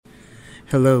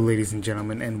Hello, ladies and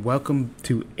gentlemen, and welcome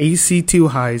to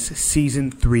AC2 High's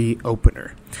Season 3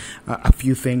 opener. A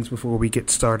few things before we get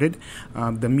started.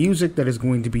 The music that is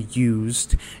going to be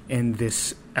used in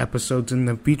this episodes and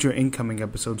the future incoming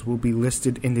episodes will be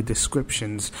listed in the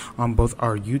descriptions on both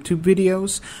our YouTube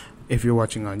videos, if you're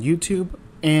watching on YouTube,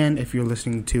 and if you're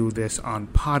listening to this on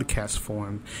podcast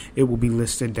form, it will be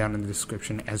listed down in the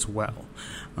description as well.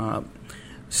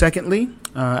 Secondly,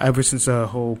 ever since the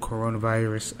whole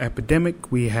coronavirus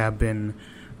epidemic, we have been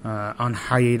on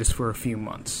hiatus for a few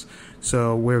months.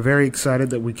 So we're very excited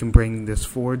that we can bring this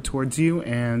forward towards you.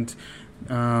 And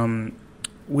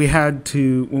we had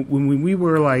to, when we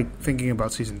were thinking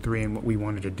about Season 3 and what we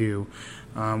wanted to do,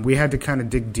 we had to kind of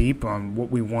dig deep on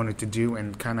what we wanted to do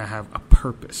and kind of have a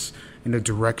purpose and a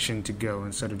direction to go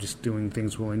instead of just doing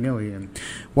things willy-nilly. And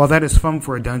while that is fun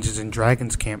for a Dungeons &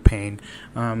 Dragons campaign,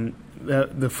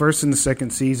 the first and the second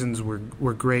seasons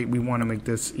were great. We want to make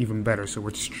this even better, so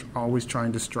we're always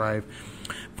trying to strive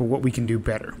for what we can do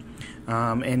better.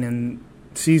 And in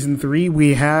Season 3,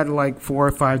 we had 4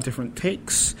 or 5 different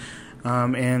takes,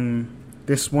 and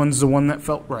this one's the one that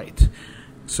felt right.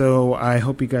 So I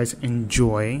hope you guys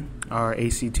enjoy our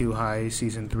AC2 High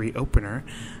Season 3 opener,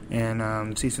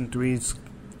 and Season 3 is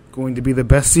going to be the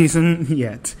best season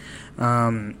yet.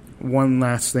 One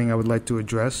last thing I would like to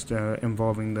address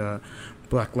involving the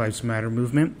Black Lives Matter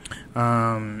movement.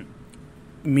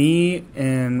 Me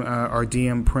and our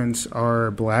DM Prince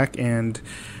are black, and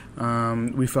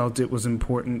we felt it was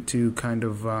important to kind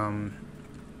of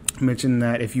mention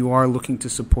that if you are looking to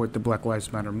support the Black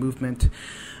Lives Matter movement,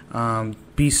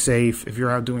 be safe. If you're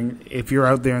out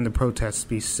there in the protests,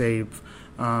 be safe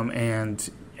and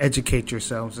educate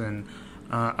yourselves and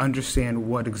understand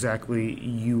what exactly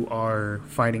you are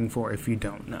fighting for if you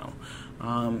don't know.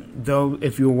 Though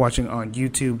if you're watching on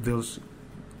YouTube, those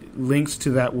links to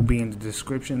that will be in the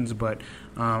descriptions, but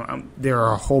there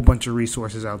are a whole bunch of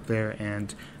resources out there,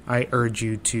 and I urge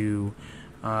you to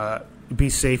be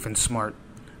safe and smart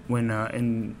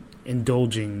when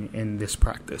indulging in this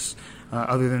practice.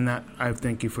 Other than that, I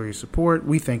thank you for your support.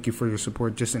 We thank you for your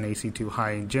support just in AC2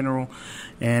 High in general,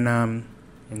 and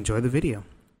enjoy the video.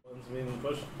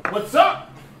 What's up?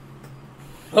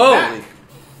 Holy! Back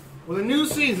with a new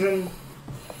season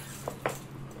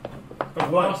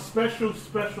of our special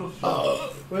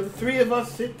show where the three of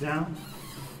us sit down,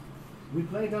 we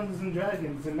play Dungeons &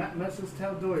 Dragons, and that messes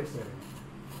Tal'Dorei setting.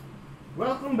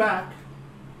 Welcome back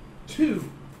to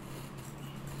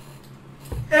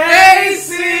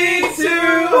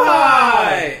AC2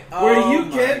 High! where you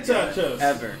can't touch us.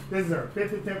 Ever. This is our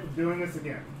 5th attempt of doing this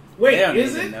again. Wait, They don't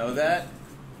is even it? know that?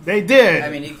 They did. I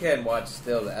mean, you can watch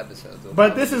still the episodes.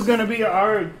 But this is going to be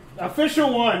our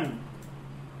official one.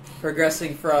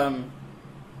 Progressing from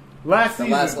Last the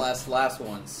season. last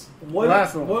ones. What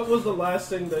Last one. was the last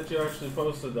thing that you actually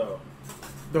posted, though?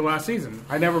 The last season.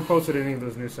 I never posted any of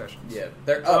those new sessions. Yeah,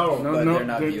 they're up, Oh, but no, they're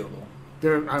not they're- viewable.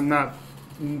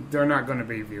 They're not going to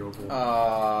be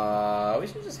viewable. We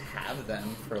should just have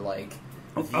them for viewing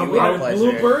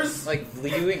Bloopers? pleasure.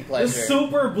 Viewing The pleasure.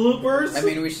 super bloopers? I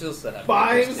mean, we still set up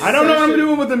Five. bloopers, too. I don't know what I'm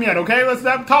doing with them yet, okay? Let's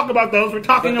not talk about those. We're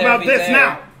talking But they'll about be this there.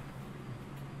 now.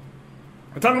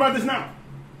 We're talking about this now.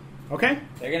 Okay?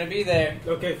 They're gonna be there.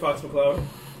 Okay, Fox McCloud.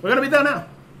 We're going to be done now.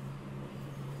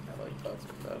 I like Fox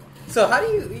McCloud. So, how do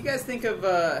you guys think of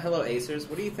Hello Acers?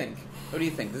 What do you think?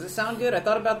 Does it sound good? I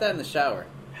thought about that in the shower.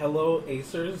 Hello,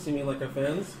 Acers. You mean like our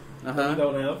fans? Uh That huh. we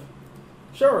don't have?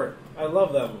 Sure, I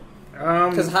love them.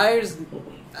 Because hires,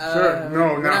 Sure. No,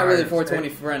 we're not not really hires. 420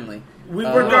 friendly. We Uh,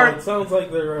 No, regard it sounds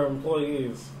like they're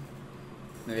employees.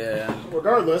 Yeah,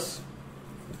 regardless.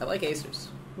 I like Acers.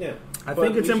 Yeah. I But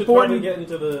think it's we should important. probably get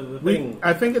into the thing.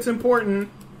 I think it's important.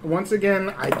 Once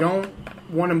again, I don't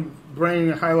want to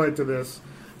bring a highlight to this.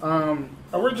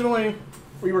 Originally,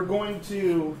 we were going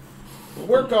to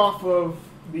work off of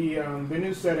the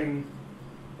new setting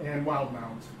in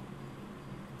Wildmount,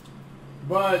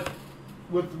 but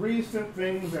with recent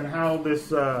things and how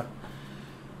the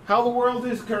world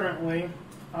is currently,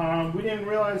 we didn't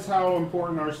realize how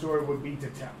important our story would be to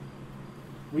tell.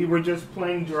 We were just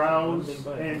playing drows,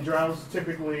 and drows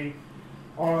typically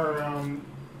are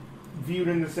viewed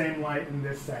in the same light in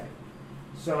this setting.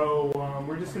 So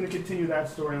we're just going to continue that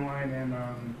storyline,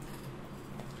 and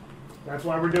that's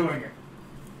why we're doing it.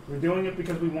 We're doing it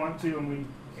because we want to, and we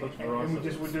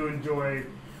just would enjoy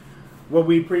what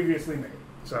we previously made.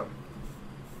 So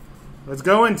let's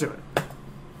go into it.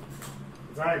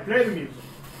 All right, play the music.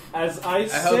 As I I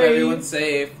hope everyone's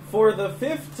say safe. for the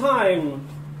 5th time,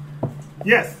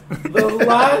 Yes. the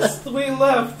last we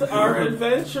left our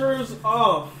adventurers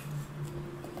off.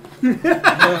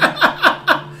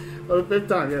 For the fifth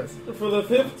time, yes. For the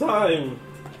fifth time.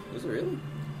 Was it really?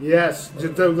 Yes.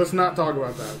 Just, let's not talk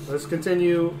about that. Let's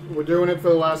continue. We're doing it for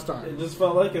the last time. It just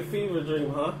felt like a fever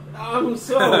dream, huh?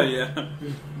 So Yeah.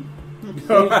 they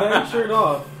ventured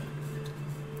off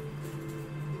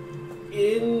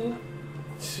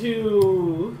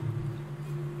into...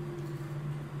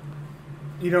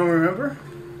 You don't remember?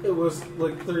 It was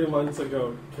like 3 months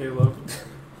ago, Caleb.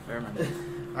 I remember.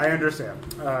 I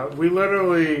understand. We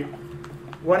literally...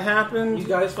 What happened? You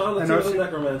guys found the I tomb know of the she-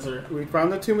 Necromancer. We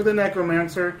found the tomb of the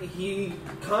necromancer. He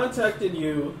contacted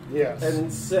you Yes.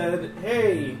 and said,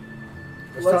 hey,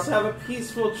 let's have a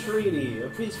peaceful treaty, a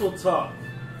peaceful talk.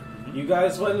 You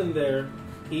guys went in there.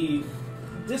 He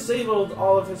disabled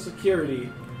all of his security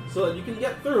so that you can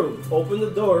get through. Opened the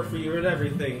door for you and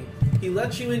everything. He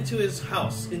let you into his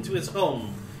house, into his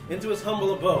home, into his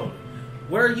humble abode,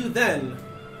 where you then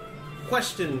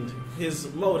questioned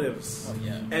his motives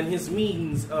and his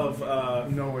means of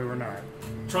No, we were not.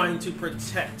 trying to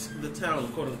protect the town,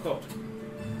 quote unquote.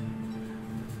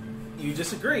 You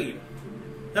disagreed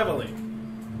heavily.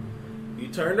 You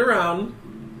turned around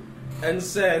and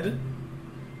said,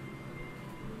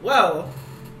 well,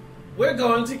 we're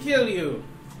going to kill you.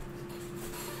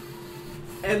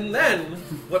 And then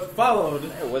what followed,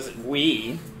 It wasn't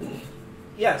we.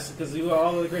 yes, because you were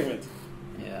all in agreement.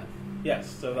 Yeah. Yes,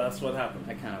 so that's what happened.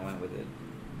 I kind of went with it.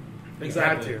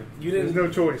 Exactly. You had to. You There's didn't.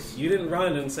 no choice. You didn't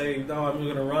run and say, "No, I'm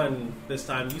going to run this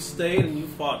time." You stayed and you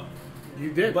fought,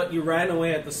 You did. but you ran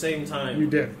away at the same time. You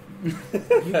did. You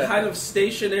kind of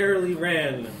stationarily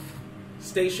ran,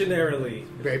 stationarily.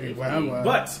 Baby, well.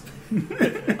 But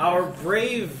our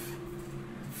brave,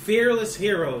 fearless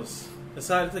heroes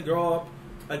decided to grow up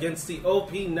against the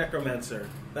OP Necromancer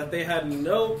that they had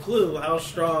no clue how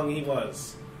strong he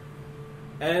was,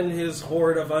 and his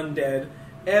horde of undead,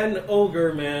 and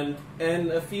Ogre Man,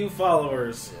 and a few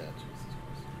followers.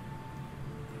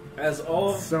 As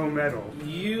all So metal.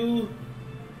 you,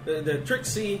 the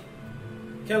Trixie,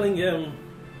 Kellingham,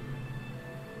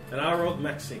 and our rogue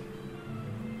Mexi,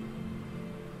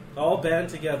 all band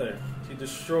together to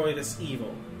destroy this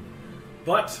evil.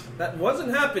 But that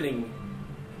wasn't happening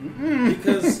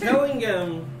because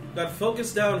Kellingham got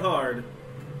focused down hard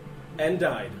and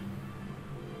died.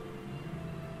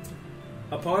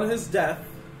 Upon his death,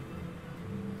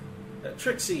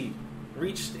 Trixie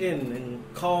reached in and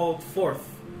called forth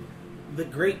the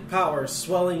great power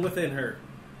swelling within her,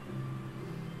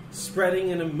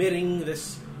 spreading and emitting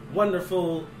this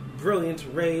wonderful, brilliant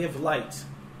ray of light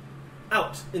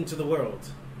out into the world,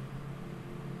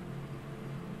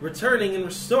 returning and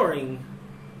restoring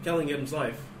Kellingham's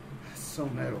life, So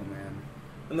metal, man.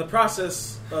 in the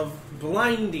process of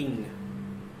blinding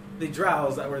the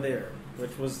drows that were there,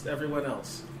 which was everyone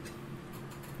else,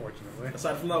 Fortunately.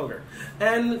 aside from the ogre,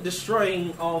 and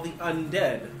destroying all the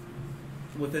undead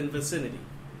within vicinity.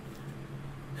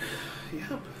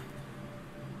 Yep.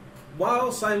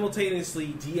 While simultaneously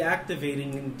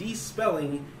deactivating and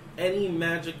dispelling any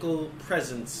magical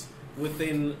presence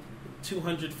within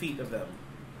 200 feet of them.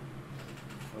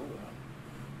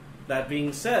 That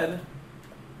being said,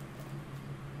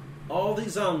 all the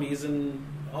zombies and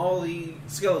all the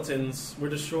skeletons were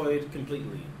destroyed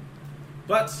completely.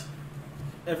 But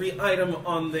every item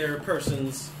on their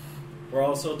persons were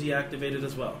also deactivated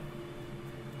as well.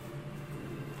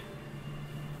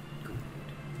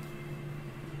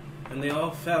 And they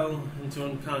all fell into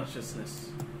unconsciousness,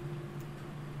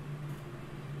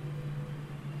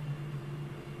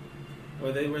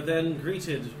 where they were then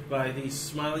greeted by the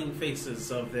smiling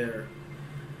faces of their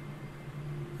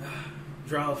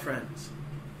drow friends.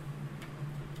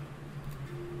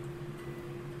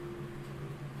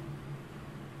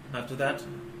 After that,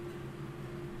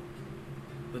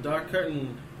 the dark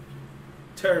curtain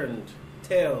turned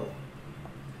tail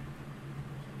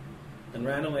and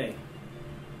ran away.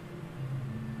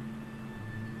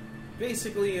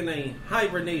 Basically in a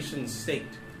hibernation state,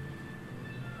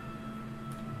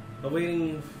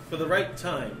 awaiting for the right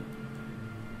time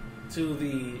to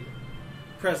the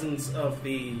presence of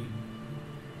the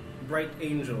bright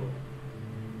angel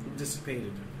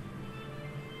dissipated.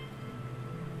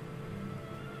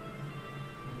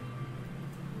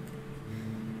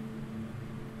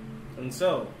 And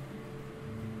so,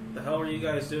 the hell were you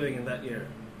guys doing in that year?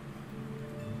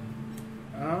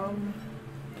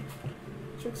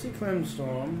 Trixie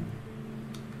Clemstorm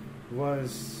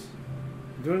was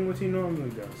doing what he normally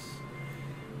does.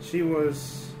 She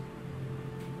was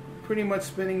pretty much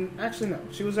spending... Actually, no.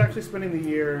 She was actually spending the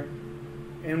year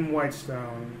in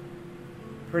Whitestone,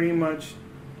 pretty much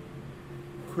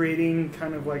creating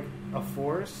kind of like a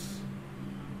force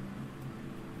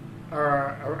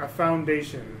or a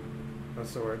foundation of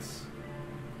sorts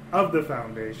of the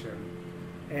Foundation,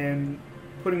 and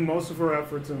putting most of her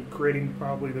efforts in creating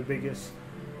probably the biggest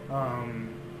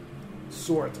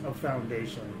sort of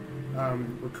foundation,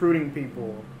 recruiting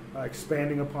people,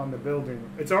 expanding upon the building.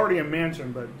 It's already a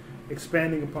mansion, but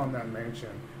expanding upon that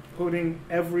mansion, putting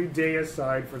every day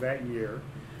aside for that year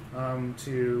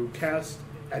to cast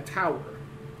a tower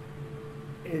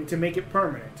and to make it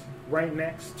permanent right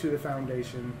next to the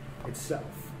Foundation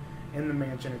itself, in the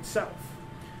mansion itself,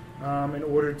 in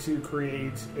order to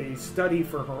create a study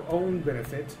for her own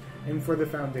benefit and for the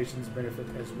Foundation's benefit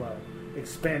as well,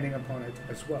 expanding upon it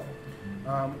as well.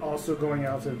 Also going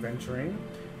out adventuring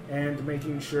and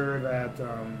making sure that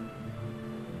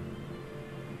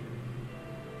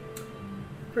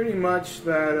pretty much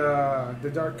that the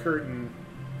Dark Curtain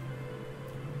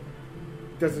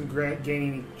doesn't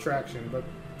gain any traction, but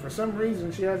for some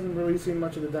reason she hasn't really seen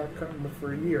much of the Dark Curtain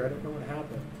for a year. I don't know what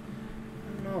happened.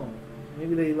 I don't know.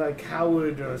 Maybe they like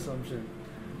Howard or something.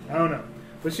 I don't know.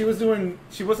 But she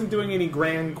wasn't doing any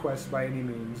grand quests by any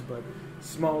means, but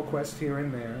small quests here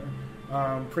and there.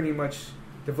 Pretty much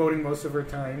devoting most of her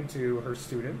time to her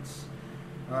students,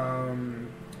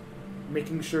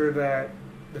 making sure that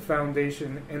the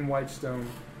Foundation and Whitestone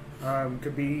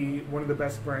could be one of the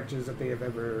best branches that they have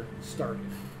ever started.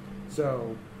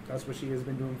 So that's what she has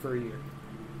been doing for a year.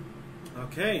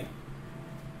 Okay.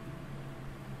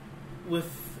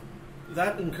 With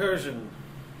that incursion,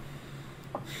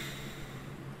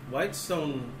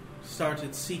 Whitestone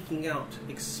started seeking out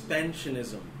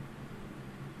expansionism,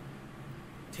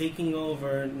 taking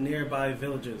over nearby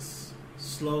villages,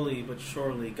 slowly but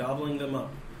surely, gobbling them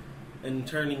up and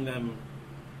turning them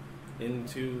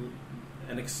into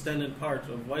an extended part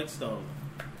of Whitestone.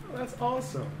 Oh, that's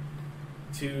awesome.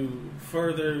 To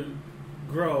further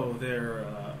grow their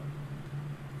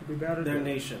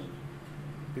nation.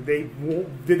 Did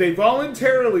they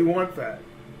voluntarily want that,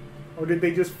 or did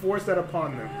they just force that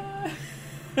upon them?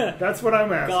 That's what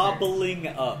I'm asking. Gobbling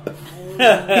up.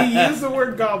 He used the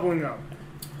word gobbling up.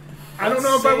 I don't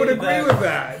know if I would agree with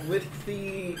that. With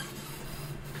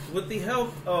the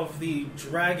help of the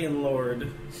Dragon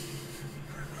Lord.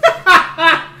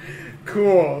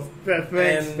 Cool.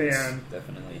 Thanks, Dan.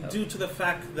 Definitely help. Due to the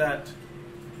fact that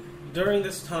during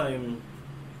this time,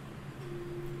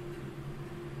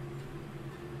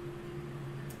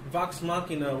 Vox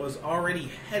Machina was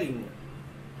already heading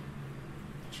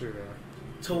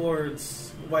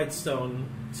towards Whitestone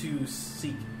to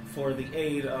seek for the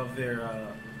aid of their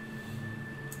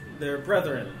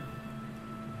brethren.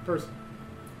 Person.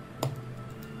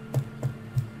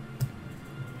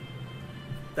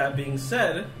 That being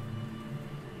said,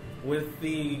 with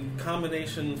the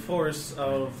combination force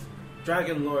of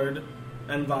Dragon Lord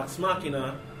and Vox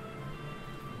Machina,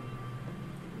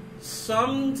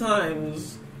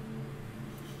 sometimes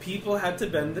people had to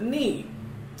bend the knee.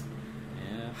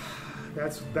 Yeah.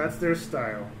 That's their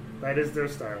style. That is their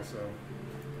style, so.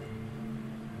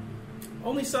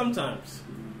 Only sometimes.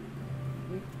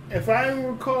 If I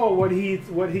recall what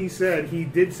he said, he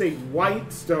did say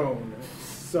Whitestone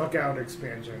suck out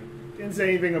expansion. Didn't say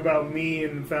anything about me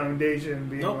and the Foundation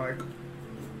being like,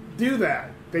 do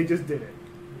that. They just did it.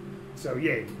 So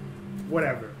yay.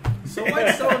 Whatever. So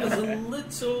Whitestone is a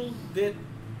little bit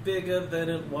bigger than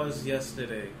it was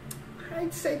yesterday.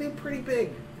 I'd say they're pretty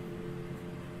big.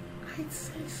 I'd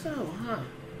say so, huh?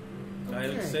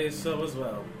 Okay. I'd say so as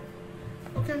well.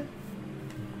 Okay.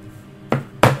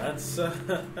 That's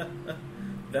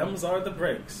them's are the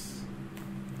breaks.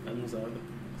 Them's are the breaks.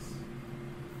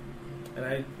 And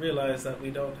I realize that we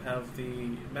don't have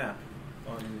the map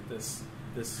on this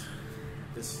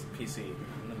PC.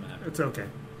 The map. It's okay.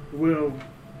 We'll.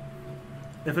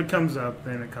 If it comes up,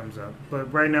 then it comes up.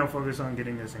 But right now, focus on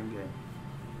getting us in game.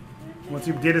 Once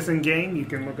you get us in game, you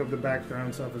can look up the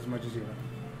background stuff as much as you want.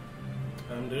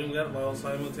 I'm doing that while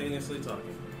simultaneously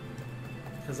talking.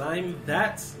 Because I'm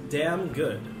that damn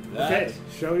good. Okay,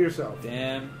 show yourself.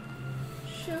 Damn.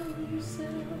 Show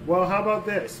yourself. Well, how about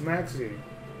this, Maxie?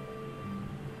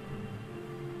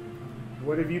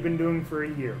 What have you been doing for a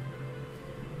year?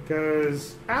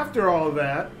 Because after all of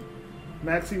that,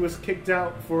 Maxie was kicked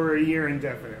out for a year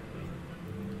indefinitely.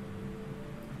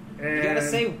 And You gotta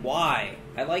say why.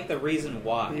 I like the reason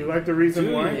why. You like the reason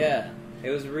Dude, why? Yeah. It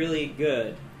was really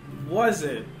good. Was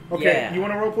it? Okay, Yeah. you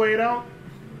want to roleplay it out?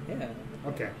 Yeah.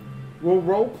 Okay. We'll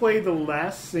roleplay the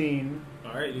last scene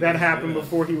All right. that happened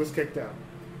before he was kicked out.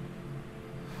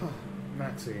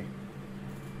 Maxie.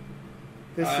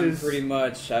 This is pretty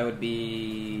much, I would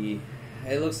be...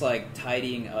 It looks like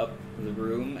tidying up the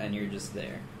room and you're just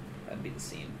there. That'd be the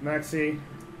scene. Maxie,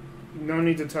 no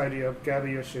need to tidy up. Gather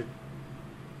your shit.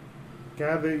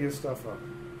 gather your stuff up.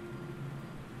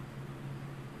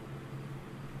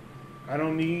 I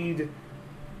don't need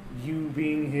you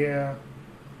being here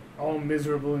all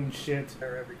miserable and shit.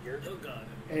 Every year. Oh God.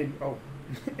 And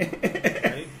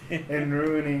Right? and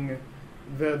ruining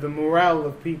the morale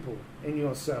of people and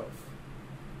yourself.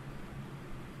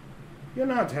 You're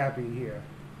not happy here.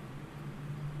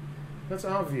 That's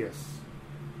obvious.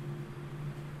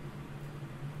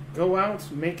 Go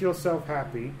out, make yourself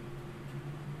happy,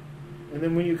 and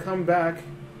then when you come back,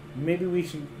 maybe we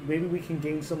can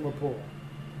gain some rapport.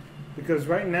 Because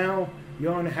right now,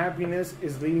 your unhappiness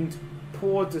is leading to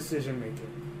poor decision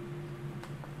making.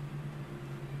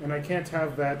 And I can't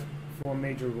have that for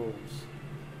major roles.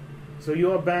 So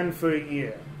you are banned for a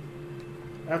year.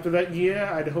 After that year,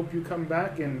 I'd hope you come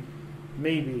back and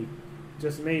maybe,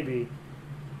 just maybe,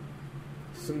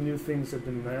 some new things have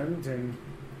been learned and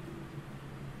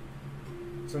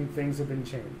some things have been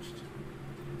changed.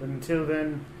 But until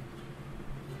then,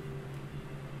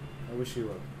 I wish you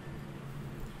well.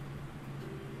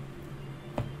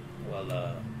 Well,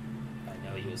 I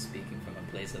know you were speaking from a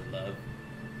place of love.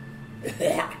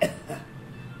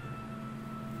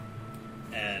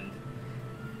 And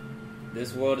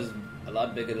this world is a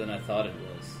lot bigger than I thought it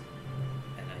was.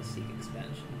 And I seek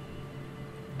expansion.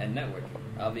 And networking.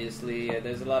 Obviously,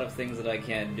 there's a lot of things that I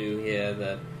can't do here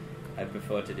that I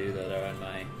prefer to do that are in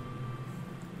my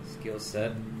skill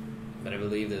set. But I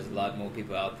believe there's a lot more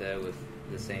people out there with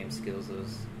the same skills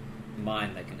as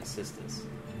mine that can assist us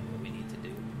in what we need to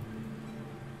do.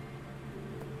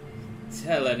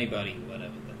 Tell anybody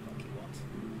whatever the fuck you want.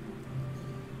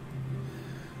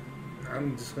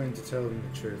 I'm just going to tell them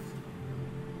the truth.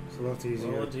 It's a lot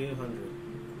easier. Roll a D100.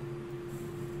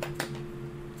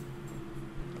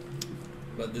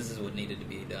 But this is what needed to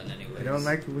be done anyway. I don't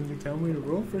like it when you tell me to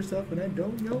roll for stuff and I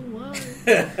don't know why.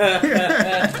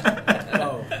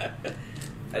 Oh,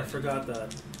 I forgot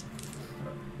that.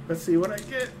 Let's see what I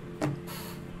get.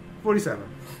 47.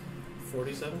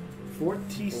 47?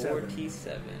 47.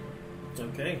 47.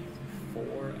 Okay. 4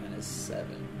 and a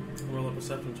 7. Roll a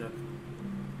perception check.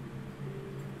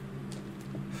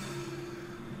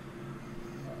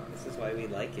 This is why we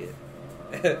like it.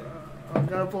 I'm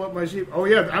gonna pull up my sheet. Oh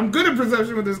yeah, I'm good at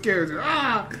perception with this character.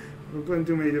 We're playing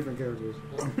too many different characters.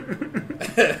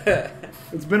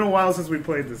 It's been a while since we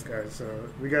played this guy, so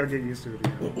we gotta get used to it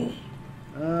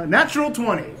again. Natural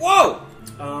 20. Whoa!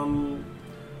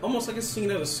 Almost like a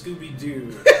scene out of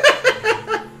Scooby-Doo.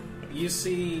 You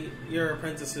see your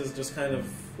apprentices just kind of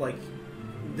like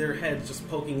their heads just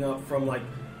poking up from like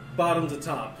bottom to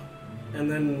top,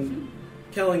 and then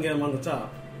Kellingham on the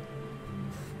top.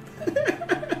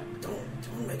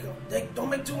 Don't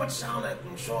make too much sound.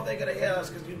 I'm sure they're gonna hear us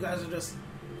because you guys are just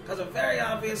very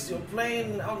obvious. You're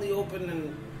playing out in the open,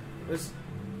 and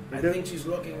I think she's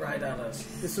looking right at us.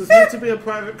 This was meant to be a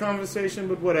private conversation,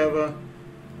 but whatever.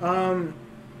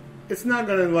 It's not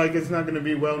gonna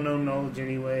be well-known knowledge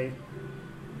anyway.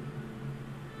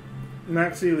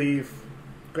 Maxie, leave.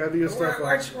 Grab your stuff.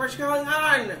 What's going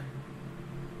on?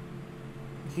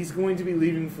 He's going to be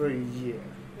leaving for a year.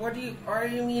 What do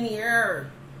you mean here?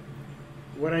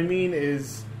 What I mean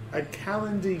is a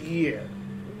calendar year.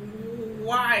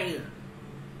 Why?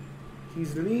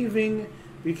 He's leaving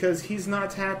because he's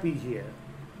not happy here.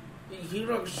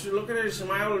 Look at his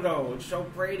smile though. It's so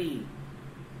pretty.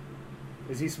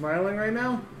 Is he smiling right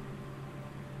now?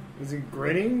 Is he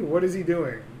grinning? What is he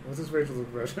doing? What's his facial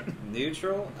expression?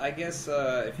 Neutral, I guess,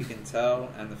 if you can tell,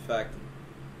 and the fact that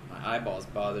my eyeball's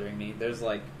bothering me. There's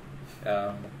like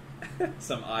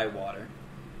some eye water.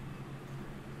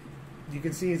 You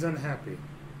can see he's unhappy.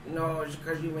 No, it's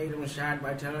because you made him sad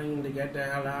by telling him to get the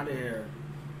hell out of here.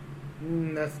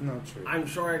 That's not true. I'm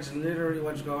sure it's literally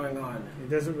what's going on. It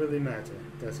doesn't really matter,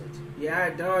 does it? Yeah,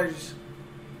 it does.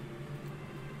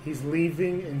 He's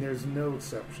leaving and there's no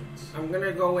exceptions. I'm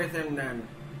gonna go with him then.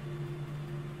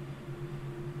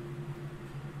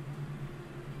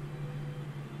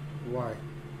 Why?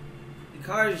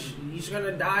 Because he's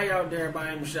gonna die out there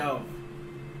by himself.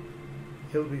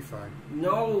 He'll be fine.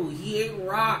 No, he ate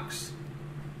rocks.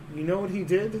 You know what he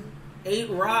did? Ate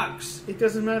rocks. It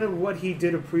doesn't matter what he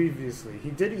did previously. He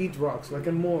did eat rocks like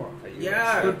a moron.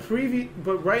 Yeah.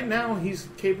 But right now he's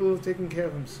capable of taking care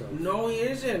of himself. No, he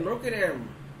isn't. Look at him.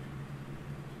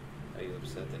 Are you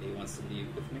upset that he wants to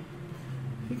leave with me?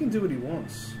 He can do what he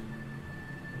wants.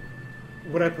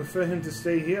 Would I prefer him to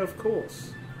stay here? Of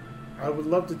course. I would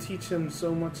love to teach him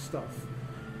so much stuff.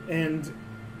 And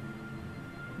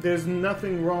there's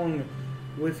nothing wrong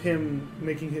with him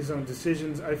making his own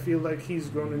decisions. I feel like he's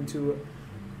grown into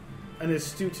an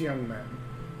astute young man,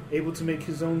 able to make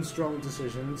his own strong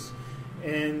decisions.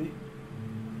 And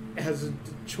has a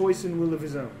choice and will of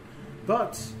his own.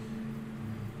 But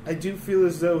I do feel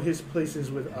as though his place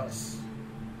is with us.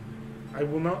 I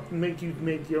will not make you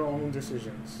make your own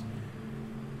decisions.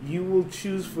 You will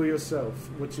choose for yourself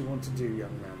what you want to do,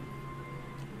 young man.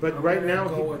 But I'm right gonna now,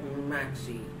 go with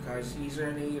Maxie because he's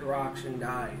gonna eat rocks and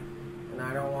die, and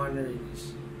I don't want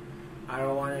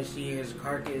to see his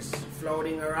carcass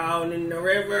floating around in the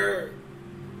river,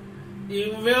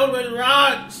 being filled with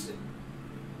rocks.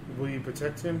 will you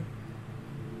protect him?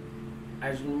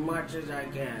 As much as I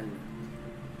can.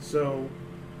 So,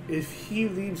 if he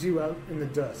leaves you out in the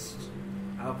dust,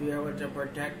 I'll be able to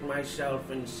protect myself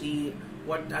and see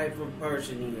what type of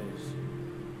person he is.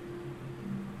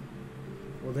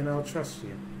 well then I'll trust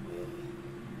you.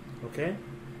 Okay?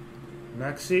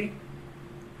 Maxie,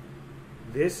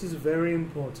 this is very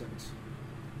important.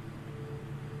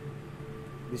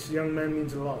 This young man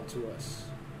means a lot to us.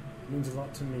 Means a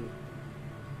lot to me.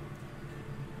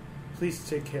 Please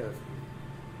take care of him.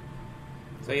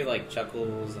 So he like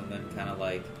chuckles and then kind of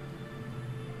like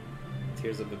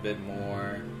tears up a bit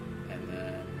more, and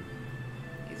then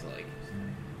he's like,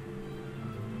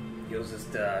 "You'll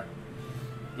just,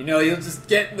 you'll just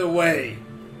get in the way."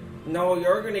 No,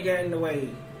 you're gonna get in the way.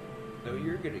 No,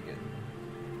 you're gonna get.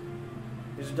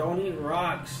 Just don't eat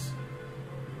rocks.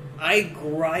 I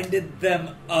grinded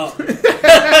them up.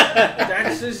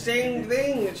 That's the same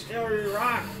thing. It's still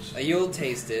rocks. You'll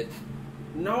taste it.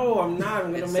 No, I'm not.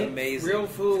 I'm gonna It's make amazing. real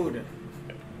food.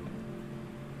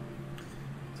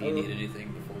 Do you need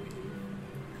anything before we leave?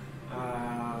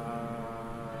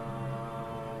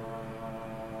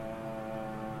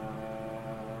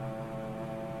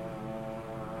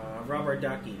 Rubber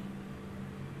ducky.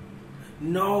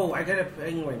 No, I got a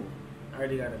penguin. I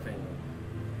already got a penguin.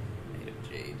 Made of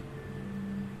jade.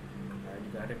 I already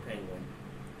got a penguin.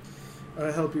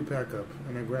 I'll help you pack up.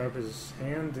 And I grab his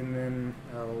hand and then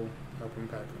I'll help him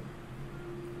pack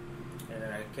up. And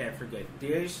I can't forget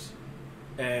this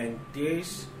and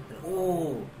this.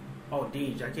 And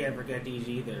these. I can't forget these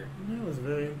either. That was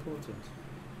very important.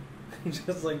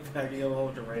 Just like packing a whole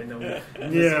bunch of random. Yeah,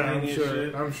 I'm miscellaneous sure.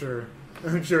 shit. I'm sure.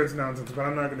 I'm sure it's nonsense, but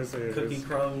I'm not going to say it Cookie is.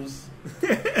 crumbs.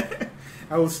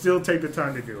 I will still take the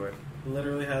time to do it.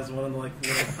 Literally has one like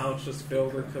little pouch just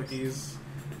filled with cookies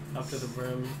up to the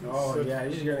brim. Oh So- yeah,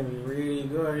 these are gonna be really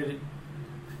good.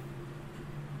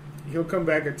 He'll come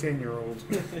back a 10-year-old.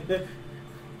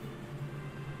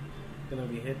 Gonna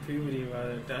be hit puberty by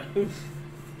the time.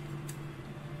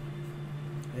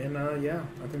 And yeah,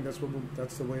 I think that's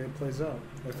the way it plays out.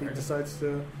 If he Alright. decides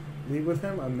to leave with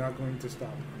him, I'm not going to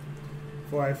stop him.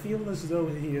 For I feel as though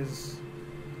he is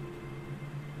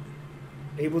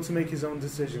able to make his own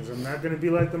decisions. I'm not going to be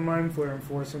like the Mind Flayer and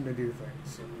force him to do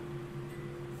things.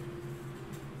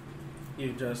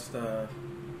 You just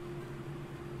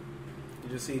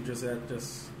see Josette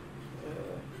just.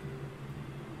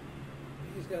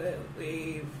 He's gonna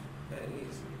leave, and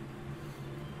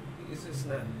he's just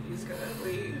not. He's gonna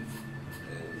leave.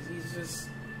 And he's just,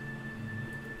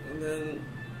 and then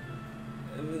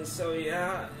so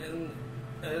yeah, and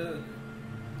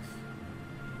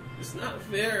it's not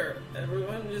fair.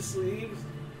 Everyone just leaves,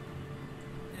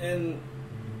 and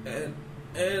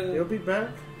He'll be back.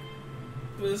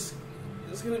 it's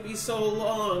gonna be so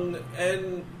long,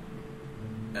 and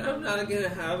I'm not gonna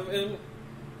have him,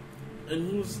 and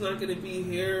he's not gonna be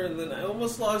here, and then I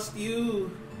almost lost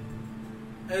you,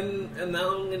 and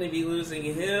now I'm gonna be losing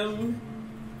him,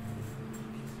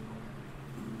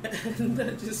 and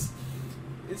that just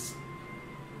it's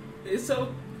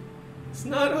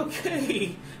not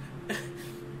okay.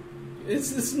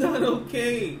 It's just not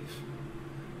okay.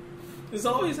 This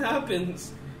always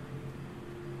happens.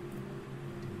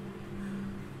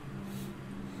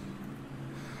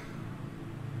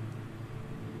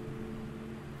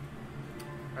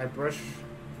 I brush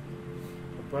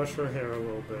her hair a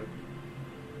little bit.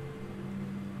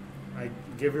 I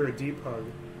give her a deep hug.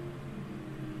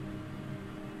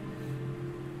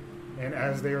 And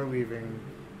as they are leaving,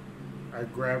 I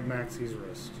grab Maxie's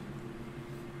wrist.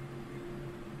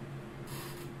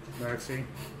 Maxie,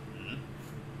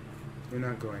 you're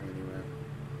not going anywhere.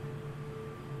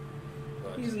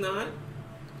 He's not.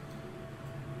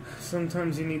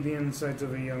 Sometimes you need the insights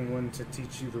of a young one to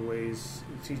teach you the ways,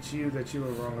 teach you that you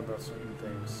are wrong about certain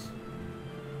things.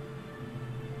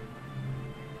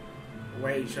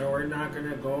 Wait, so we're not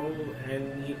gonna go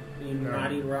and eat No.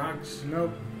 naughty rocks?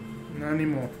 Nope, not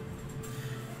anymore.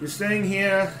 We're staying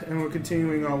here and we're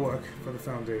continuing our work for the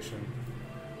Foundation.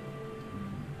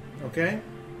 Okay?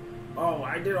 Oh,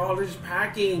 I did all this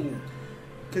packing.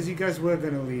 Because you guys were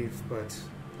going to leave, but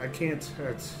I can't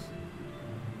hurt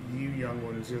you young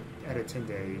ones, you're at a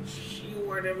tender age. She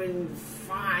would have been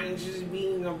fine just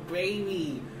being a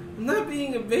baby. I'm not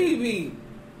being a baby.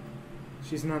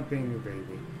 She's not being a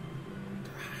baby.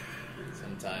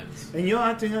 Sometimes. And you're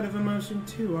acting out of emotion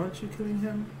too, aren't you,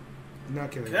 Killingham?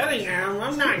 Not Killingham. Cunningham?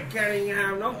 I'm not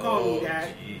Cunningham. Don't call me that.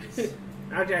 Jeez.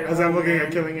 As I'm looking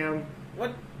at Killingham.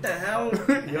 What the hell?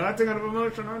 You're acting out of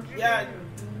emotion, aren't you? Yeah.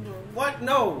 What?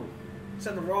 No.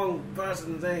 Said the wrong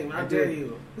person's name. How I dare did.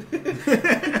 you?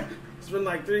 It's been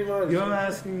like 3 months. You're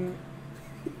asking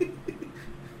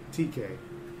TK.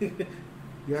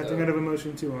 You're acting So- out of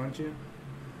emotion too, aren't you?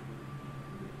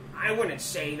 I wouldn't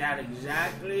say that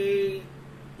exactly.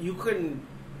 You couldn't,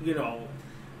 you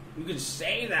could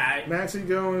say that. Maxie,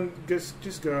 go and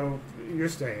just go. You're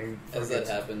staying. As Fuck that it.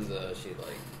 happens, she he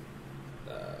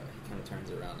kind of turns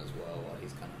around as well while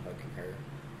he's kind of hugging her,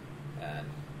 and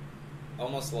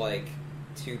almost like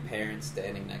two parents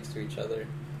standing next to each other.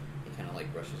 He kind of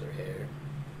like brushes her hair,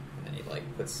 and then he like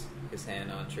puts his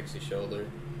hand on Trixie's shoulder.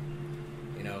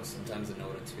 You know, sometimes in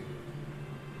order to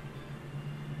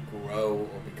grow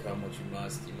or become what you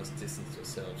must distance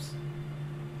yourselves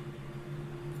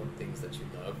from things that you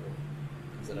love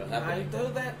or things that are I happening.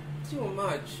 do that too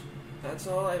much. That's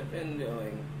all I've been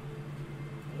doing.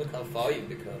 Look how far you've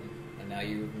become, and now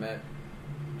you've met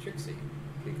Trixie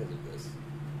because of this.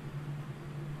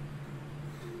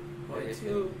 My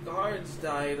 2 guards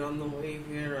died on the way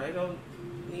here. I don't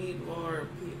need more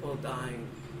people dying.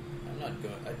 I'm not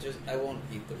going. I won't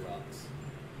eat the rocks.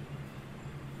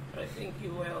 I think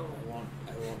you will.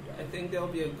 I won't. I think there'll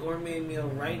be a gourmet meal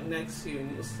right next to you,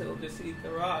 and you'll still just eat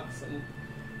the rocks, and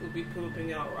you'll be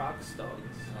pooping out rock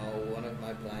stones. No, one of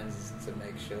my plans is to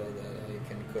make sure that I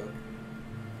can cook.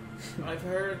 I've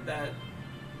heard that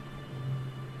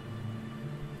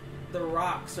the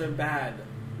rocks are bad.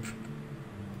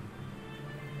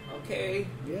 Okay?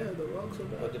 Yeah, the rocks are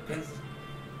Well, bad. it depends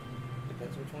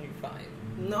which one you find.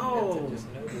 You No! have to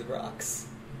just know the rocks.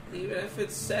 Even if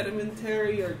it's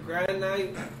sedimentary or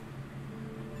granite,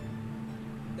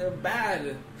 they're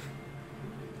bad.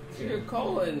 For your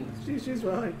colon. She's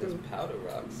right. There's powder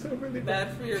rocks. They're really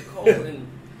Bad for your colon.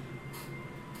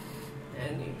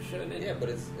 And you shouldn't. Yeah, but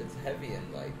it's heavy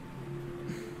and like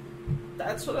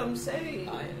That's what I'm saying.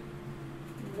 iron.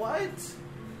 What?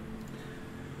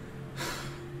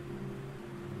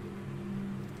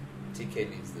 TK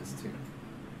needs this too.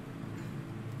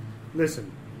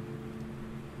 Listen,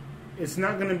 it's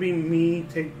not going to be me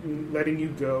letting you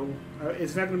go.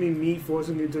 It's not going to be me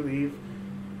forcing you to leave.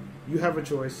 You have a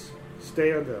choice.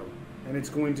 Stay or go. And it's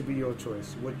going to be your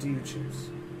choice. What do you choose?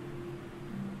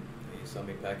 You saw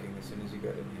me packing as soon as you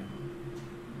got in here.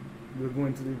 We're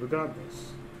going to leave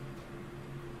regardless.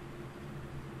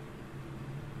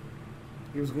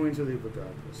 He was going to leave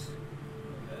regardless.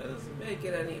 Doesn't make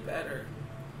it any better.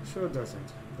 Sure it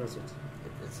doesn't. Does it?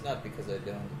 It's not because I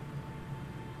don't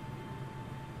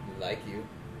like you.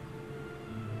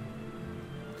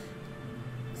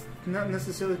 Not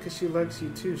necessarily because she likes you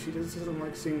too. She just doesn't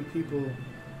like seeing people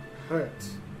hurt.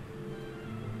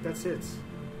 That's it.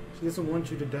 She doesn't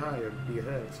want you to die or be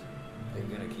hurt. Are you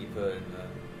gonna keep her in the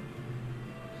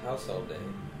house all day?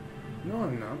 No,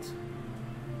 I'm not.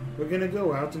 We're gonna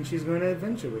go out and she's going to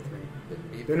adventure with me.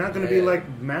 But They're not going to be like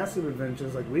massive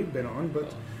adventures like we've been on,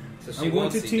 but So she I'm going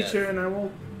won't to see teach death. her and I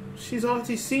won't. She's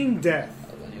already seen death.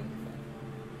 Oh, then you'll be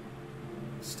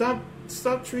fine.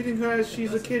 Stop treating her as she's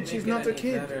a Doesn't kid. make She's it not a any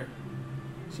kid. better.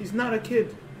 She's not a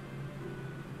kid.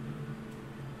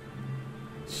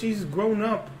 She's grown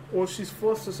up, or she's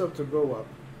forced herself to grow up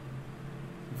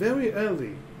very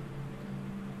early.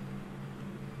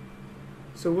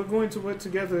 So we're going to work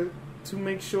together to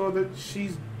make sure that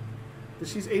she's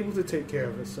able to take care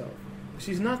of herself.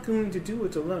 She's not going to do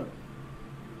it alone.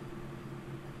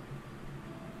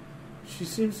 She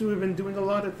seems to have been doing a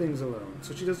lot of things alone,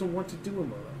 so she doesn't want to do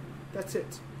them alone. That's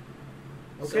it.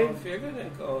 Okay? So if you're gonna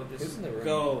go, Who's just in the room?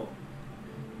 go.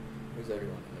 Who's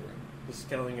everyone in the room? Just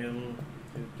telling him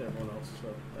and everyone else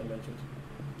that I mentioned.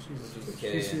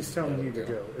 She's telling you to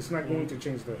go. It's not going to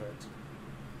change the hurt.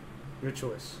 Your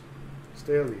choice.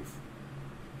 Stay or leave.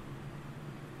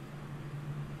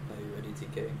 Are you ready,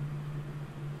 TK?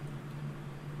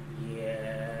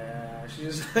 Yeah. She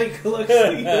just like looks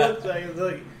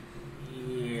like,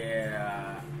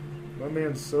 yeah. My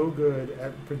man's so good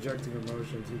at projecting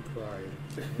emotions, he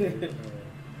cried.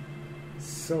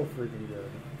 So freaking good.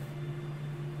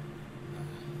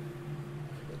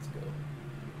 Let's go.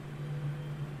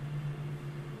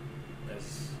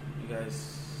 As you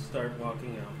guys start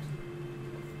walking out,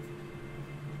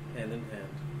 hand in hand.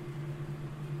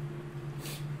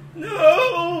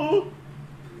 No!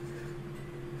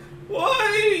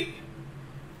 Why?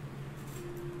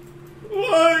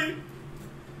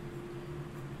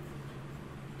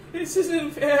 This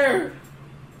isn't fair.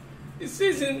 This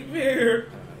isn't fair.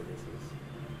 I don't know what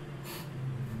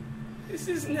this is.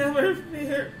 This is never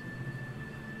fair.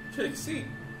 Trixie,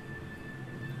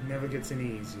 Never gets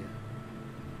any easier.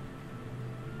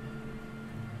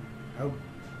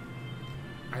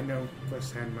 I know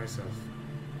firsthand myself.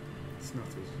 It's not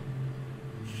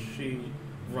easy. she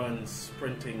runs,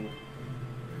 sprinting,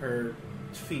 her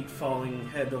feet falling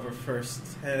head over first,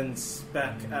 hands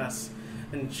back, ass,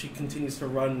 and she continues to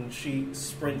run. She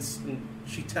sprints and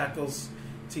she tackles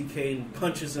TK and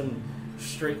punches him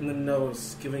straight in the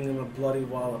nose, giving him a bloody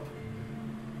wallop.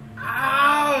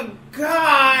 Oh,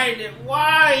 God!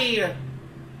 Why?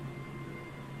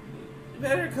 You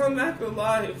better come back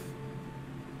alive.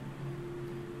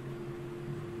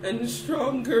 And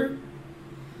stronger.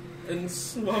 And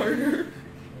smarter.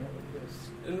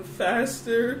 And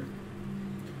faster.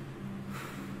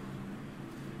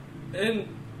 And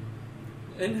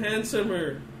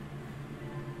handsomer.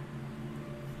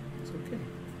 It's okay.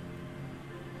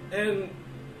 And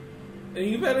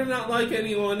you better not like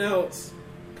anyone else.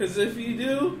 Because if you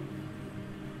do,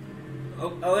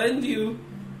 I'll end you.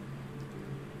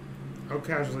 I'll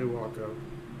casually walk up.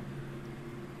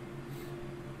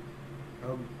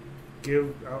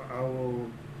 I will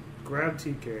grab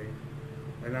TK,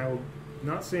 and I will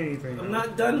not say anything. I'm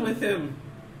not done with him.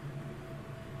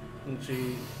 And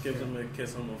she gives him a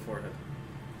kiss on the forehead.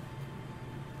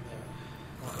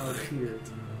 I'll hear it.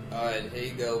 Alright, here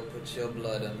you go. Put your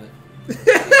blood on it.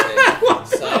 Okay.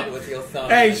 Sign it with your thumb.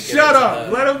 Hey, and give shut it to up!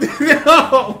 her. Let him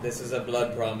no. This is a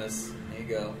blood promise. Here you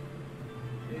go.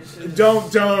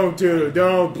 Don't, dude,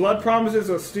 don't. Blood promises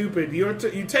are stupid. You're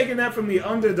taking that from the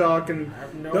underdog, and I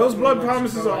have no those clue blood what's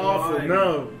promises are going awful. on.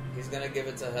 No. He's gonna give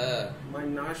it to her. My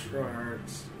nostril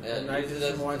hurts. Yeah, and I use it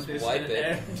just as- want just this wipe to it.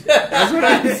 end. That's what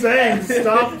I'm saying.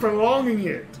 Stop prolonging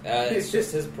it. It's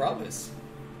just his promise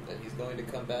that he's going to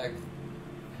come back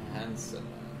handsome.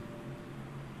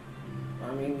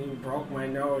 I mean, you broke my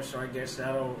nose, so I guess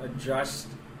that'll adjust.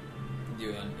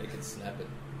 You can snap it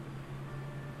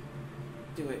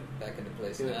Do it. back into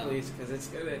place Do it, now. please, because it's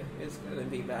gonna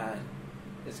be bad.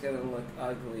 It's gonna look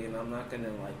ugly, and I'm not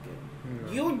gonna like it.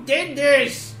 No. You did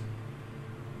this!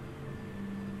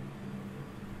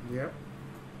 Yep.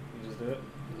 You just do it?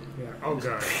 Yeah. Oh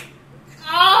god.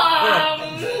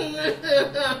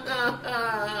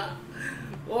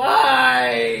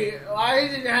 Why? Why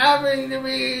is it happening to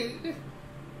me?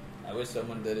 I wish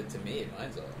someone did it to me.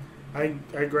 Mine's all.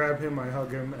 I grab him. I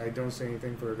hug him. I don't say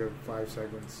anything for a good 5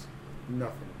 seconds.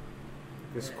 Nothing.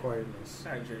 Just quietness.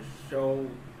 Guys are so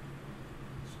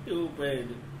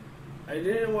stupid. I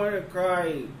didn't want to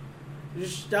cry.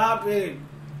 Just stop it.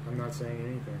 I'm not saying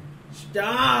anything.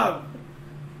 Stop.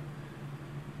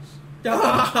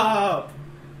 Stop.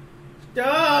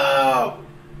 Stop.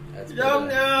 That's Stop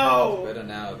better. now. It's better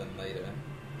now than later.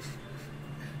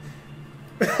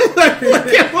 Look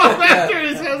at what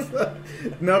Master says.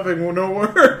 Nothing. No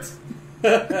words.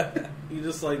 He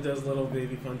just like does little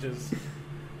baby punches.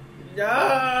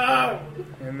 Stop.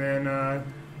 And then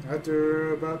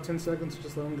after about 10 seconds,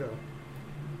 just let him go.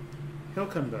 He'll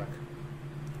come back.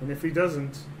 And if he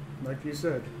doesn't, like you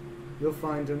said, you'll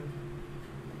find him.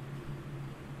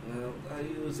 Well, I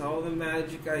use all the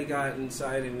magic I got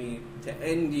inside of me to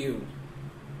end you.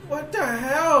 What the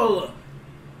hell?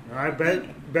 I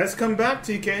bet. Best come back,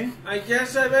 TK. I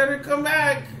guess I better come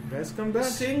back. Best come back.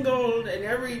 Singled and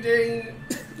everything.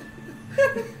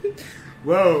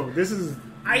 Whoa, this is.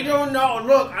 I don't know.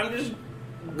 Look, I'm just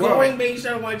Whoa. going based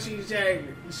on what she said.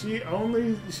 She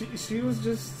was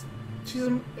just. She's. I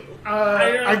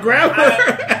don't- I grab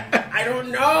her. I don't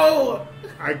know.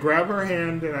 I grab her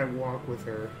hand and I walk with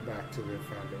her back to the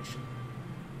foundation.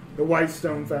 The White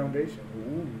Stone Foundation.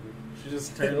 Ooh. She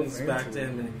just turns Fancy. back to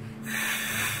him and.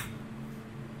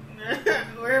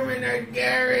 Women are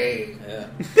Gary.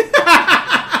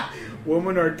 Yeah.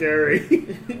 Women are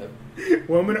Gary. Yep.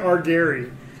 Women are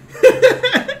Gary.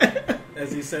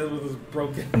 As he said with his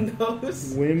broken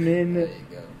nose. Women There you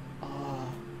go. are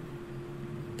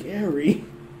Gary.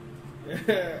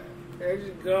 Let's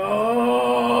go.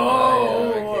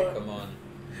 Okay, come on.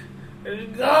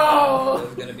 Let's go.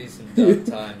 There's gonna be some dark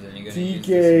times, and you're gonna use TK.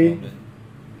 this moment.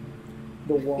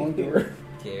 The Wanderer.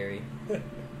 Gary.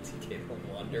 TK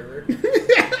the Wanderer.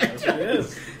 That's what it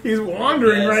is. He's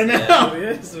wandering Yes, right yes. now. It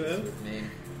is, man. With me.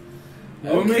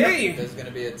 Woman- Okay. There's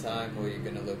gonna be a time where you're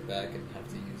gonna look back and have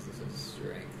to use this as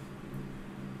strength.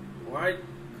 Why?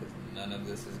 Because none of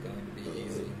this is going to be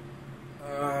easy.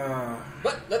 But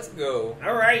But let's go.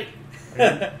 all right.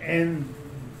 And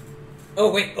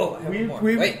Oh wait. Oh, I have We- one more.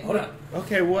 we- Wait, hold on.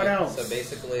 okay, what Right, else? So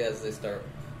basically, as they start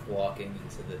walking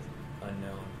into the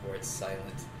unknown, where it's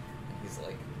silent, He's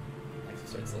like, actually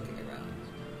starts looking around.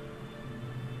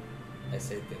 I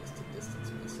say things to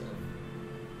distance myself.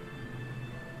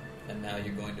 And now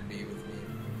you're going to be with me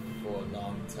for a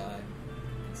long time.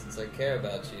 And since I care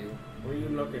about you... What are you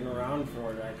looking around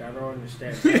for? Like, I don't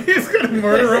understand. He's gonna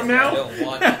murder him now? I don't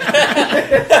want...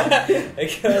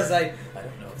 because I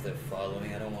don't know if they're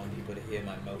following. I don't want people to hear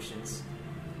my emotions.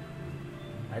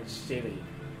 That's silly.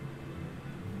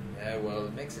 Yeah, well,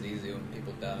 it makes it easy when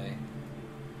people die.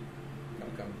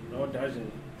 Come. No, it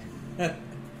doesn't.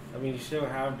 I mean, you still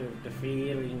have the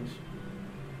feelings.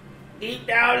 Deep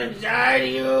down inside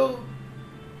you,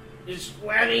 it's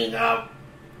swelling up.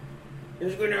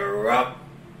 It's gonna erupt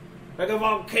like a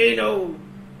volcano.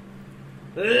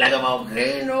 Like a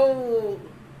volcano.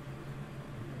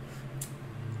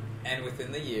 And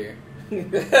within the year...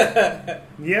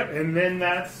 Yep, and then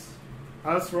that's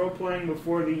us role playing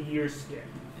before the year skip.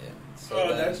 Yeah. So Oh,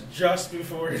 then, that's just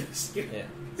before the skip. yeah.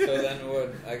 So then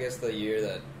what, I guess the year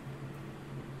that...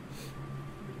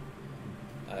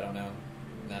 I don't know.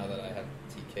 Now that I have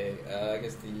TK, I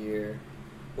guess the year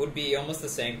would be almost the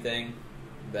same thing.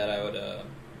 That I would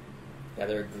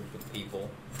gather a group of people,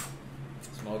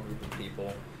 a small group of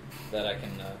people, that I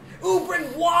can... Ooh,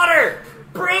 bring water!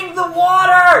 Bring the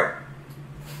water!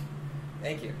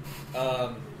 Thank you.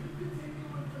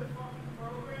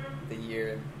 The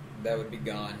year that would be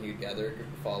gone, he would gather a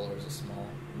group of followers, a small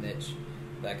niche,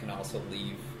 that can also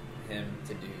leave him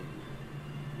to do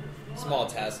small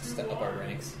tasks to up our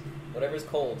ranks. Whatever's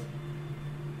cold.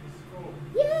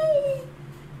 Yay!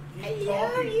 Keep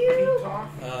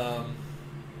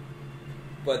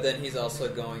but then he's also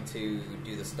going to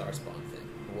do the star spawn thing,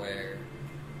 where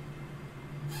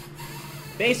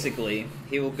basically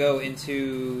he will go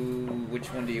into...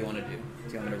 Which one do you want to do?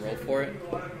 Do you want me to roll for it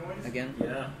again?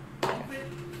 Yeah.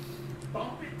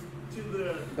 Bump it to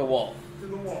The wall.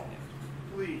 the wall,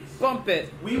 please. Bump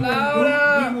it. We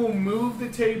will move the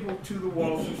table to the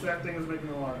wall since that thing is making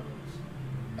a lot of noise.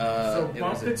 So it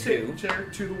bump was the a 2. chair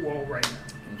to the wall right now.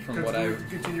 And from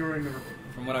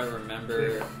what I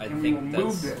remember, I and think we will that's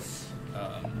move this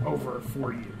over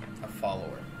for you. a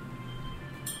follower.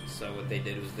 So what they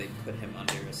did was they put him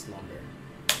under a slumber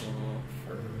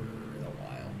for a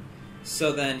while.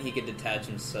 So then he could detach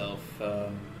himself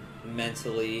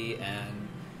mentally and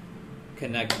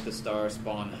connect with the star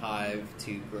spawn hive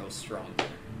to grow stronger,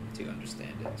 to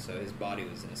understand it. So his body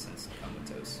was in a sense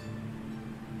comatose.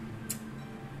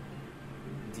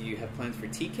 Do you have plans for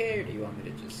TK, or do you want me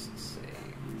to just say...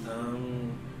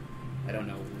 I don't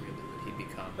know really what he'd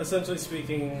become. Essentially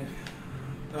speaking,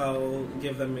 I'll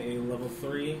give them a level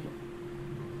 3.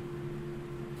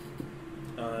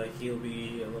 He'll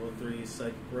be a level 3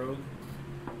 psychic rogue.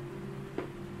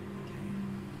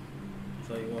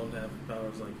 So he won't have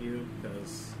powers like you,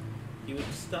 because he would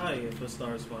just die if a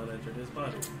star spawn entered his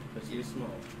body, because he's small.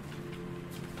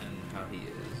 And how he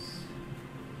is.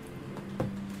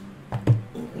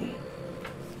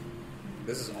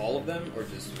 This is all of them, or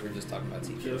we're just talking about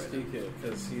TK Just right DK,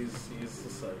 because he's the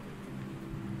psychic.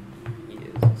 now? He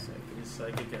is a psychic. He's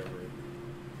psychic every.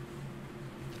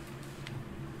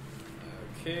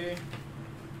 Okay.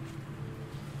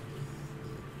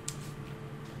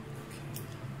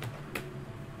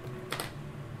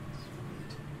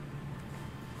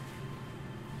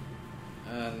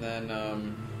 And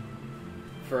then,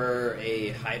 for a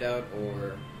hideout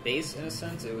or base, in a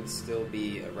sense, it would still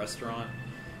be a restaurant,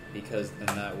 because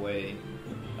then that way,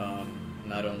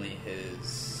 not only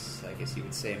his, I guess you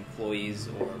would say, employees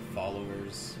or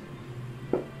followers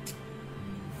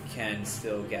can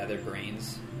still gather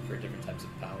brains for different types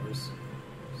of powers.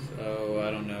 So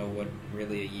I don't know what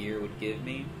really a year would give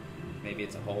me. Maybe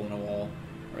it's a hole-in-a-wall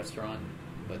restaurant,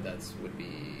 but that's would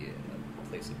be a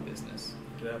place of business.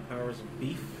 Do you have powers of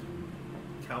beef?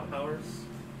 Cow powers?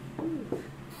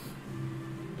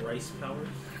 Rice powers?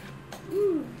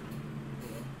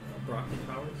 Broccoli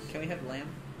powers? Can we have lamb?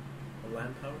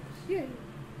 Lamb powers? Yeah.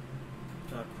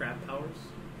 Crab powers?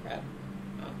 Crab?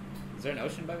 Oh. Is there an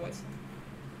ocean by Whiteside?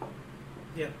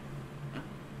 Yeah. Huh?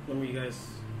 Remember you guys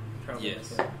traveled? Yes.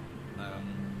 with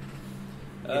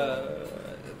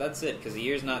That's it, because a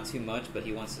year's not too much, but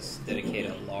he wants to dedicate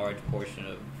a large portion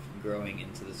of growing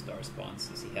into the star spawn,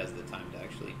 since he has the time to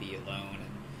actually be alone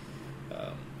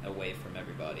and away from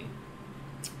everybody.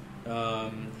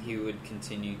 He would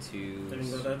continue to... I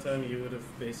mean, by that time you would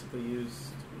have basically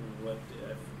used what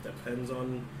depends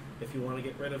on if you want to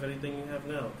get rid of anything you have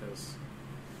now, because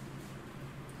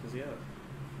yeah.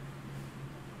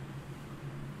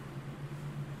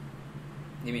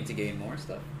 You mean to gain more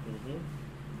stuff? Mm-hmm.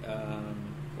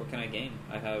 What can I gain?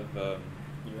 I have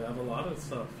You have a lot of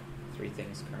stuff. 3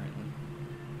 things currently.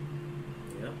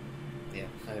 Yeah. Yeah,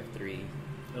 I have 3.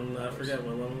 And I forget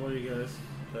what level are you guys?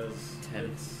 Because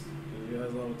 10. You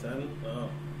guys level 10? Oh.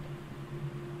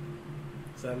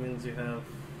 So that means you have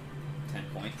 10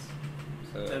 points.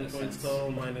 So 10 points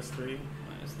total minus 3.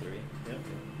 Minus 3. Yep.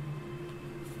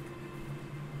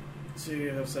 So you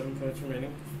have 7 points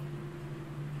remaining.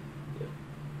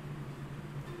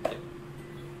 Yep.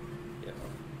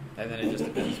 And then it just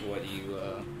depends what you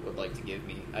would like to give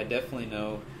me. I definitely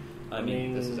know. I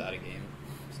mean, this is out of game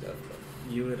stuff. But.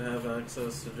 You would have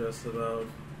access to just about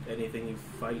anything you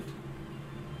fight.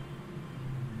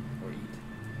 Or eat.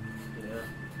 Yeah.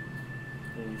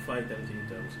 When you fight them to eat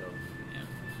them, so. Yeah.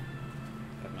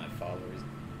 Have my followers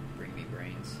bring me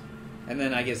brains. And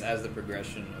then I guess as the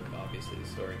progression of obviously the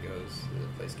story goes, the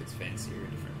place gets fancier,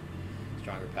 different,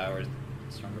 stronger powers,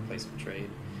 stronger place of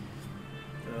trade.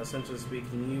 Essentially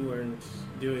speaking, you weren't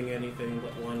doing anything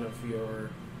but one of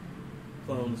your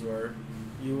clones were.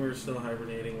 You were still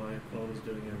hibernating while your clone was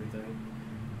doing everything.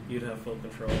 You'd have full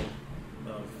control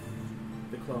of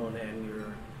the clone and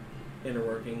your inner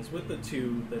workings with the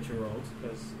 2 that you rolled,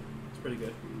 because it's pretty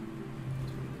good.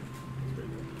 It's pretty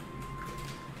good.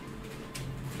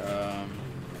 Okay.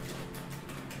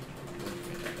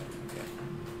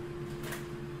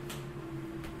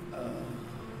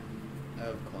 I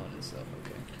have clone and stuff,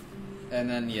 okay. And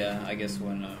then, yeah, I guess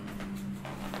when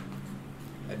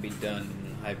I'd be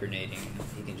done hibernating,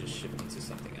 he can just shift me to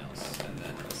something else, and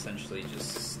then essentially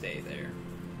just stay there,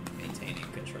 maintaining,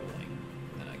 controlling,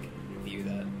 and I can view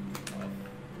that off.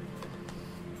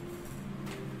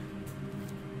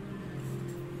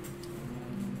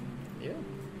 Yeah.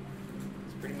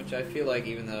 It's pretty much, I feel like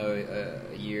even though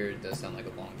a year does sound like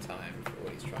a long time for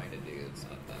what he's trying to do, it's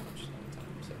not that much long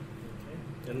time, so.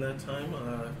 Okay. In that time,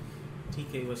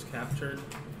 TK was captured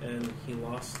and he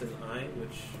lost an eye,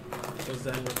 which was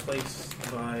then replaced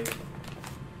by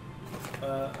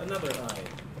another eye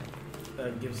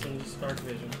that gives him just dark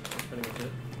vision. That's pretty much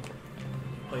it.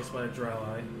 Replaced by a drow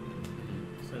eye,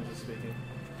 essentially speaking.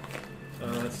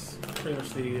 That's pretty much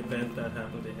the event that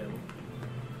happened to him.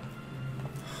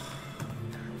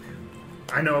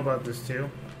 I know about this too,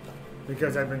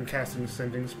 because I've been casting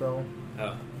Sending Spell.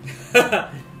 Oh.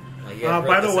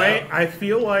 By the way, I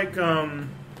feel like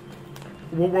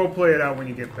we'll roleplay it out when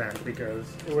you get back, because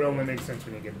it would only make sense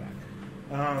when you get back.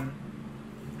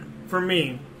 For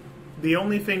me, the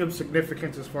only thing of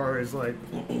significance as far as like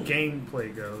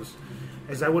gameplay goes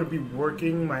is I would be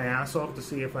working my ass off to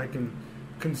see if I can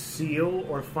conceal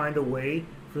or find a way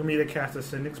for me to cast a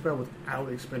Sending Spell without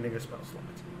expending a spell slot.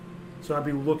 So I'd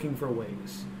be looking for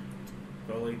ways.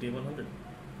 Roll a D100.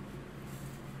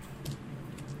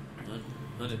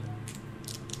 100.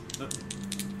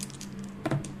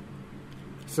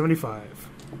 75.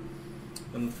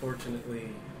 Unfortunately,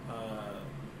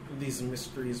 these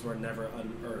mysteries were never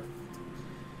unearthed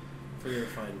for your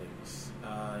findings.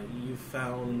 You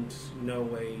found no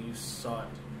way. You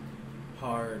sought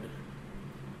hard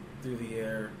through the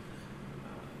air,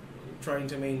 trying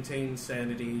to maintain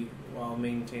sanity while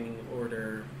maintaining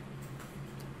order.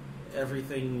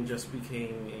 Everything just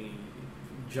became a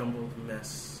jumbled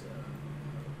mess.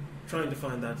 Trying to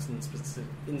find that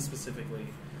in specifically,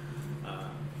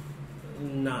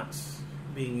 not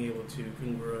being able to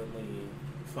congruently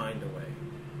find a way.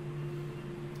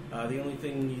 The only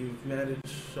thing you've managed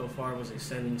so far was a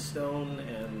sending stone,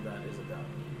 and that is about it.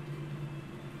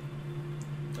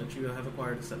 But you have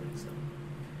acquired a sending stone.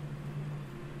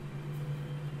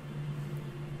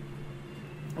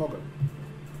 All good.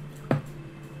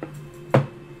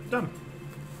 Done.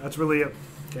 That's really it,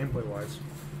 gameplay-wise.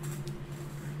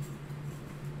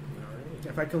 Alright.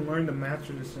 If I can learn to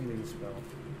master the Sending Spell,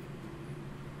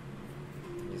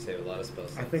 You save a lot of spell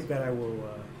slots. I think that I will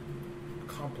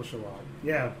accomplish a lot.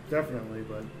 Yeah, definitely,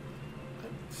 but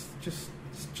it's just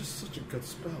such a good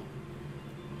spell.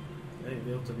 Yeah, you'll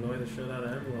be able to annoy the shit out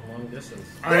of everyone long distance.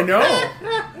 I know!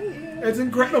 It's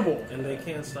incredible! And they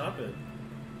can't stop it.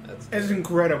 It's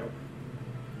incredible.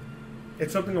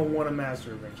 It's something I want to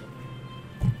master eventually.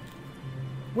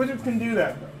 Wizards can do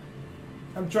that, though.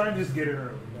 I'm trying to just get it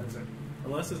early, that's it.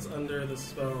 Unless it's under the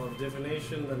spell of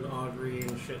divination, then augury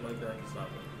and shit like that can stop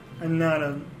it.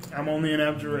 I'm only an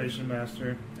abjuration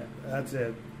master. That's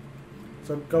it.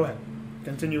 So go ahead.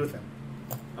 Continue with him.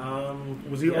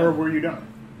 Yeah. Or were you done?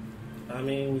 I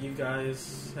mean, you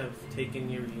guys have taken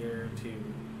your year to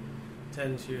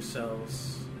tend to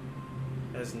yourselves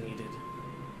as needed.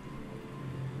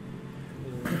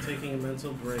 Taking a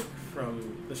mental break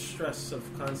from the stress of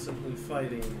constantly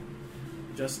fighting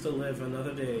just to live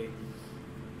another day.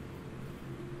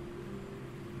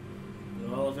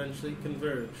 You'll all eventually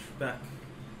converge back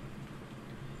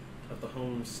at the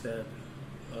homestead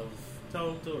of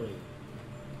Tal'Dorei.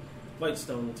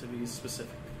 Whitestone, to be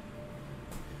specific.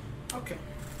 Okay.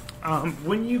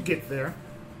 When you get there,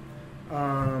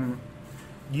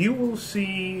 you will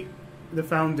see the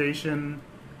Foundation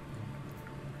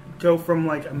go from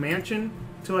like a mansion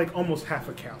to like almost half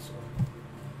a castle.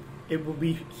 It will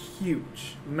be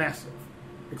huge, massive.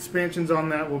 Expansions on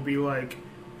that will be like,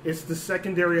 it's the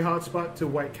secondary hotspot to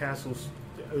White Castle's,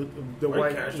 the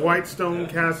Whitestone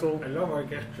Castle. I know White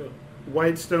Castle.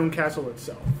 Whitestone Castle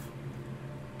itself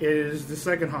is the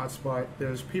second hotspot.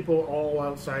 There's people all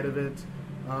outside of it,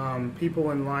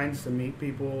 people in lines to meet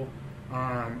people.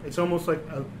 It's almost like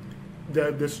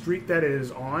the street that it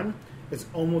is on. It's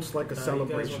almost like a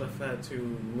celebration. You guys would have had to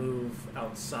move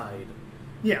outside.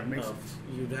 Yeah, makes sense.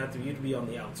 You'd be on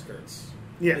the outskirts.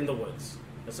 Yeah, in the woods,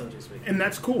 essentially speaking. And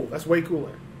that's cool. That's way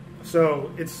cooler.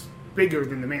 So it's bigger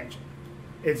than the mansion.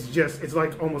 It's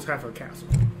like almost half a castle,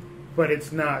 but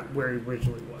it's not where it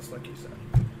originally was, like you said.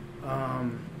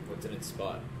 What's in its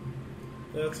spot?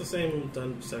 Yeah, it's the same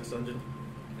sex dungeon.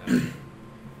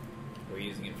 We're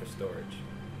using it for storage.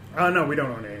 No, we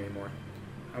don't own it anymore.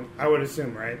 I would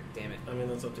assume, right? Damn it. I mean,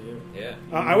 that's up to you. Yeah.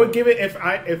 I would give it if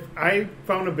I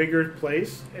found a bigger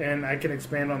place and I can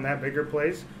expand on that bigger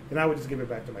place, then I would just give it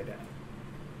back to my dad.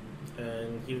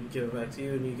 And he would give it back to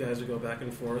you, and you guys would go back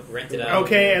and forth. Rent it out.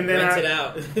 Okay, and then rent it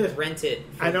out. Rent it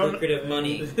for lucrative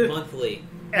money monthly.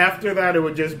 After that, it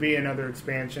would just be another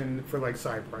expansion for like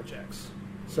side projects.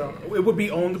 So it would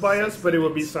be owned by us, but it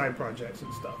would be side projects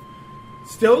and stuff.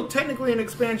 Still technically an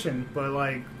expansion, but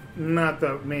like not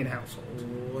the main household.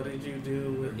 What did you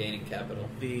do with gaining capital?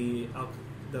 The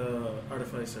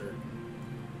Artificer?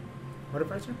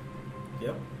 Artificer?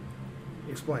 Yep.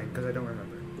 Explain, because I don't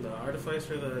remember. The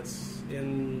Artificer that's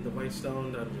in the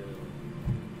Whitestone dungeon.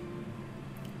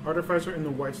 Artificer in the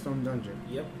Whitestone dungeon.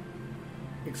 Yep.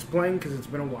 Explain, because it's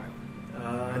been a while.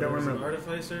 I don't remember. An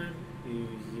Artificer.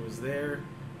 He was there.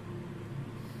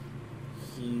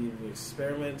 He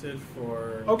experimented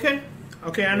for. Okay,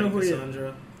 I know who he is.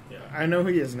 Cassandra. Yeah. I know who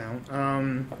he is now.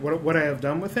 What I have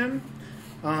done with him,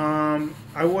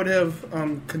 I would have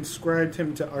conscribed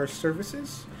him to our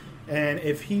services, and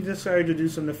if he decided to do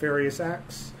some nefarious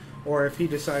acts, or if he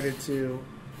decided to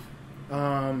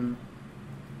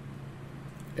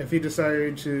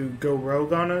go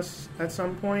rogue on us at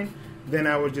some point, then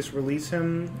I would just release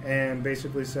him and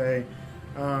basically say,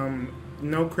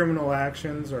 no criminal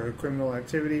actions or criminal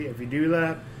activity. If you do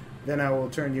that, then I will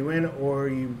turn you in, or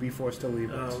you be forced to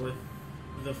leave us. With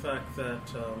the fact that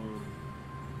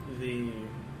the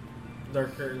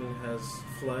Dark Curtain has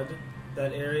fled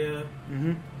that area,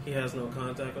 he has no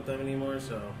contact with them anymore,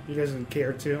 so... He doesn't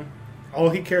care to. All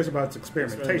he cares about is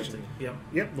experimentation.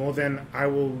 Yep. Well, then I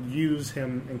will use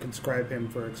him and conscribe him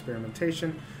for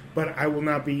experimentation, but I will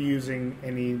not be using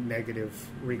any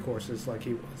negative recourses like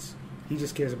he was. He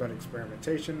just cares about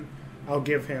experimentation. I'll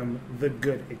give him the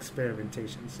good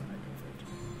experimentation side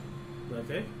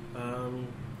of it. Okay.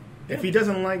 If he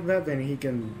doesn't like that, then he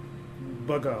can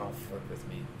bug off. Work with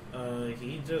me.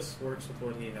 He just works with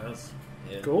what he has.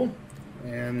 Yeah. Cool.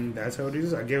 And that's how it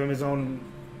is. I'll give him his own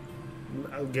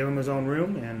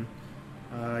room, and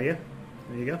yeah,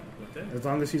 there you go. Okay. As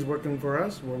long as he's working for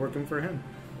us, we're working for him.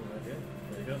 Okay.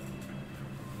 There you go.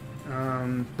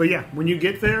 But yeah, when you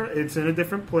get there, it's in a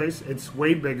different place. It's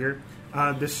way bigger.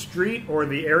 The street or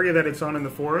the area that it's on in the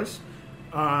forest,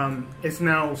 it's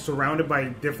now surrounded by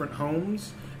different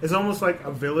homes. It's almost like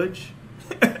a village.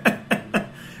 The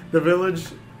village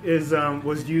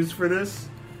was used for this,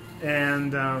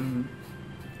 and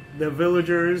the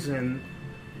villagers and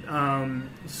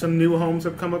some new homes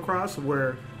have come across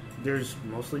where there's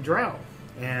mostly drow,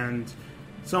 and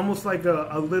it's almost like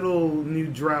a little new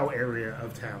drow area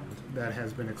of town that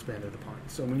has been expanded upon.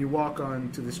 So when you walk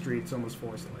onto the street, it's almost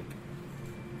forest-like.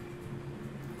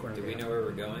 Do we know where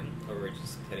we're going, or we're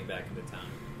just heading back into town?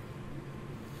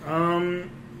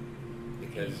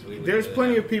 Because there's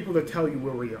plenty of people to tell you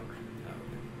where we are. Oh,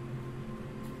 okay.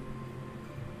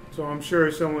 So I'm sure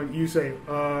you say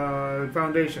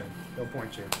Foundation, they'll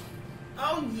point you.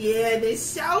 Oh yeah, they're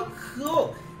so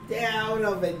cool. They're out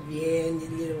over there in the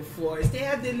little forest. They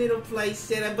have their little place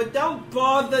set up, but don't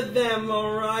bother them,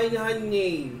 alright,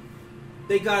 honey?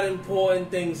 They got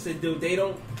important things to do. They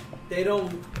don't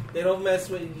mess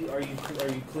with you. Are you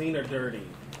clean or dirty?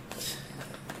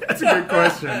 That's a good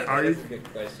question. Are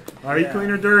you clean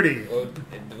or dirty? Well,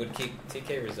 would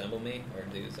TK resemble me or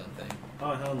do something?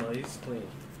 Oh hell no, he's clean.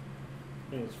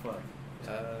 Clean as fuck.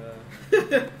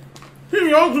 He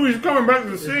knows who he's coming back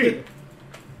to see.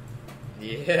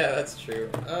 Yeah, that's true.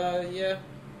 Yeah,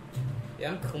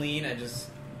 I'm clean.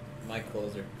 My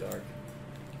clothes are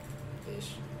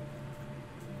dark-ish.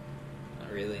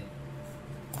 really.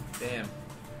 Damn.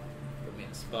 Put me in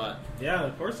a spot. Yeah,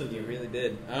 of course it You did. really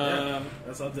did. Yeah,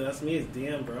 that's me. It's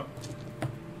DM, bro.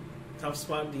 Top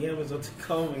spot DM is what they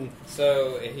call me.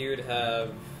 So he would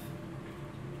have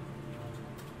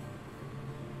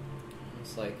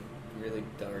it's like really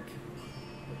dark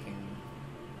looking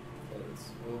clothes.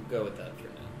 We'll go with that for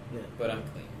now. Yeah. But I'm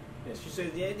clean. Yeah, she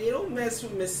says, yeah, they don't mess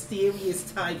with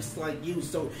mysterious types like you,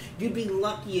 so you'd be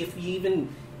lucky if you even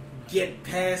get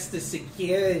past the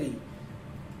security.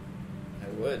 I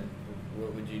would.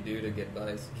 What would you do to get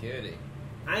by security?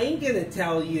 I ain't gonna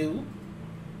tell you.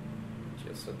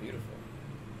 You're so beautiful.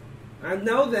 I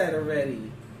know that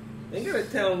already. They ain't gonna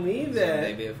tell me So that.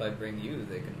 maybe if I bring you,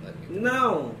 they can let me.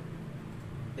 No.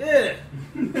 Yeah.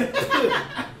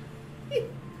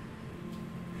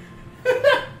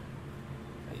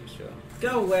 Are you sure?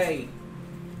 Go away.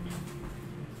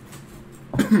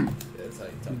 That's how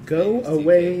you talk to Go ladies,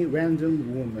 away, TK.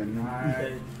 random woman.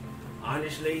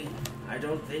 Honestly, I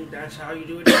don't think that's how you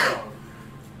do it at all.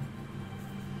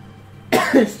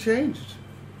 It's changed.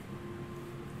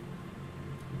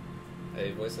 Hey,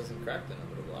 your voice hasn't cracked in a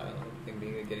little while. I think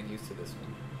you're getting used to this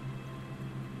one.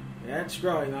 That's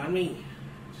growing on me.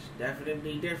 It's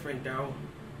definitely different, though.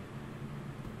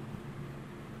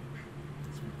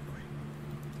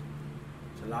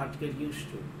 It's a lot to get used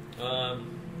to.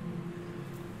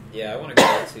 Yeah, I want to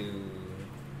go to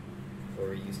where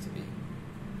we used to be.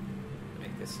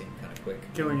 Make this seem kind of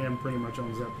quick. Killingham pretty much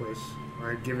owns that place.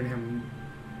 Alright, giving him...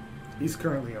 He's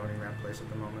currently owning that place at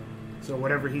the moment. So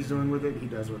whatever he's doing with it, he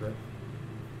does with it.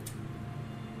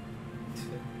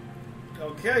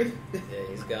 Okay. Yeah,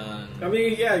 he's gone. I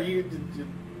mean, yeah, you.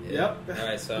 Yeah. Yep. All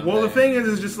right, so I'm Well, the there. thing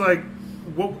is just like...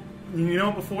 what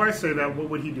before I say that, what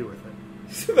would he do with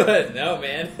it? But no,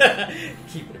 man.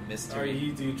 Keep it a mystery.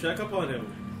 Do you check up on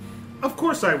him? Of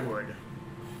course I would.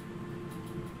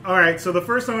 Alright, so the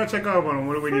first time I check up on him,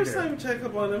 what do we do? First time you check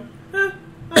up on him.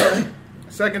 Alright.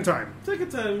 Second time. Second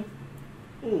time.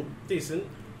 Decent.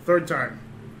 Third time.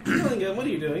 Killingham, what are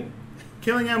you doing?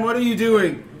 Killingham, what are you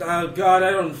doing? God,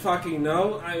 I don't fucking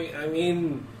know. I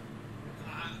mean,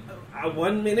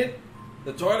 1 minute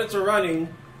the toilets are running,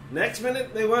 next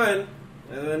minute they weren't,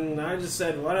 and then I just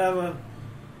said whatever.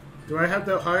 Do I have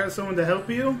to hire someone to help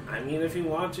you? I mean, if you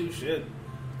want to, shit.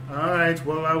 Alright,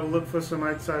 well, I will look for some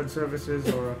outside services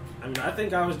or... I mean, I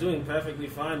think I was doing perfectly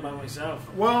fine by myself.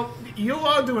 Well, you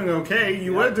are doing okay.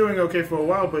 You Yeah. were doing okay for a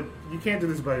while, but you can't do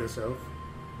this by yourself.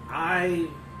 I.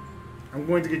 I'm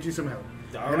going to get you some help.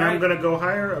 All and I'm right. going to go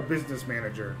hire a business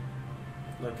manager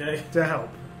Okay. to help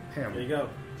There you him. go.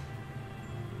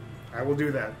 I will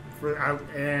do that.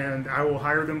 And I will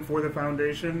hire them for the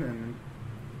foundation, and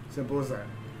simple as that.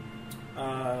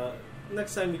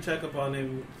 Next time you check up on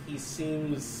him, he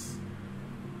seems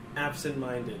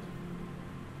absent-minded.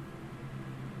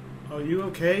 Are you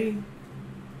okay?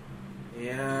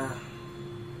 Yeah.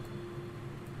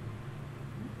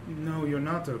 No, you're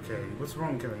not okay. What's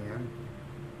wrong, Killingham?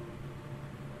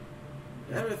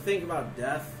 You ever think about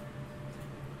death?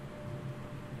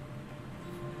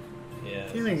 Yeah,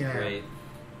 this Killing is her. great.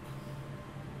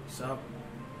 What's up?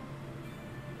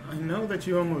 I know that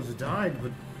you almost died,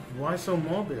 but why so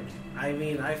morbid? I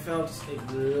mean, I felt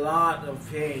a lot of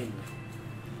pain.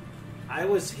 I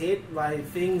was hit by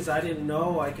things I didn't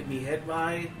know I could be hit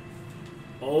by.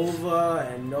 Over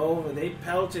and over. They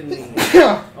pelted me.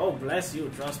 Oh, bless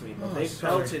you, trust me. But Oh, they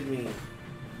sorry. pelted me.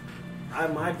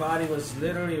 My body was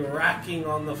literally racking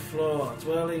on the floor,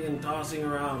 twirling and tossing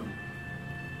around.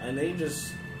 And they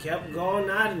just kept going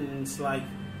at it, and it's like,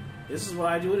 this is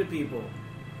what I do to people.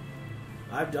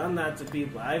 I've done that to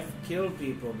people. I've killed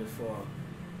people before.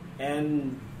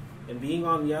 And being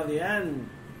on the other end,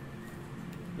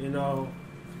 you know,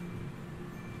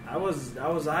 I was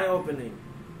eye-opening.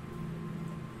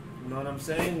 You know what I'm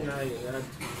saying?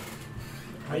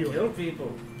 I killed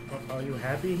people. Are you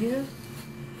happy here?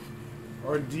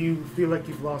 Or do you feel like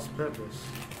you've lost purpose?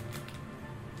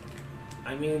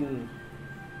 I mean,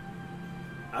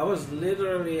 I was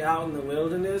literally out in the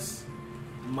wilderness,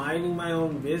 minding my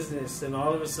own business, and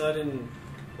all of a sudden,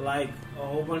 like, a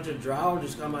whole bunch of drow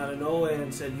just come out of nowhere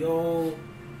and said, yo,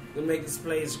 gonna make this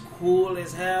place cool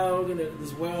as hell,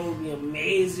 this world will be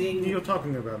amazing. You're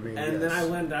talking about me, And yes. then I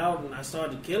went out and I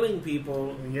started killing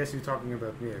people, And yes, you're talking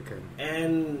about me, okay.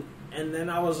 and then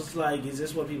I was just like, is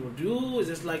this what people do? Is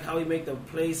this like how we make the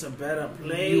place a better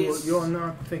place? You're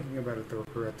not thinking about it the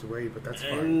correct way, but that's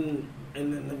fine.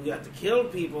 And then we have to kill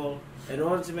people in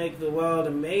order to make the world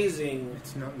amazing,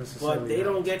 It's not necessarily but they that.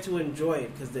 don't get to enjoy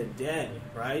it because they're dead,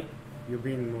 right? You're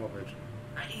being morbid.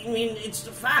 I mean, it's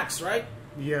the facts, right?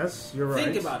 Yes, you're right.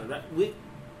 Think about it, right?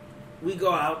 We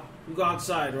go out, we go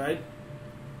outside, right?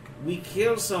 we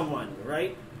kill someone,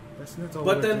 right? That's not all.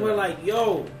 But then doing. we're like,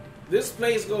 yo, this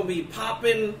place gonna be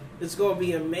popping. It's gonna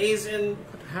be amazing.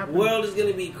 What happened? World is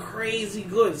gonna be crazy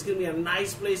good. It's gonna be a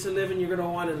nice place to live, and you're gonna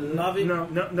want to love it.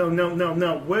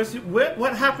 No.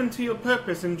 What happened to your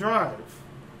purpose and drive?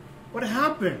 What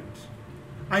happened?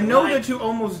 I know Well, that you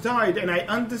almost died, and I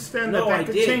understand No, that I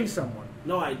could did. change someone.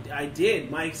 No, I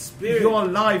did. My spirit, You're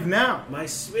alive now, my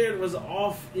spirit was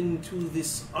off into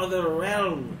this other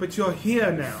realm, but you're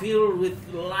here now. filled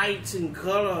with light and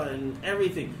color and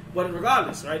everything. But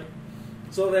regardless, right?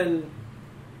 So then,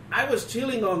 I was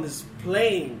chilling on this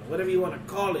plane, whatever you want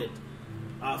to call it,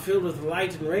 filled with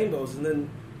light and rainbows, and then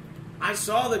I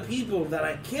saw the people that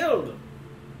I killed,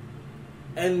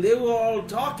 and they were all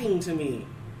talking to me,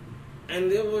 and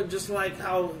they were just like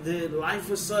how their life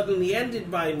was suddenly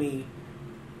ended by me,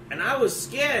 and I was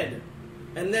scared,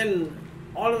 and then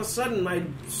all of a sudden my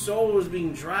soul was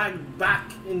being dragged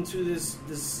back into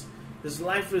this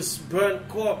lifeless burnt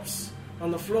corpse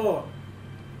on the floor,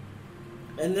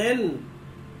 and then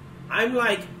I'm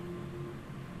like,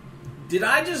 did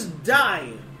I just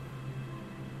die?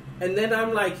 And then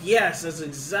I'm like, yes, that's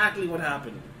exactly what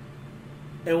happened.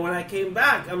 And when I came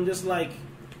back, I'm just like,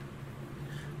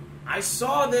 I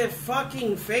saw their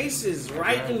fucking faces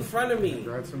right in front of me.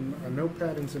 Got a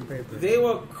notepad and some paper. They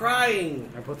were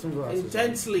crying I put some glasses.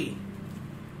 intensely.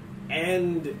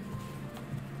 And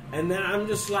then I'm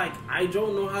just like, I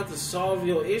don't know how to solve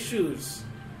your issues.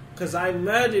 Because I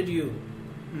murdered you.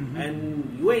 Mm-hmm.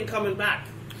 And you ain't coming back.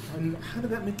 And how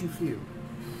did that make you feel?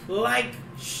 Like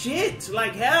shit,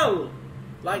 like hell.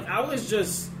 Like I was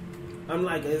just, I'm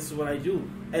like, this is what I do.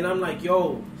 And I'm like,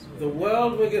 yo, the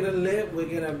world we're gonna live, we're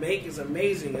gonna make is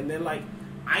amazing. And they're like,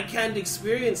 I can't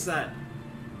experience that.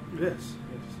 Yes.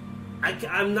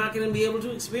 I'm not gonna be able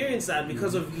to experience that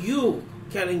because of you,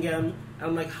 Kellingham.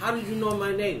 I'm like, how did you know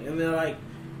my name? And they're like,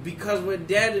 because we're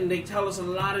dead, and they tell us a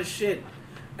lot of shit.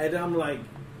 And I'm like,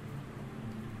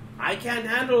 I can't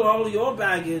handle all your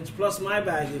baggage plus my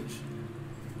baggage.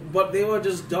 But they were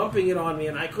just dumping it on me,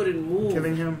 and I couldn't move.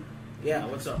 Killing him? Yeah,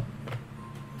 what's up?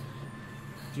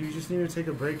 Do you just need to take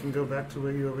a break and go back to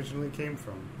where you originally came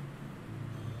from?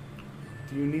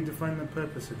 Do you need to find that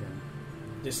purpose again?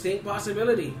 Distinct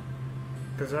possibility.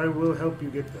 Because I will help you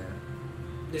get there.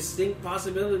 Distinct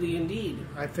possibility indeed.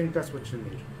 I think that's what you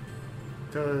need.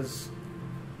 Because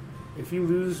if you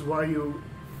lose why you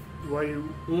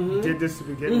Mhm. did this to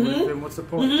begin Mhm. with, then what's the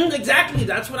point? Exactly,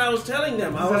 that's what I was telling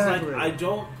them. I was Exactly. like,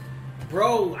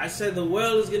 bro, I said the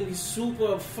world is going to be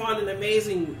super fun and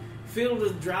amazing, filled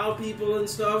with drow people and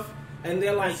stuff. And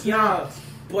they're like, It's yeah, not.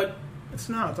 but, It's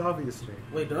not, obviously.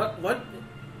 wait, what?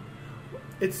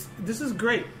 This is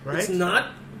great, right? It's not?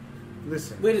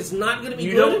 Listen. Wait, it's not going to be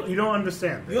You good? don't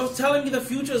understand this. You're telling me the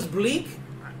future is bleak?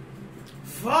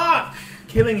 Fuck!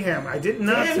 Killing him. I did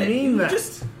not Damn it. mean You that.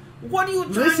 what are you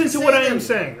trying Listen to to say what I then? am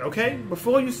saying, okay?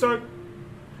 Before you start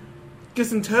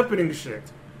just interpreting shit,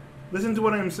 listen to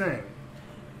what I am saying.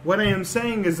 What I am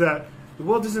saying is that the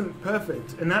world isn't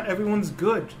perfect, and not everyone's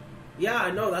good. Yeah,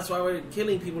 I know. That's why we're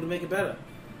killing people to make it better.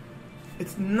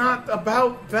 It's not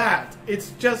about that.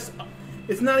 It's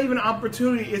not even an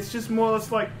opportunity. It's just more or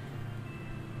less like,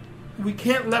 we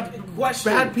can't let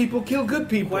Question. bad people kill good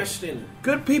people. Question.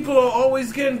 Good people are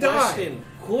always going to die. Question.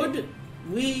 Could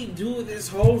we do this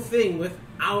whole thing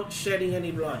without shedding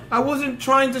any blood? I wasn't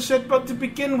trying to shed blood to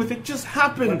begin with. It just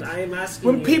happened. But I am asking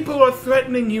When you. people are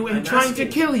threatening you and I'm trying to asking-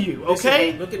 kill you, Listen,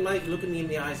 okay? look at me in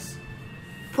the eyes.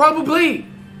 Probably.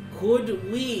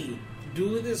 Could we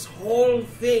do this whole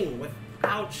thing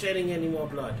without shedding any more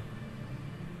blood?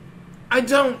 I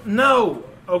don't know,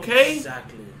 okay?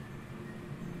 Exactly.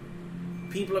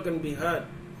 People are going to be hurt.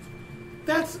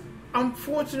 That's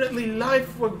unfortunately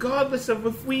life, regardless of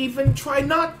if we even try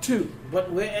not to.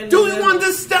 But we're ending Do you their-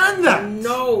 understand that?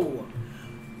 No.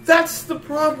 That's the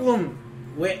problem.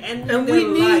 We're ending And their we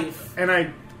need. life And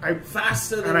I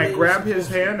faster than and I they grab were his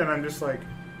supposed to. hand and I'm just like,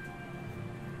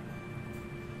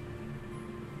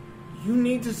 you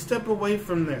need to step away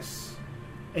from this,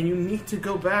 and you need to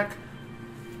go back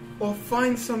or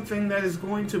find something that is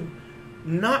going to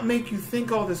not make you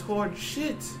think all this hard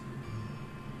shit.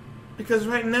 Because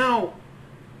right now,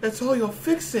 that's all you're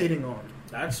fixating on.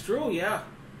 That's true, yeah.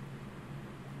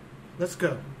 Let's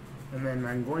go. And then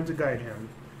I'm going to guide him,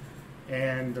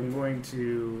 and I'm going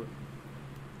to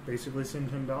basically send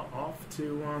him off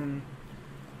to,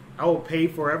 I will pay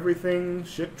for everything,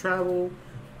 ship travel.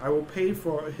 I will pay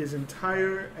for his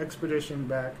entire expedition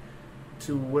back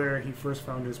to where he first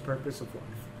found his purpose of life.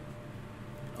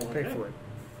 I'll pay Okay. for it.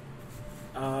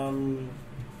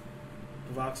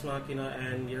 Vox Machina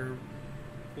and your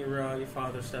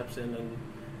father steps in and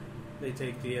They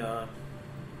take the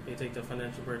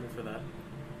financial burden for that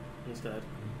instead.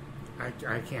 I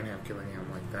can't have Killingham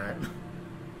like that. I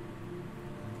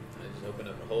just opened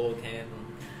up a whole can.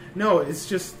 No, it's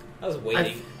just I was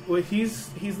waiting.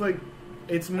 he's like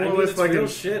it's more I or mean, less it's like real a,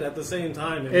 shit at the same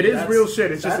time. I mean, it is that's- real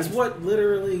shit. It's that's just what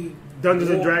literally Dungeons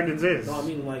and war- Dragons is. No, I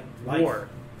mean like life. war.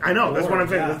 I know, that's War, what I'm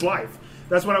saying. yeah. It's life.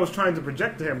 That's what I was trying to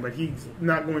project to him, but he's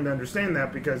not going to understand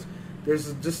that because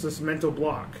there's just this mental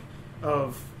block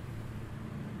of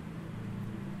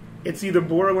it's either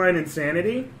borderline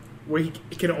insanity where he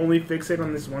can only fixate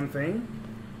on this one thing,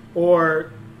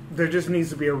 or there just needs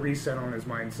to be a reset on his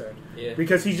mindset. Yeah.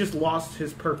 Because he just lost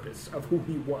his purpose of who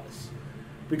he was.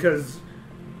 Because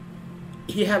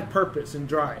he had purpose and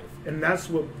drive, and that's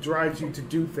what drives you to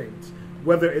do things,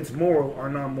 whether it's moral or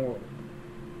non-moral.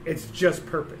 It's just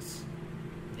purpose.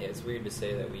 Yeah, it's weird to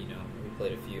say that we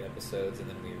played a few episodes and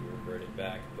then we reverted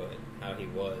back, but how he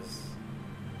was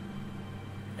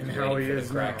And was how waiting he for is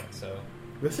the now. crack, so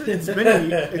Listen, it's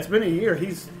been a year.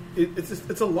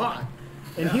 It's a lot,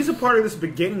 and he's a part of this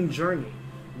beginning journey.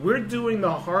 We're doing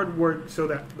the hard work so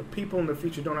that the people in the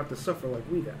future don't have to suffer like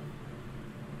we have.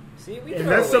 see, we And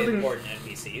throw that's away something- important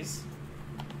NPCs.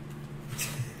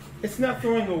 It's not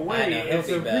throwing away. I know, he'll It's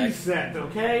be a back. reset.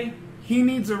 Okay, he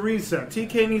needs a reset.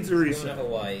 TK needs a Going to reset.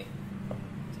 Hawaii.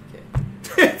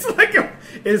 TK. It's like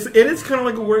it is kind of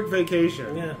like a work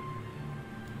vacation. Yeah.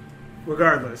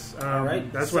 Regardless,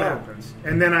 Alright, that's so- what happens.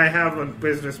 And then I have a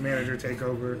business manager take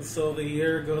over. So the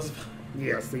year goes by,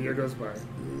 Yes, the year goes by.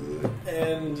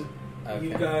 and Okay.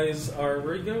 you guys are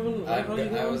where you going? Where are you I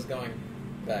going? was going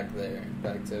back there,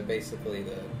 back to basically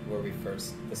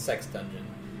the sex dungeon.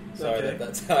 Sorry Okay.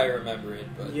 that's how I remember it,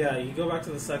 but Yeah, you go back to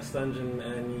the sex dungeon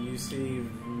and you see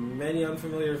many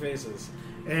unfamiliar faces.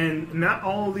 And not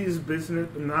all these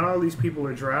people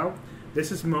are Drow.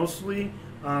 This is mostly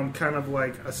kind of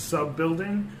like a sub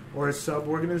building or a sub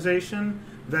organization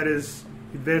that is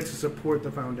there to support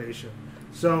the foundation.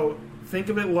 So think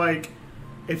of it like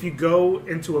if you go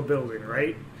into a building,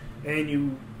 right, and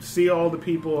you see all the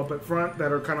people up at front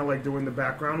that are kind of like doing the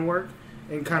background work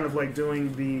and kind of like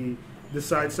doing the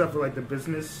side stuff, or like the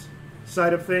business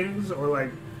side of things, or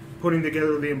like putting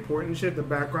together the important shit, the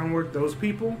background work. Those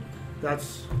people,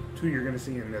 that's who you're going to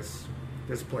see in this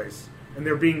place, and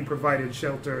they're being provided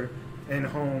shelter and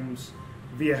homes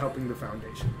via helping the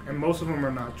foundation, and most of them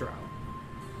are not Drow.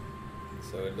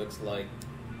 so it looks like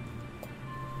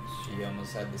she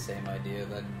almost had the same idea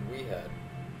that we had,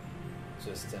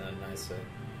 just in a nicer,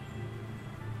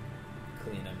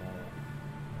 cleaner, more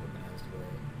organized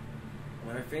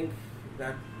way. I think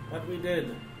that what we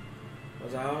did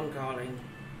was our own calling,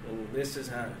 and this is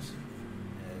ours.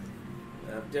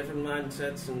 We have different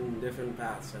mindsets and different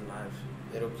paths in life.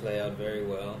 It'll play out very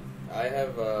well. I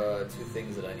have 2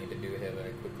 things that I need to do here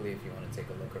very quickly if you want to take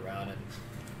a look around and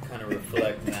kind of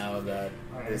reflect now that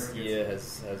this year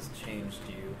has changed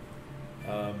you.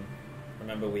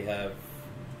 Remember we have...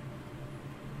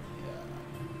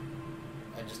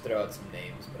 I just throw out some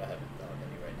names, but I haven't thought of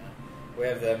any right now. We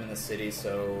have them in the city,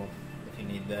 so if you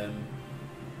need them,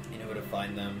 you know where to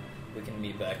find them. We can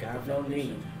meet back I at have the no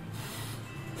foundation.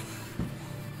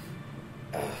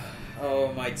 need.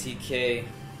 Oh, my TK.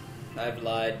 I've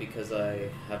lied because I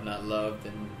have not loved,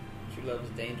 and true love is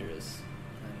dangerous.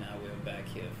 And now we're back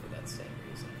here for that same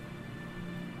reason.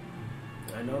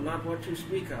 I know not what you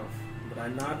speak of, but I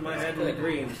nod my That's head good. in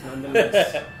agreement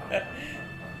nonetheless.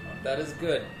 That is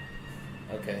good.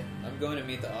 Okay, I'm going to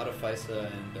meet the artificer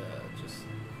and just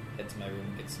head to my room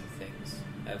and get some things.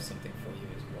 I have something for you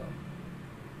as well.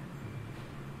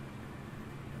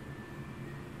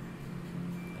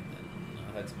 And then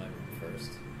I'll head to my room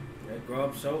first. They grow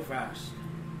up so fast.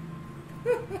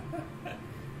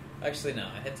 Actually, no,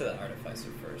 I head to the artificer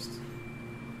first.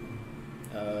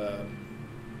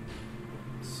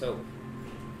 Soap.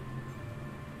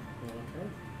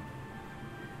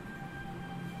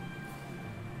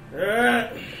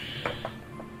 Okay.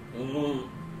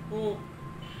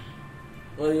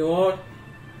 What do you want?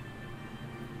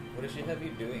 What does she have you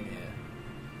doing here?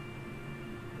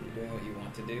 Are you doing what you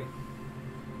want to do?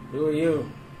 Who are you?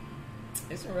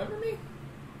 You still remember me?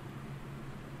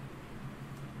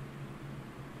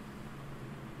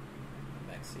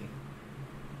 Maxie.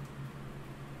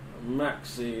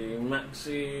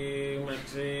 Maxie.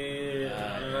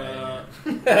 Yeah.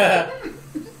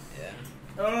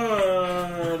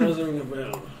 Doesn't ring a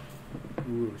bell.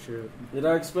 Ooh, shit. Did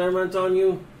I experiment on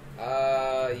you?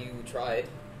 You tried.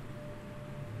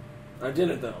 I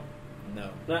didn't though. No.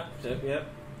 Yep.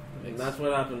 And that's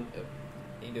what happened. Yep.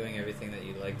 Are you doing everything that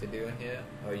you'd like to do in here?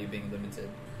 Or are you being limited?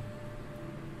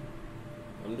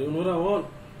 I'm doing what I want.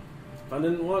 If I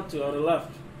didn't want to, I'd have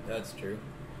left. That's true.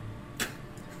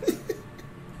 Do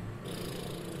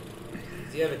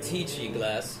you have a Tichy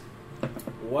glass?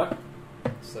 What?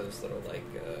 So those little, like,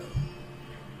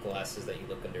 glasses that you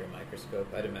look under a microscope.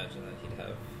 I'd imagine that he'd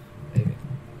have, maybe.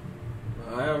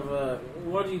 I have,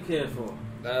 what do you care for?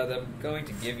 I'm going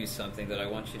to give you something that I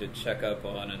want you to check up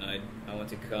on, and I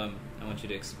want you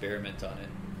to experiment on it.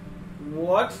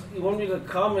 What? You want me to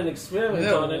come and experiment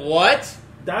on it? What?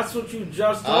 That's what you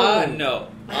just told me. No.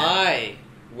 I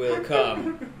will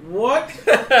come. What?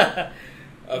 a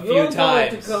You're few going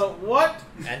times. to come. What?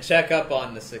 And check up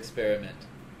on this experiment.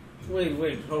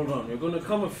 Wait, hold on. You're going to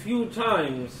come a few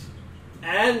times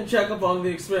and check up on the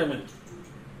experiment.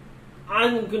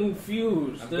 I'm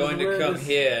confused. I'm going to come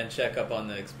here and check up on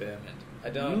the experiment. I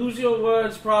don't... Use your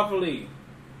words properly.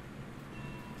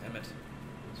 Damn it.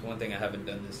 It's one thing I haven't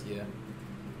done this year.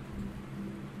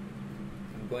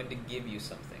 I'm going to give you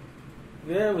something.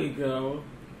 There we go.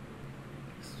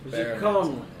 Does it Experiment come?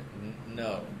 on it.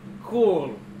 No.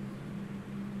 Cool.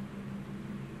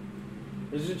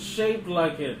 Is it shaped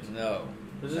like it? No.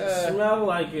 Does it smell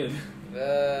like it?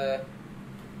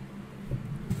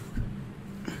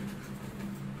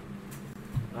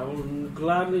 I will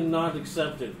gladly not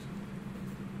accept it.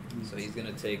 So he's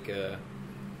gonna take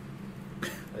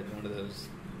like one of those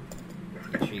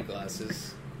tree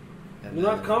glasses. And You're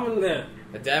not coming there.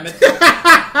 Damn it!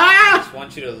 I just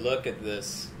want you to look at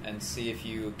this and see if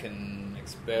you can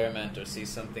experiment or see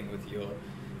something with your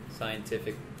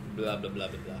scientific blah blah blah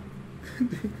blah blah. And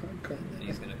then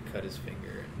he's gonna cut his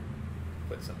finger and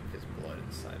put some of his blood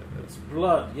inside of it. It's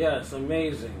blood, yes,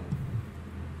 amazing.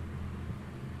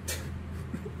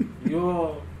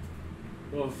 You're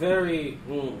very,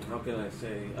 how can I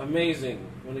say, amazing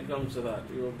when it comes to that.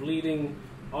 You're bleeding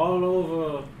all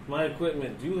over my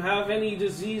equipment. Do you have any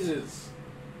diseases?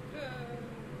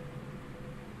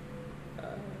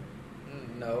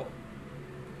 No.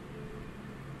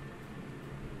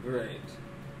 Great.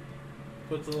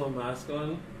 Puts a little mask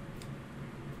on,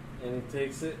 and he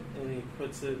takes it, and he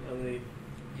puts it on the...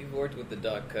 You've worked with the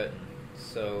Doc Cutton,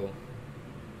 so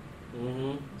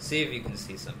see if you can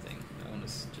see something. I want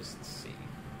to just see.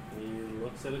 He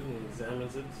looks at it and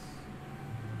examines it.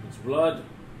 It's blood.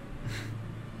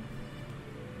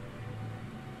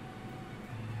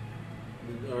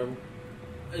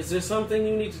 Is there something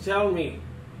you need to tell me?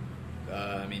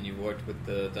 I mean, you've worked with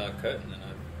the Doc Cutton, and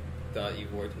I thought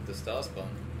you've worked with the Starspawn.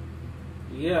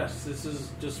 Yes, this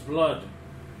is just blood.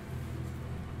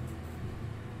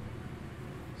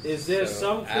 Is there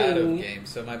something... out of game,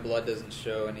 so my blood doesn't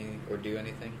show any or do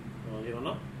anything? Well, you don't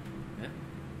know.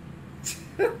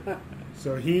 Yeah.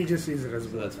 So he just sees it as So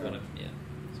blood. that's one of... Yeah.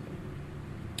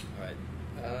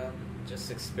 Alright.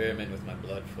 Just experiment with my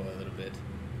blood for a little bit.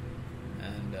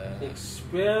 And,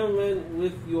 Experiment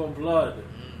with your blood.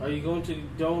 Are you going to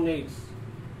donate?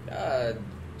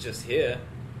 just here.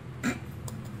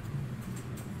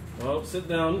 Well, sit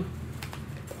down.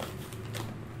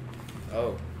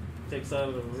 Oh. Takes out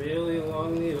a really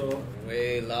long needle.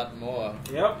 Way lot more.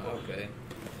 Yep. Okay.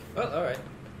 Well, alright.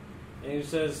 And he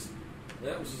says,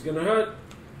 "Yeah, this is gonna hurt."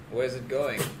 Where's it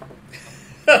going?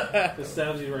 Just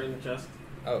stabs you right in the chest.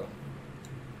 Oh.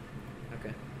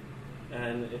 Okay.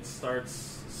 And it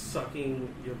starts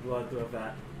sucking your blood through a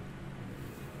vat.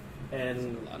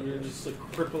 And That's a lot of you're it. just a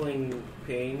crippling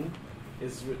pain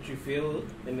is what you feel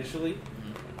initially.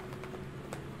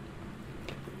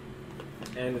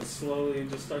 And it slowly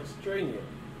just starts to drain you.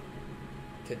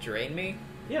 To drain me?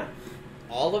 Yeah,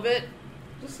 All of it?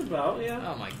 just about, yeah.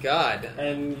 Oh my god.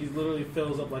 And he literally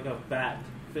fills up like a vat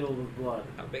filled with blood.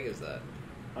 How big is that?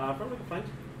 Probably like a pint.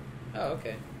 Oh,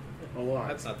 okay. A lot.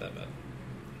 That's not that bad.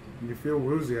 You feel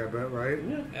woozy, I bet, right?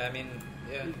 Yeah. I mean,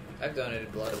 yeah, I've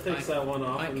donated blood. Takes that one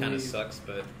off. Mine and kind he of sucks,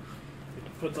 but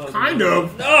puts on Kind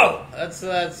of. no,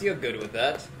 that's you're good with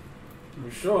that. You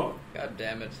sure? God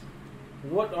damn it,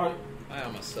 What are? I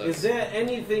almost sucks. Is there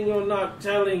anything you're not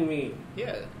telling me?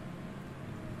 Yeah,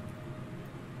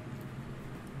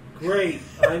 Great.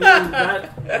 I mean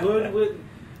that good with.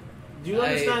 Do you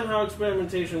understand how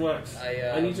experimentation works?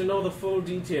 I need to know the full I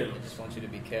details. just want you to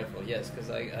be careful. Yes, because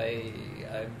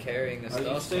I'm carrying a Are you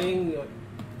Starspawn. saying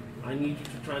I need you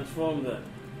to transform then?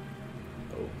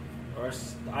 Oh, Or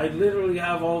I literally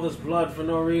have all this blood for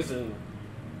no reason.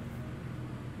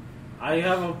 I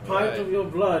have a pint Right. of your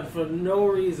blood for no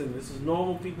reason. This is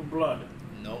normal people blood.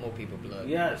 normal people blood.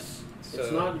 Yes. It's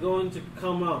So- not going to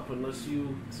come up unless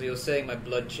you... So you're saying my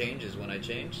blood changes when I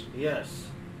change? Yes.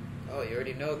 Oh, you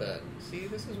already know that. See,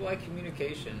 this is why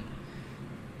communication.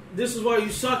 This is why you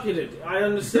suck at it. I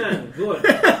understand. Good.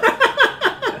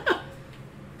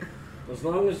 As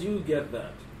long as you get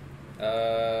that.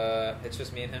 It's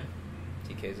just me and him.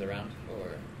 TK's around,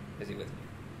 or is he with me?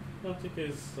 No,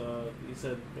 TK's, he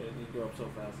said he grew up so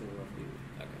fast and he left you.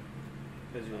 Okay.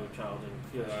 Because you were a child and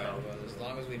he was a Alright, child. well, as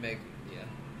long as we make... Yeah.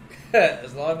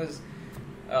 As long as...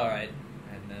 Alright.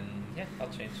 And then, yeah, I'll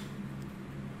change.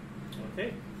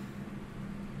 Okay.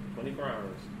 24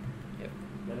 hours. Yep.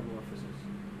 Metamorphosis.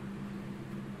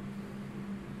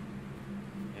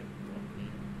 Yep.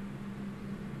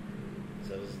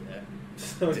 So is that...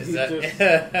 So Is you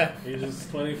that... you're just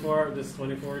 24, just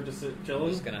I'm chilling?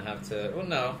 just gonna have to... Well,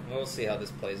 no. We'll see how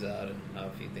this plays out and how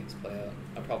a few things play out.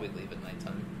 I'll probably leave at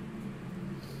nighttime.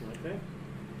 Okay.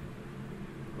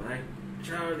 My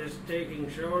child is taking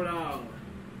so long.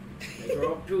 They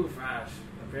grow up too fast,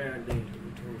 apparently.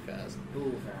 Too fast.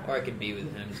 Too fast. Or I could be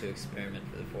with him to experiment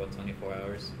for the full 24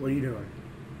 hours. What are you doing?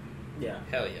 Yeah.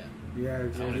 Hell yeah. Yeah, I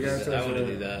want you gotta to tell us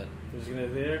do that. Who's gonna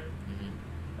be there?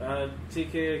 Mm-hmm.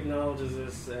 TK acknowledges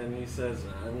this and he says,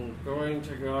 I'm going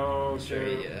to go Sure,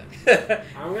 to... yeah.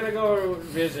 I'm gonna go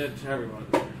visit everyone.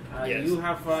 Yes. You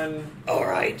have fun.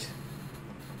 Alright.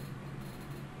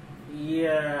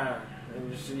 Yeah.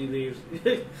 And just he leaves.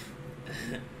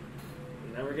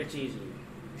 Never gets easy.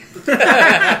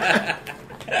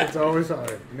 It's always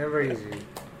hard. Never easy.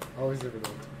 Always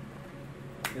difficult.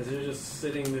 As they're just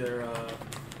sitting there,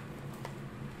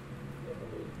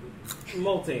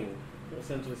 molting,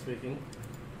 essentially speaking.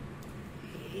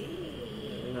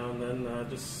 Now and then,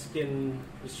 just skin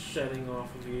just shedding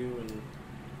off of you, and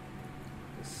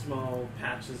small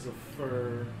patches of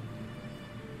fur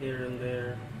here and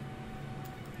there.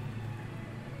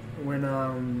 When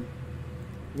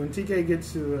TK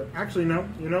gets to actually no,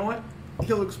 you know what?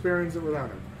 He'll experience it without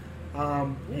him.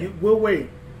 We'll wait.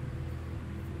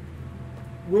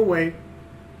 We'll wait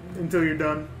until you're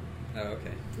done. Oh,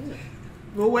 okay.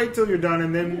 We'll wait till you're done,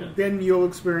 and then you'll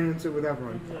experience it with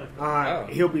everyone.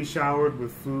 Exactly. He'll be showered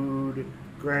with food,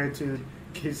 gratitude,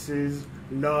 kisses,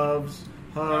 loves,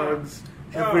 hugs,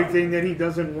 everything that he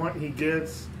doesn't want, he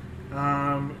gets.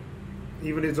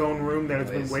 Even his own room that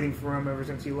has been waiting for him ever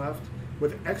since he left,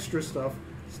 with extra stuff,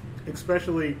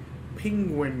 especially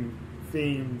penguin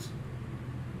themed.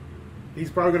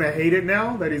 He's probably going to hate it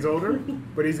now that he's older,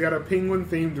 but he's got a penguin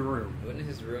themed room. Wouldn't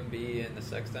his room be in the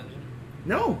sex dungeon?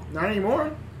 No, not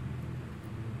anymore.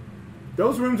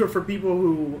 Those rooms are for people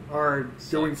who are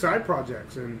doing side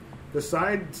projects and the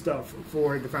side stuff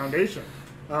for the foundation.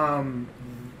 What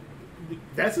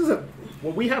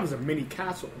we have is a mini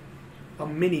castle. A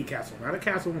mini castle, not a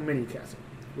castle, a mini castle,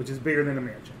 which is bigger than a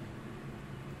mansion.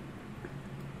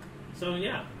 So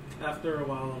yeah, after a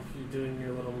while of you doing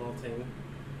your little molting,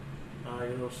 your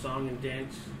little song and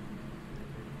dance,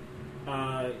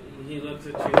 he looks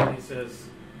at you and he says,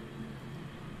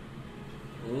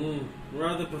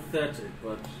 rather pathetic,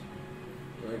 but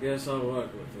I guess I'll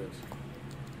work with it.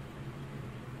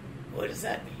 What does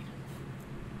that mean?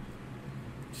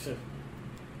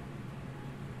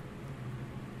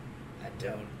 I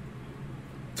don't.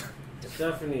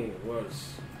 Stephanie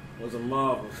was a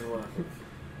marvel to work with.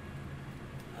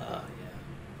 Oh,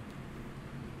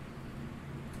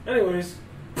 yeah. Anyways,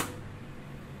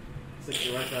 sits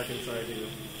you right back inside you.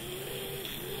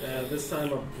 This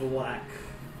time a black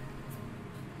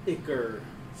ichor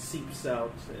seeps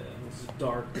out. It's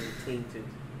dark and tainted.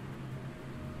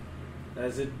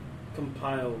 As it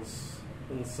compiles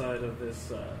inside of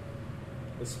this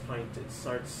pint, it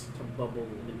starts to bubble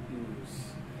and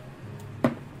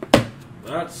ooze.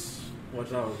 That's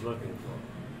what I was looking for.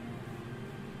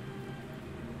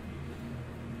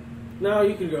 Now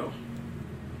you can go.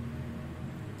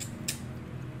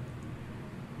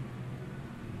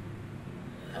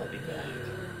 I'll be back.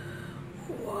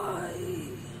 Why?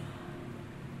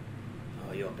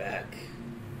 Oh, you're back.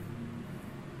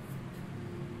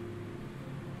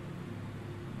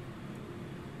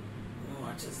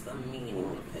 What is the meaning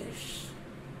of this?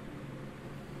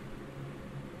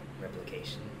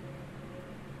 Replication.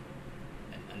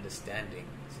 And understanding,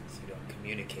 since you don't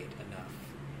communicate enough.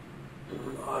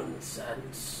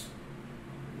 Nonsense.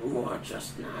 You are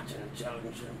just not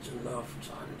intelligent enough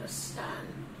to understand.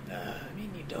 I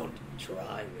mean, you don't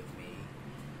try with me.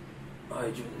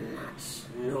 I do not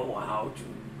know how to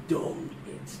dumb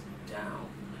it down.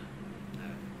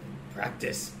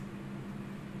 Practice.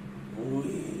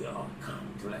 We are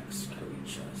complex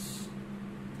creatures.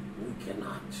 We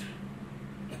cannot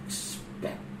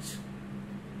expect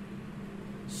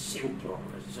simple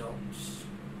results.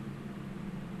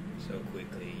 So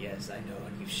quickly, yes, I know,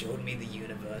 and you've shown me the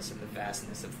universe and the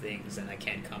vastness of things, and I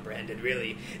can't comprehend it,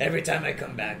 really, every time I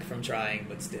come back from trying,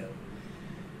 but still.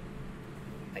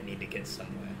 I need to get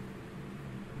somewhere.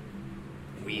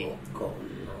 We won't go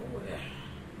nowhere.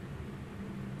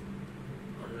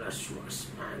 Unless you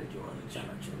expand your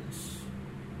intelligence,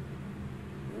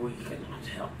 we cannot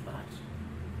help that.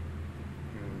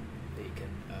 They can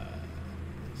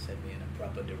send me in a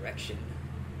proper direction.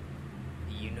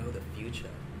 You know the future,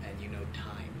 and you know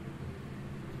time.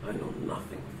 I know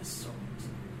nothing of the sort.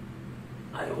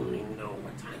 I only know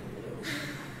what I know.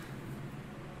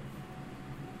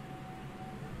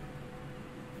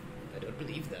 I don't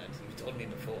believe that. You've told me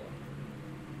before.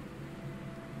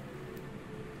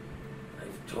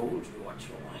 I've told you what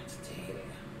you wanted to hear,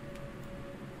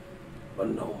 but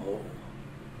no more.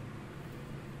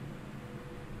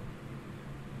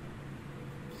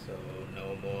 So,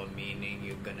 no more meaning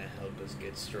you're gonna help us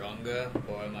get stronger,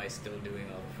 or am I still doing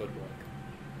all the footwork?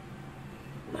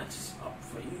 That's up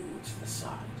for you to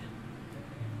decide.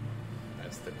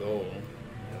 That's the goal,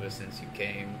 ever since you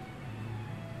came.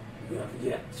 You have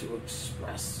yet to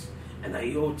express an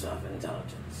iota of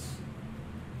intelligence.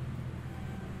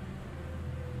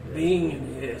 Being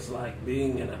in here is like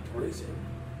being in a prison.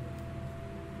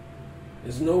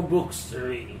 There's no books to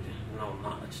read, no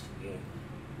knowledge to gain.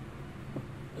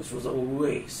 This was a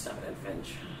waste of an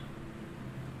adventure.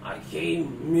 I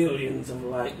came millions of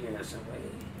light years away,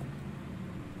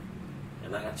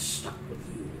 and I got stuck with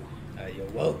you.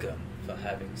 You're welcome for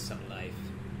having some life.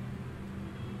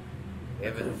 We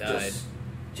haven't Could have died. just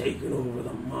taken over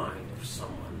the mind of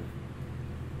someone.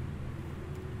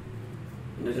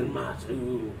 It didn't matter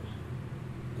who.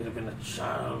 It could have been a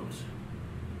child,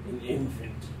 an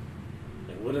infant.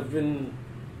 It would have been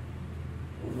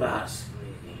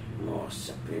vastly more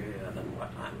superior than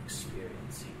what I'm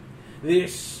experiencing.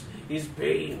 This is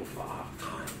paying for our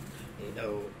time. You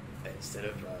know, instead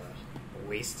of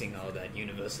wasting all that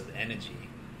universal energy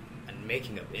and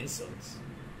making up insults,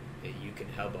 you can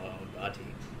help our own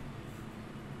body.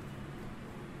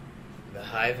 The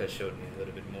Hive has showed me a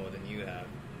little bit more than you have.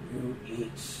 You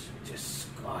eat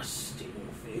disgusting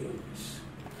things.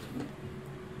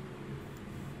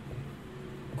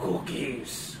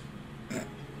 Cookies.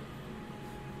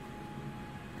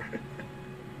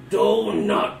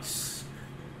 Donuts.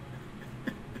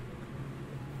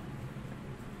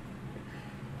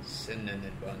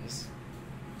 Cinnamon buns.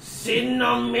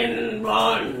 Cinnamon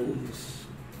buns.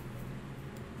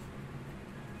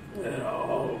 They're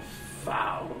all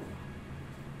foul.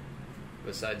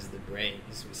 Besides the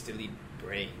brains, we still eat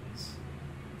brains.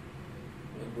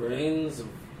 The brains of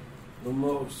the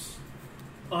most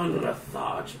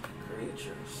unlethargic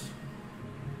creatures.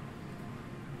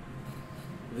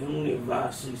 The only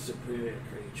vastly superior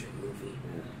creature you've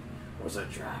eaten was a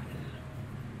dragon.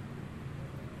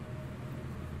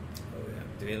 Oh, yeah.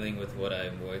 I'm dealing with what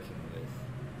I'm working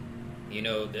with. You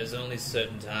know, there's only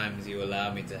certain times you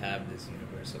allow me to have this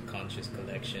universal conscious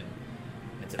collection.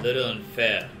 It's a little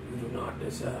unfair. You do not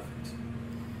deserve it.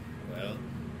 Well,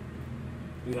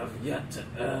 You have yet to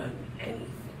earn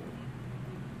anything.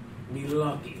 Be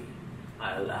lucky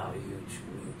I allow you to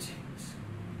mutate.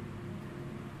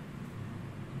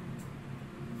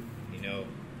 you know,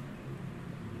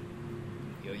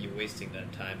 you're wasting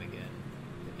that time again,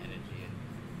 the energy.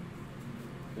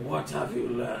 And What have you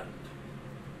learned?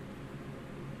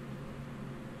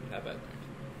 what have I learned?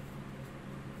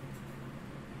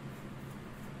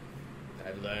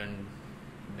 I've learned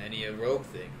many rogue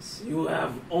things. You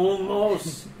have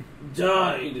almost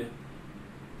died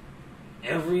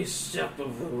every step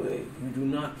of the way. You do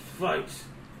not fight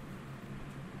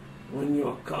when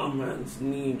your comrades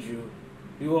need you.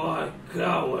 You are a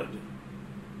coward.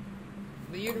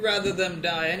 But you'd rather them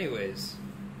die anyways.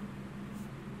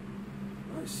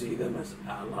 I see them as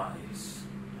allies.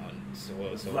 So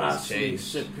what's Vastly changed?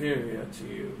 superior to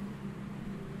you.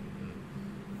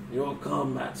 Your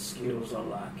combat skills are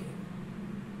lacking.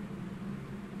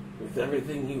 With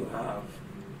everything you have,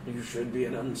 you should be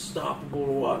an unstoppable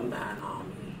one-man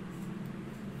army.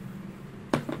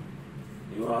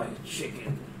 You are a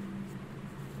chicken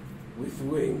with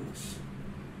wings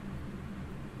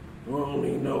who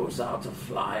only knows how to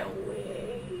fly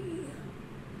away.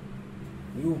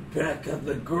 You peck at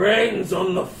the grains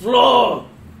on the floor.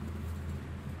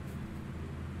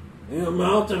 The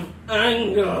amount of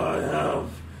anger I have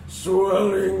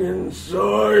swelling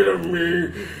inside of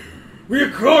me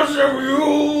because of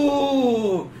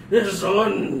you is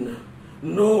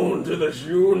unknown to this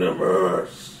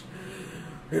universe.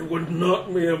 It would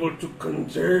not be able to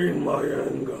contain my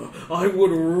anger. I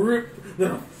would rip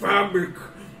the fabric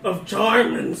of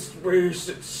time and space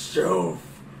itself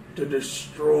to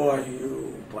destroy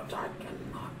you, but I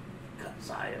cannot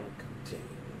because I am contained.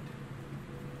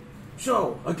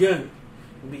 So, again,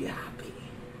 be happy.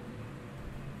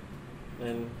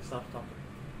 And stop talking.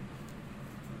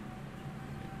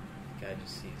 Guy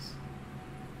just sees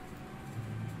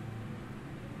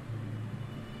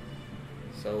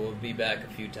So we'll be back a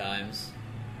few times.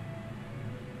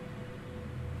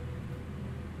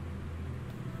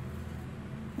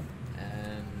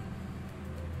 And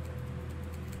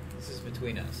this is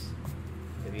between us.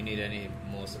 If you need any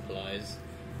more supplies,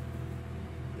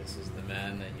 this is the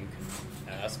man that you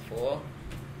can ask for.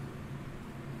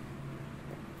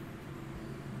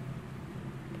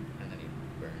 And then he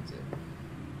burns it.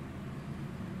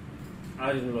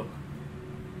 I didn't look.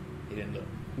 You didn't look.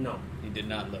 No. You did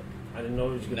not look. I didn't know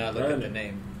he was You did going not to look at burn the it.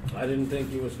 name. I didn't think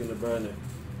he was going to burn it.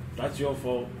 That's your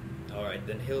fault. Alright,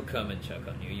 then he'll come and check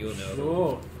on you. You'll know.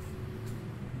 Sure.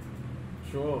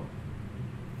 Sure.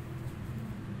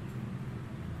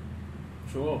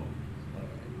 Sure. Alright.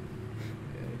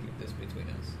 Yeah, keep this between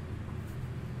us.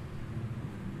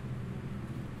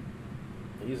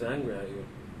 He's angry at you.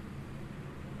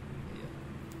 Yeah.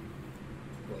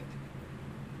 Wait.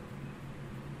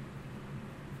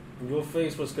 Your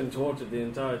face was contorted the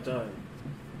entire time.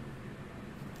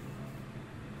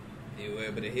 You were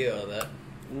able to hear all that?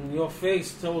 And your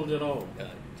face told it all. God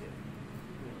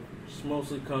It's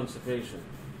mostly constipation.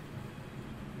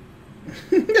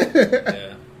 damn.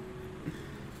 Yeah.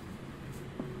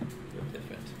 You're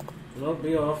different. Well,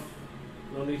 be off.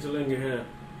 No need to linger here.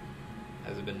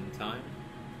 Has it been time?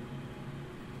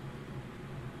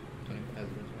 Has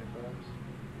it been 24 hours?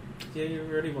 Yeah, you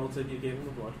already molted. You gave him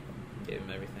the blood. Gave him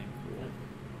everything. Cool.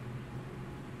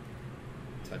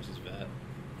 Touch his vat.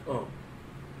 Oh.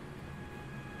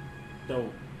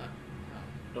 Don't.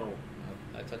 No. Don't.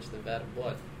 I touched the vat of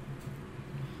blood.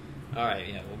 Alright,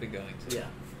 yeah, we'll be going to.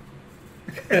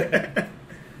 Yeah.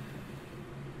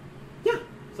 Yeah.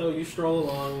 So you stroll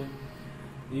along.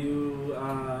 You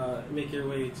make your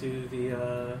way to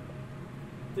the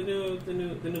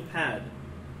new pad,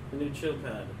 the new chill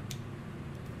pad.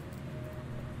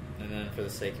 And then for the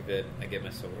sake of it, I get my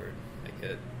sword, I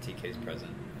get TK's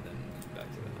present, and then back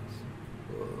to the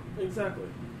house. Exactly.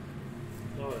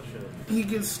 All that shit. He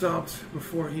gets stopped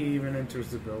before he even enters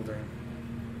the building.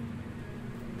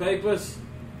 Papers.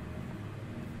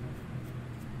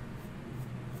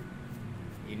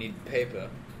 You need paper.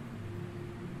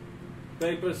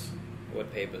 Papers.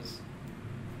 What papers?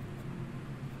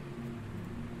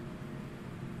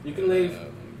 You can leave. Oh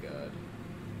my god.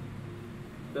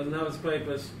 Doesn't have his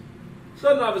papers.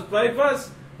 Doesn't have his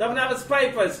papers. Doesn't have his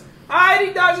papers. Alright,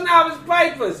 he doesn't have his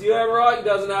papers. You heard right, he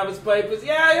doesn't have his papers.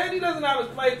 Yeah, I heard he doesn't have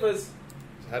his papers.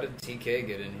 So how did TK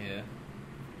get in here?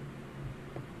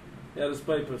 He had his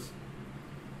papers.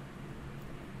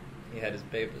 He had his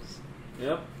papers.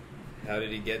 Yep. How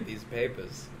did he get these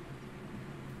papers?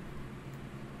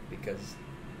 Because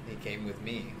he came with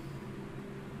me.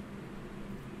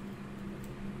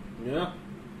 Yeah.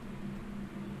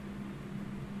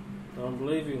 I don't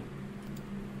believe you.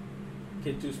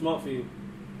 Kid too smart for you.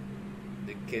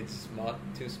 The kid's smart,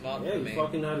 too smart Yeah, for he me.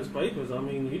 fucking had his papers. I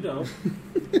mean, you don't.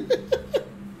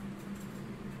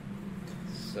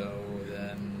 So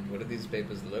then, what do these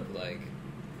papers look like?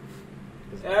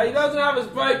 Yeah, he doesn't have his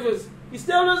papers. He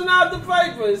still doesn't have the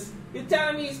papers. You're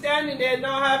telling me he's standing there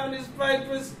not having his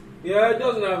papers? Yeah, he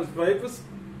doesn't have his papers.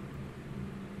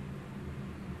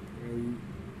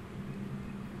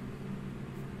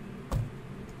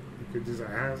 You could just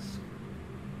ask.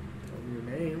 Tell me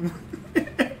your name.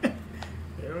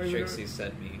 They don't even Trixie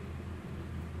sent me.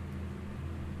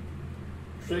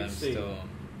 Trixie. Lemstone.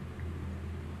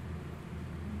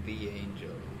 The Angel.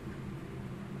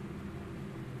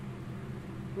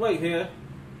 Wait here.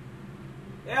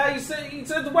 Yeah, he said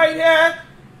to wait here.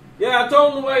 Yeah, I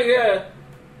told him to wait here.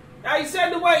 Yeah, he said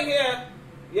to wait here.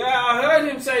 Yeah, I heard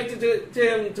him say to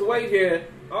him to wait here.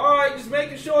 Alright, just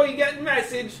making sure you get the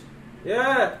message.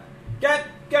 Yeah. Get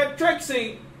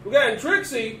Trixie. We're getting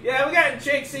Trixie. Yeah, we're getting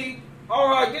Trixie.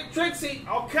 Alright, get Trixie.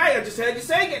 Okay, I just heard you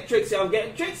say get Trixie. I'm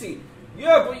getting Trixie.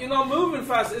 Yeah, but you're not moving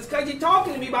fast. It's because you're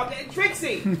talking to me about getting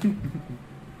Trixie.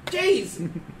 Jeez.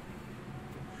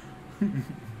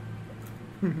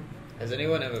 Has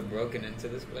anyone ever broken into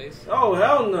this place? Oh,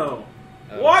 hell no.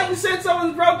 Oh. Why you said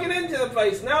someone's broken into the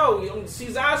place? No,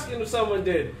 she's asking if someone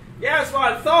did. Yeah, that's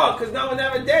what I thought, because no one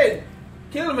ever did.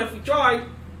 Kill him if he tried.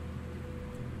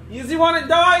 Does he want to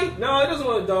die? No, he doesn't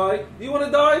want to die. Do you want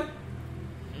to die?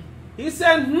 He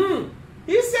said,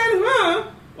 He said,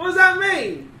 What does that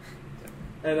mean?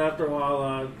 And after a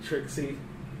while, Trixie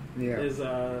Yeah. is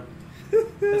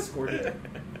escorted.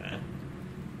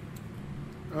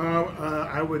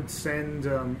 I would send.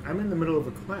 I'm in the middle of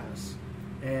a class,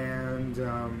 and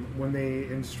when they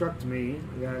instruct me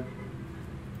that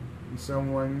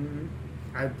someone,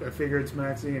 I figure it's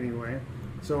Maxie anyway.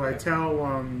 So I tell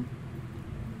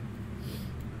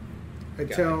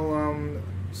Got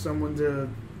someone to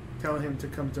tell him to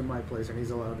come to my place, and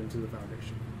he's allowed into the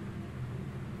Foundation.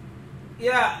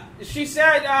 Yeah, she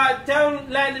said, don't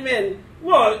let him in.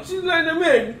 What? She's letting him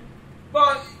in?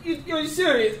 But you're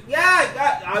serious?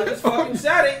 Yeah, I just fucking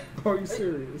said it. Are you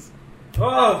serious?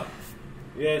 Oh,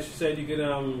 yeah. She said you could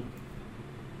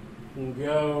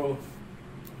go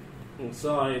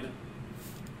inside.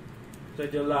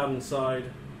 Said you're allowed inside.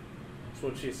 That's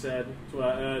what she said. That's what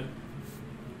I heard.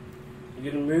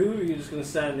 You gonna move, or you just gonna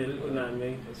stand there looking at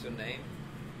me? What's your name?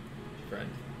 Friend.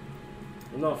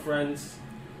 We're not friends.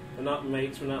 We're not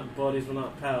mates. We're not buddies. We're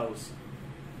not pals.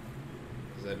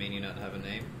 Does that mean you not have a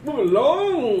name? Move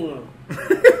along.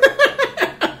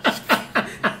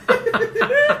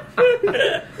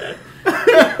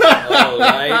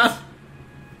 Alright.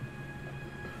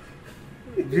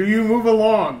 Do you move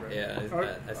along? Yeah,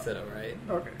 I said alright.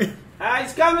 Okay.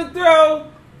 He's coming through.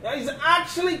 He's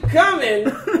actually coming.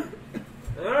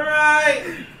 All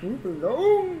right. Move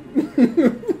along.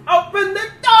 Open the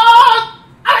door.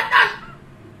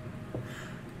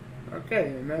 Okay,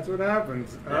 and that's what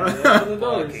happens.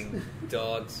 Barking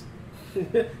dogs.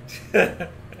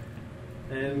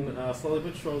 And slowly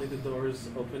but surely the doors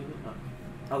open up,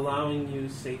 allowing you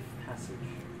safe passage.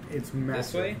 It's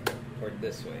massive. This way? Or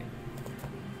this way?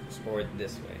 Or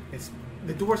this way?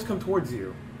 The doors come towards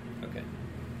you. Okay.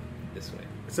 This way.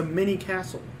 It's a mini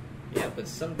castle. Yeah, but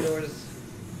some doors...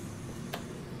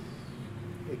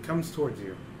 It comes towards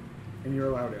you, and you're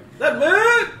allowed in. Let me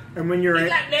in. And when you're in,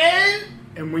 Let me in.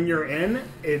 and when you're in,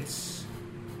 it's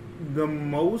the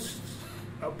most,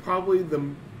 probably the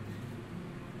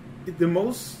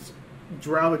most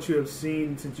drow that you have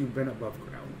seen since you've been above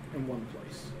ground in one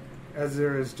place. As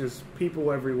there is just people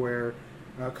everywhere,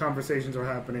 conversations are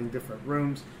happening, different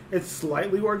rooms. It's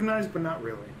slightly organized, but not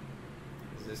really.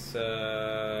 Is this,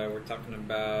 we're talking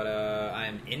about,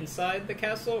 I'm inside the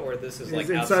castle, or this is like It's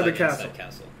inside the castle. Inside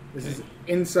castle? This is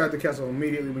inside the castle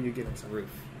immediately when you get inside. Roof.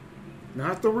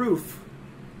 Not the roof.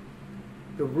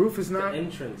 The roof is not The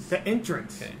entrance. the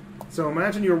entrance. Okay. So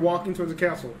imagine you're walking towards the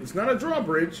castle. It's not a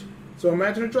drawbridge. So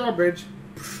imagine a drawbridge,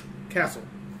 castle.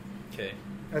 Okay.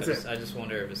 That's I it. I just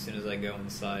wonder if as soon as I go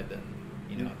inside, then,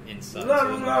 you know, inside.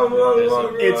 No.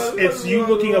 It's you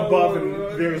looking above, and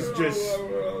there's just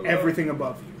everything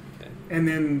above you. Okay. And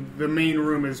then the main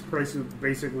room is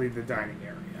basically the dining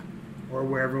area, or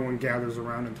where everyone gathers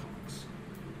around and talks.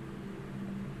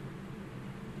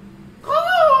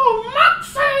 Oh,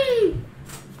 Moxie!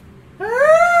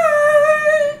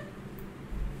 Hey!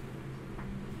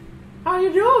 How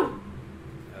you doing?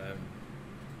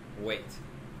 Wait.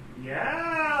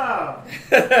 Yeah.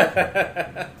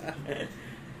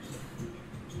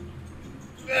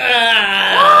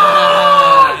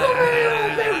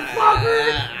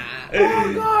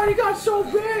 Oh God, he got so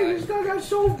big. This guy got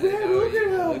so big. Look at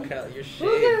him. Look how you're Look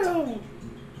shaped. at him.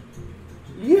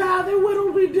 Yeah, they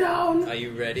whittled me down. Are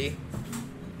you ready?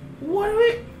 What are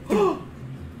we? What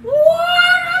the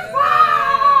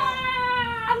fuck?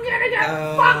 I'm gonna get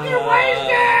fucking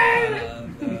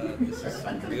wasted. This is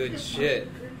some good shit.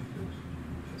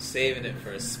 Saving it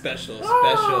for a special.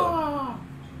 Ah.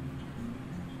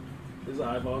 His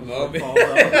eyeballs Moment. fall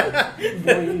out. This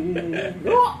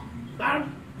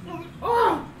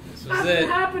was That's been it.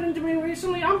 happening to me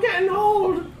recently. I'm getting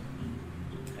old.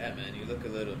 Yeah, man, you look a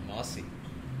little mossy.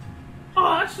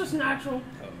 Oh, that's just natural.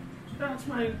 Oh, It's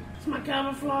my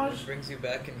camouflage. what brings you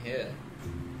back in here?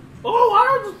 Oh, I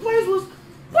heard this place was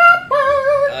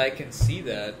I can see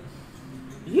that.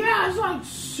 Yeah, it's like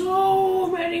so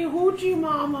many hoochie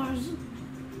mamas.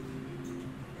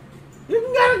 You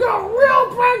can get a girl real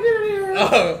pregnant here.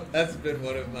 Oh, that's been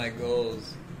one of my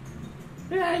goals.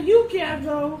 Yeah, you can't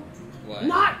though. Why?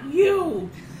 Not you.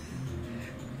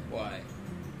 Why?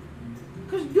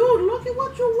 Cause dude, look at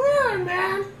what you're wearing,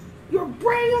 man. You're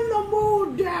bringing the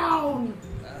mood down.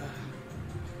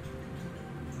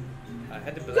 I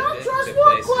had to You blend gotta into dress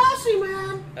more places. classy,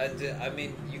 man. I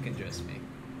mean, you can dress me.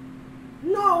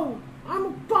 No, I'm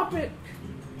a puppet.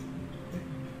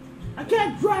 I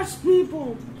can't dress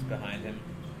people. What's behind him?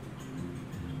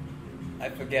 I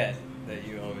forget that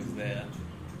you're always there.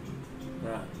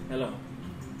 Hello.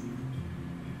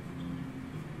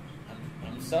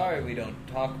 I'm sorry we don't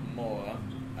talk more.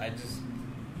 I just...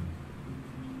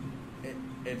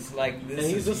 It's like this And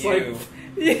he's is just you. like-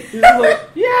 He's like,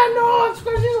 Yeah, no, it's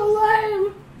because he's a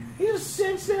lame. He just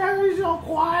sits there, he's all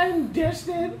quiet and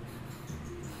distant.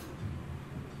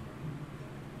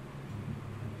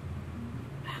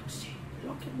 Maxie,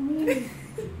 look at me.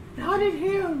 Not at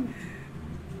him.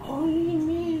 Only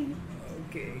me.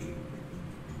 Okay.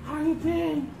 How you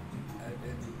been? I've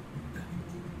been...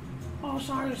 Oh,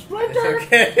 sorry, Splinter. It's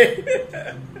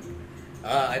okay.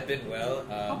 I've been well.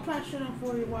 I'll patch it up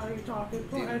for you while you're talking.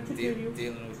 Go ahead, continue.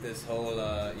 Dealing with this whole,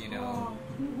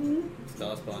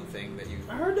 Starspawn thing that you...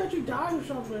 I heard that you died or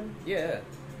something. Yeah.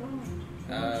 Oh,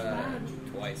 that's bad.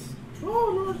 Twice.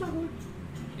 Oh, no, it's not good.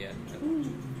 Yeah.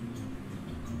 Mm.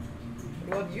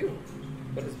 What about you?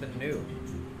 What has been new?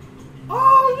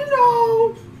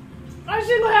 Oh, I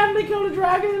single-handedly killed a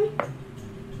dragon.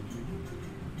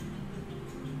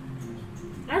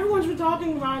 Everyone's been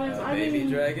talking about it. Baby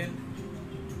dragon?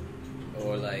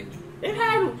 Or like... It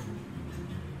had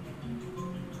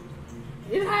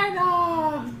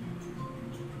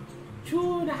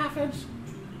 2.5 heads.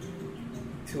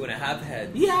 2.5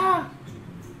 heads? Yeah.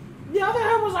 The other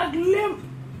head was like limp.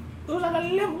 It was like a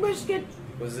limp biscuit.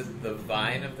 Was it the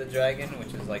vine of the dragon,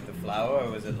 which is like the flower, or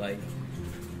was it like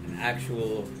an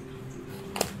actual...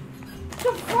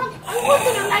 The fuck? It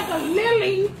wasn't like a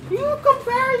lily. You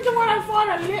comparing to what I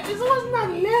thought a lily. It wasn't a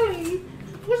lily.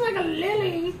 It was like a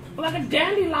lily, or like a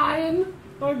dandelion,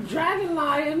 or a dragon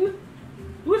lion.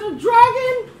 It was a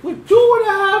dragon with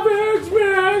 2.5 heads,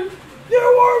 man. They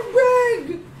were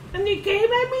big. And they came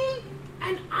at me,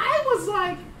 and I was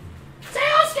like,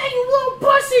 Sasuke, you little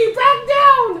pussy, back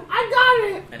down. I got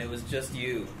it. And it was just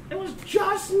you. It was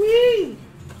just me.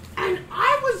 And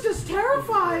I was just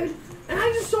terrified. And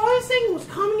I just saw this thing was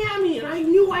coming at me, and I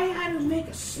knew I had to make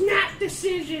a snap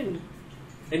decision.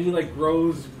 And he like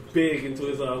grows big into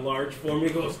his large form. He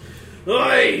goes,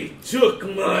 I took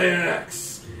my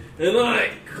axe and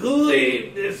I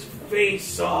cleaved his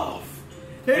face off.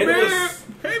 Hey And it man,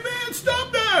 was-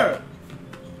 stop there!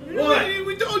 What?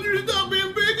 We told you to stop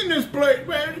being big in this place,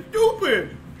 man. It's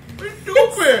stupid. It's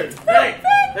stupid. Hey,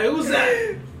 who's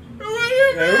that? Right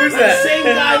here, man. Who's The that? same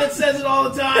guy that says it all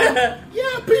the time.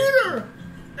 Yeah, Peter.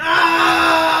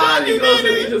 Ah! And he goes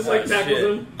and he just like Oh, tackles shit.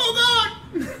 him. Oh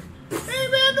God. Hey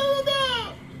man, no.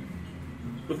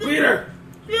 But Peter,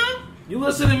 Yeah. you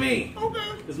listen to me. Okay.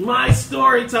 It's my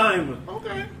story time.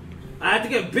 Okay. I have to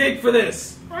get big for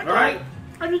this. I All know. right?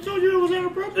 I just told you it was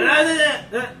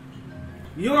inappropriate.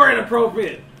 You're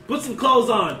inappropriate. Put some clothes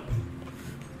on.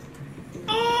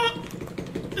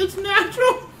 It's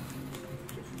natural.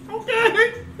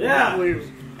 Okay. Yeah.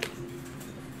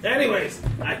 Anyways,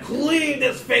 I cleaned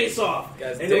his face off.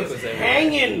 Guy's And dick it was was everywhere.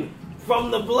 hanging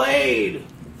from the blade.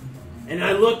 And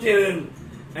I looked at him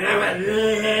and I went,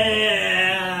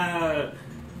 "Ugh."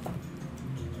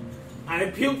 I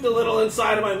puked a little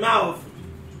inside of my mouth.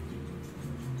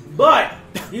 But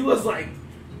he was like,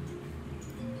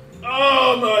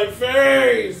 oh, my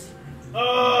face.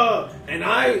 Oh, and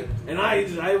I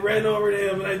ran over to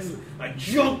him and I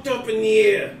jumped up in the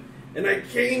air and I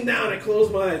came down. I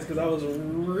closed my eyes because I was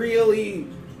really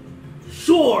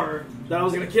sure that I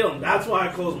was gonna kill him. That's why I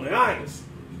closed my eyes,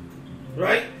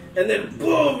 right? And then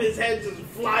boom, his head just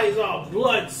flies off,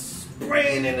 blood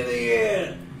spraying into the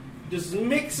air, just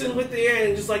mixing with the air,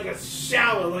 and just like a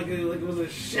shower, like it was a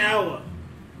shower,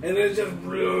 and then it just,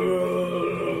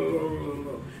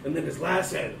 and then his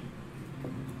last head.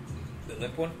 The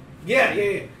limp one? Yeah.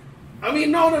 I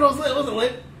mean, no, it wasn't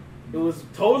lit. It was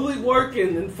totally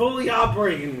working and fully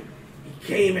operating. He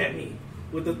came at me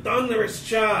with a thunderous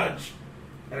charge,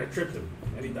 and I tripped him,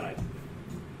 and he died.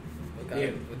 What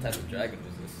type of dragon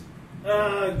was this?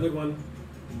 Good one.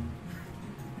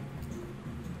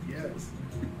 Yes.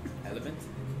 Element?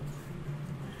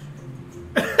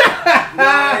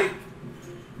 Like,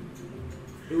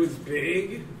 it was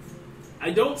big.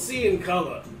 I don't see in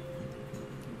color.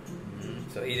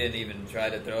 So he didn't even try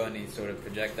to throw any sort of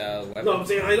projectile weapon? No, I'm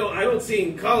saying I don't see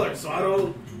in color, so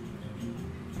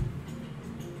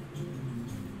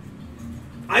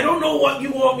I don't know what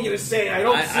you want me to say. I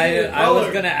don't see in I color.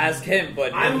 was gonna ask him,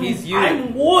 but he's you.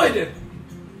 I'm wood.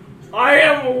 I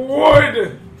am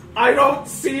wood. I don't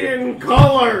see in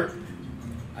color.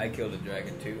 I killed a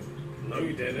dragon too. No,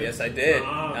 you didn't. Yes, I did. You're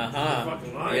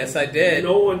fucking lying. Yes, I did.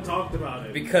 No one talked about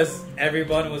it. Because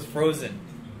everyone was frozen.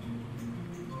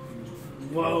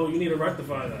 Well, you need to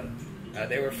rectify that.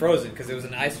 They were frozen because it was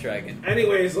an ice dragon.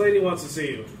 Anyways, lady wants to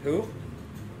see you. Who?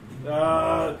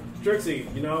 Trixie,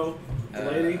 you know the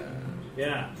lady?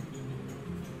 Yeah.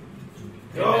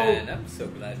 Hey Go. man, I'm so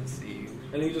glad to see you.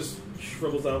 And he just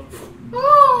shrivels out.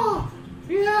 Oh,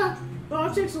 yeah.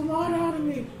 Oh, it takes a lot out of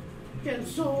me. Getting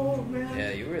so old, man.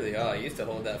 Yeah, you really are. You used to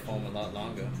hold that foam a lot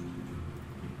longer.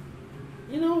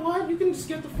 You know what? You can just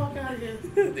get the fuck out of here.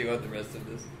 Do you want the rest of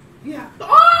this? Yeah.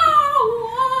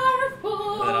 Oh,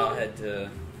 waterfall. Then I'll head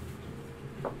to...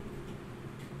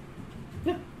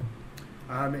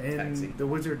 I'm in Taxi. the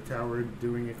Wizard Tower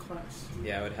doing a class.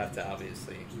 Yeah, I would have to,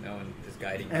 obviously. No one is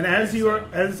guiding me. And as there, you are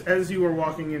so- as you are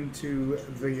walking into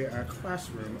the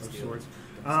classroom of sorts,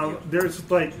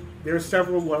 There's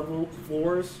several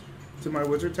floors to my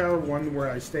wizard tower. One where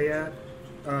I stay at,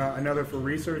 another for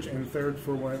research, and third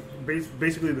for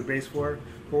basically the base floor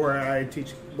where I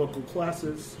teach local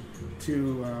classes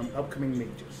to upcoming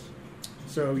mages.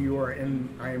 So I am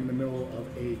in the middle of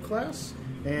a class,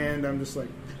 and I'm just like,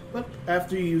 but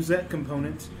after you use that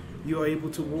component, you are able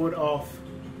to ward off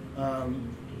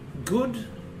good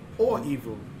or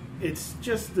evil. It's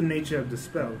just the nature of the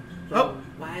spell. So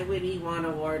why would he want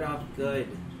to ward off good?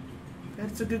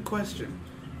 That's a good question.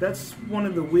 That's one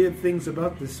of the weird things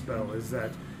about this spell, is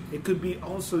that it could be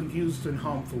also used in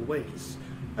harmful ways.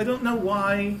 I don't know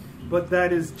why, but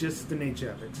that is just the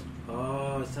nature of it.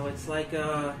 Oh, so it's like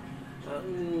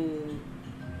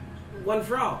one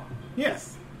for all.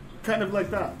 Yes, kind of like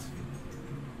that.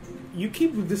 You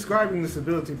keep describing this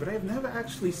ability, but I've never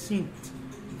actually seen it.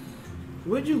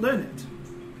 Where'd you learn it?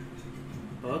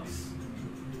 Books?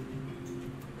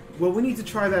 Well, we need to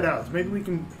try that out. Maybe we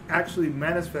can actually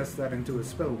manifest that into a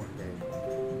spell one day.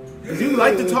 Because you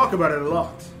like to talk about it a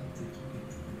lot.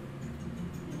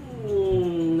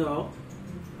 No.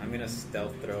 I'm gonna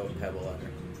stealth throw a pebble at her.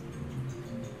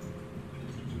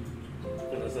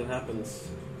 And as it happens,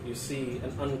 you see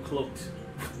an uncloaked.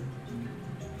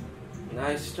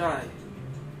 Nice try.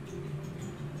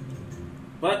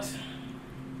 But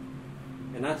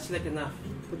you're not slick enough.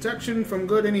 Protection from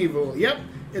good and evil. Yep,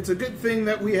 it's a good thing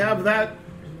that we have that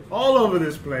all over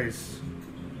this place.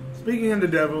 Speaking of the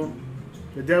devil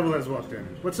has walked in.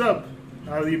 What's up?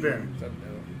 How have you been? What's up,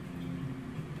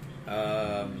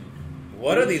 devil?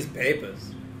 What are these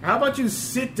papers? How about you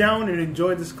sit down and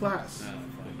enjoy this class? Oh,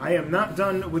 fine. I am not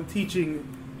done with teaching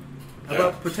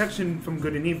about protection from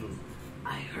good and evil.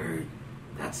 I heard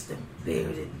that's the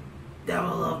bearded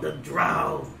devil of the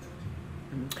drow.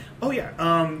 Oh yeah,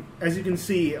 as you can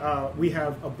see, we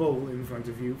have a bowl in front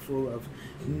of you full of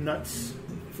nuts,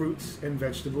 fruits, and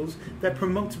vegetables that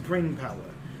promote brain power.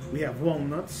 We have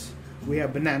walnuts, we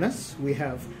have bananas, we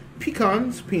have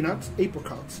pecans, peanuts,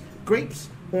 apricots, grapes,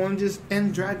 oranges,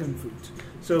 and dragon fruit.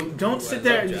 So don't sit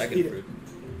there and just eat it.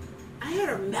 I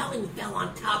heard a melon fell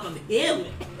on top of him,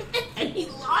 and he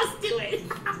lost to it.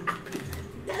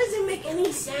 That doesn't make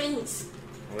any sense.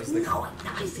 No, it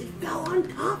does. It fell on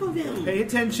top of him. Pay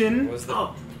attention. What's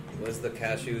the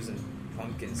cashews and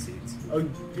pumpkin seeds? Are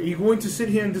you going to sit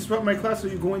here and disrupt my class, or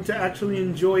are you going to actually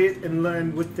enjoy it and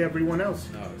learn with everyone else?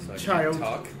 No, so I Child. can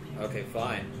talk? Okay,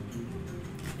 fine.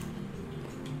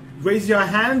 Raise your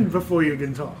hand before you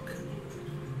can talk.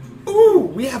 Ooh,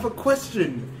 we have a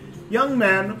question. Young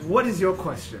man, what is your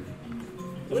question?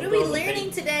 What are we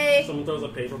learning today? Someone throws a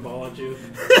paper ball at you.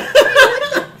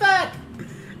 What the fuck?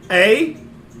 A.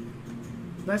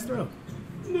 Nice throw.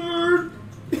 Nerd.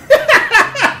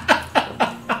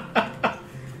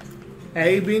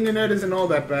 A, being a nerd isn't all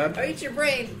that bad. Or eat your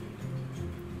brain.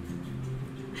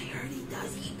 I heard he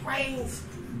does eat brains.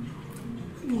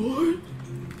 What?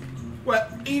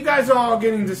 Well, you guys are all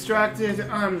getting distracted.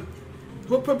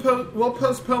 We'll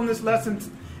postpone this lesson,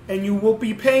 and you will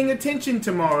be paying attention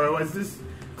tomorrow, as this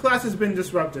class has been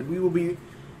disrupted. We will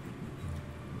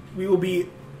be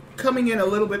coming in a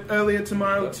little bit earlier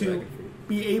tomorrow to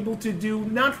be able to do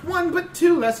not one but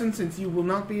two lessons, since you will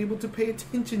not be able to pay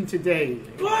attention today.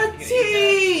 But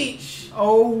teach!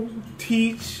 Oh,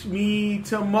 teach me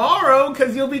tomorrow,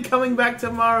 because you'll be coming back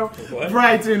tomorrow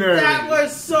bright and early. That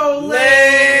was so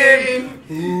lame!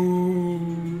 Ooh.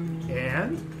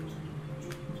 And?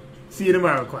 See you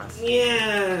tomorrow, class.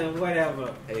 Yeah,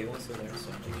 whatever. Hey, what's in there?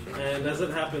 Something. And as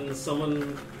it happens,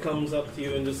 someone comes up to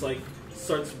you and just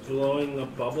starts blowing a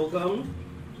bubble gum,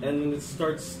 and then it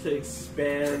starts to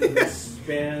expand and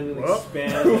expand and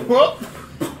expand. And go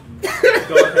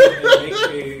ahead and make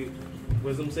a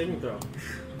wisdom saving throw.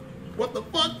 What the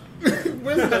fuck?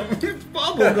 Wisdom. It's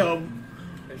bubblegum.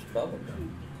 There's bubble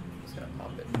gum. Just gonna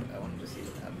pop it. I wanted to see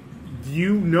what happened.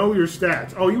 You know your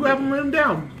stats. Oh, you have them written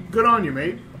down. Good on you,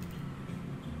 mate.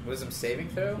 Wisdom saving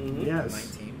throw? Mm-hmm.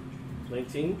 Yes.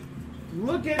 19.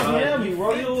 Look at him. You He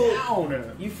wrote feel- it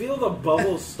down. You feel the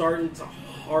bubbles starting to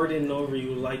harden over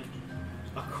you like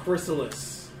a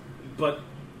chrysalis, but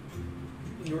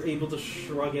you're able to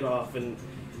shrug it off, and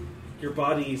your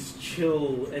body's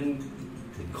chill and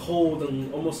cold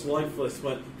and almost lifeless,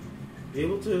 but you're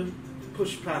able to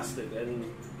push past it and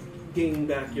gain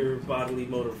back your bodily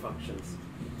motor functions.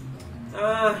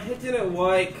 It didn't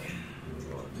work.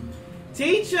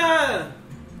 Teacher!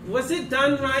 Was it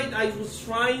done right? I was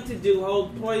trying to do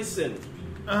hold poison.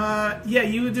 Yeah,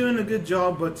 you were doing a good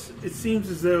job, but it seems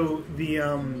as though the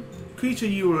creature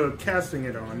you were casting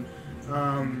it on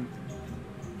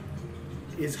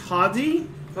is hardy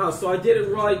Oh, so I did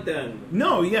it right then.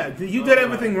 No, yeah, you did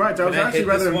everything right. I was Can I actually hit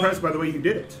rather this one? impressed by the way you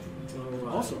did it. Alright.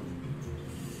 Awesome.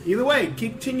 Either way,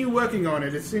 continue working on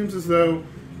it. It seems as though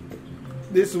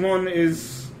this one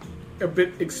is a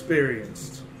bit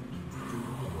experienced.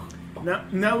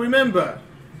 Now remember,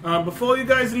 before you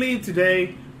guys leave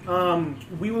today,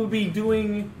 we will be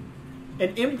doing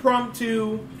an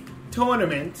impromptu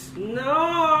tournament.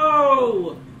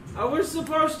 No! I was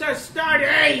supposed to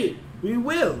study! We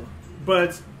will,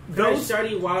 but Can I those.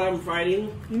 study while I'm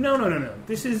fighting? No.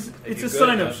 It's You're a good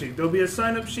sign-up enough. sheet. There'll be a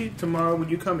sign-up sheet tomorrow when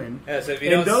you come in. Yeah, so if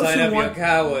you And don't those sign who up, want- you're a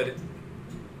coward.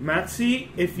 Maxi,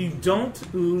 if you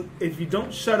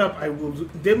don't shut up, I will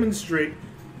demonstrate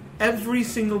every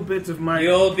single bit of my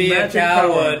You'll be a magic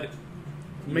coward. power.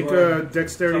 Make You are a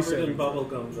dexterity Covered in saving. bubble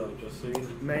gum, though, just so you know.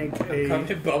 Make Come a.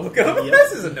 to bubblegum? Yep.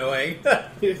 This is annoying.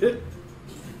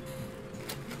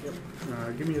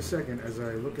 Give me a second as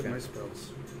I look at Okay. my spells.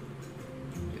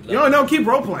 You're lucky- No, keep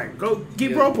role playing.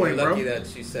 Keep role playing, you're bro. lucky that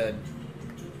she said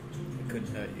it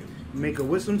couldn't hurt you. Make a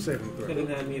wisdom saving throw. Couldn't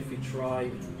have me if you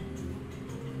tried.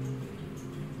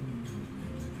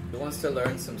 Who wants to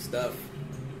learn some stuff?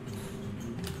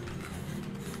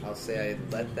 I'll say I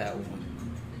let that one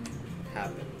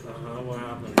happen. What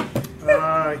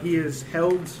happened? He is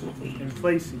held in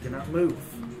place. He cannot move.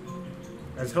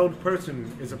 As held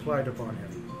person is applied upon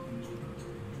him.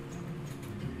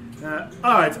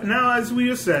 Alright, now as we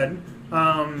just said,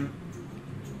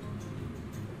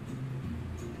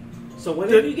 So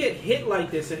whenever you get hit like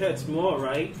this, it hurts more,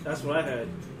 right? That's what I heard.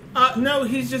 no,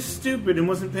 he's just stupid and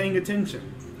wasn't paying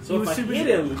attention. So He if was I super- hit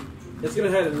him, it's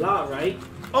gonna hurt a lot, right?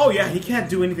 Oh yeah, he can't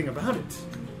do anything about it.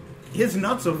 His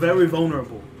nuts are very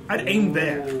vulnerable. I'd aim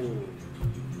there. Ooh.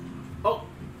 Oh,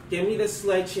 give me the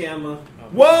sledgehammer.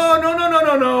 Whoa,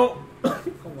 no. Oh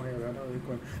my god, that was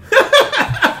quick.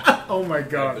 Oh my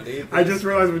god. believe I this. just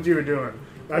realized what you were doing.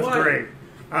 That's What? great.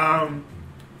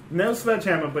 No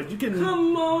sledgehammer, but you can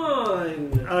Come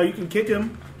on! you can kick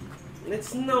him.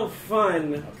 It's no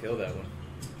fun. I'll kill that one.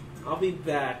 I'll be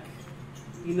back.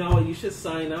 You know what? You should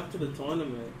sign up to the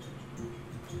tournament.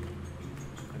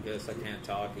 I guess I can't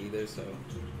talk either, so.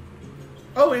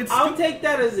 Oh, it's I'll take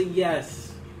that as a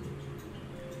yes.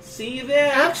 See you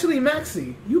there. actually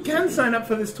Maxi. You can sign up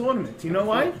for this tournament. You know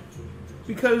why?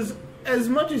 Because as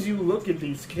much as you look at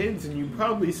these kids and you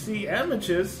probably see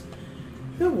amateurs,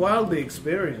 they're wildly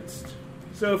experienced.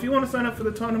 So if you want to sign up for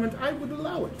the tournament, I would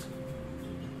allow it.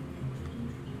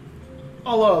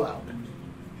 All allowed.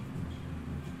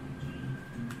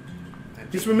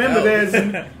 Just remember,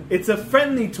 it's a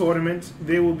friendly tournament.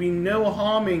 There will be no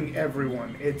harming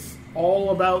everyone. It's all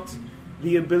about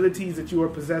the abilities that you are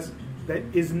possessed. That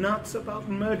is not about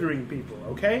murdering people,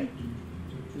 okay?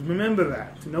 Just remember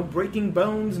that. No breaking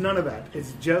bones, none of that.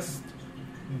 It's just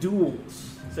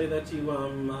duels. Say that to you,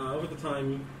 over the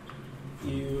time,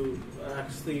 you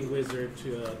asked the wizard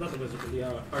to, not the wizard, but the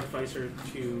artificer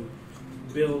to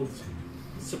build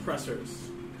suppressors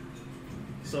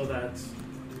so that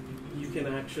you can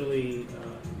actually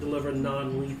deliver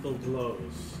non-lethal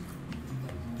blows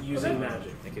using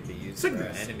magic. It could be used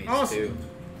Sickness. for enemies Awesome. too.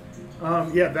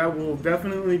 Yeah, that will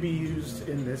definitely be used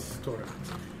in this tournament.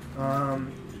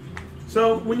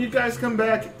 So when you guys come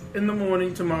back in the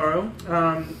morning tomorrow,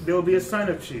 there will be a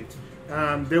sign-up sheet.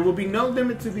 There will be no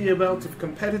limit to the amount of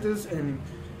competitors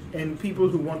and people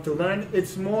who want to learn.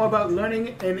 It's more about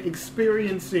learning and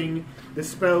experiencing the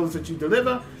spells that you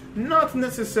deliver, not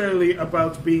necessarily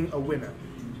about being a winner.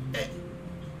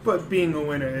 But being a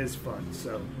winner is fun,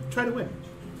 so try to win.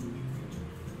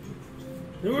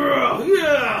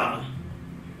 Yeah!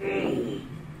 I'm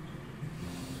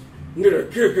gonna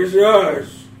kick his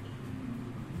ass.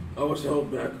 I was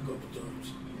held back a couple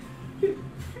times.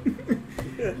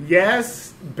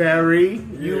 Yes, Barry,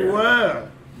 you Yeah. were.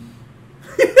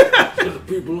 There's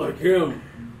people like him.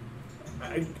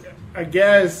 I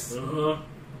guess Uh-huh.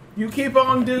 you keep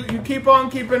on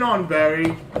keeping on,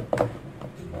 Barry.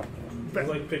 He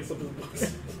like picks up his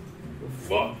books.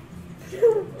 Fuck.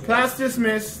 Class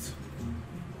dismissed.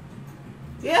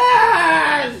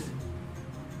 Yes!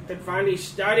 Can finally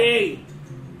study.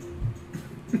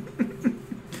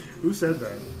 Who said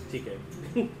that? TK.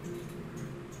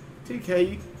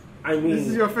 TK, I mean, this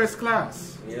is your first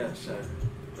class. yes,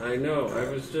 I know. I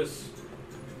was just.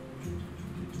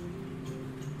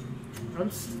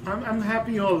 I'm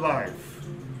happy you're alive.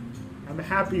 I'm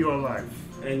happy you're alive.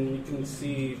 And you can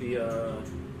see the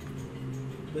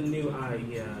new eye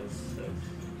he has.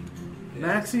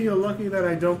 Maxie, you're lucky that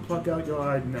I don't pluck out your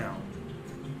eye now.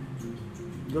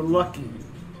 You're lucky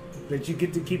that you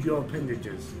get to keep your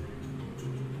appendages.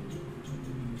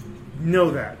 Know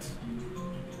that.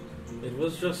 It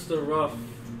was just a rough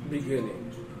beginning.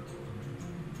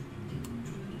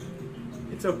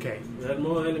 It's okay. We had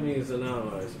more enemies than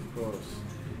allies, of course.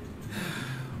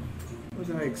 What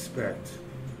did I expect?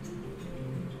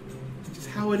 It's just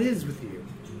how it is with you.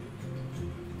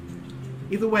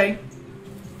 Either way,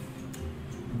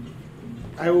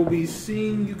 I will be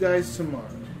seeing you guys tomorrow.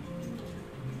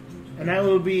 And I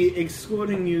will be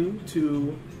escorting you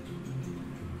to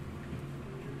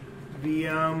the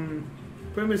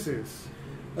premises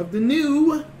of the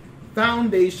new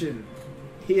foundation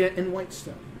here in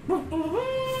Whitestone.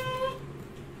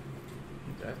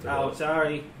 Oh,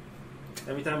 sorry.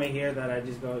 Every time I hear that, I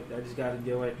just gotta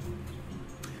do it.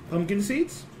 Pumpkin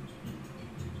seeds?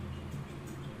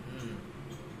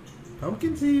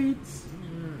 Pumpkin seeds.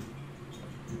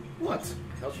 What?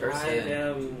 Help Try Persian.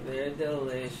 them. They're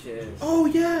delicious. Oh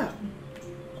yeah.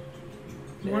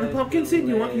 You want a pumpkin seed?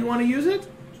 You want to use it?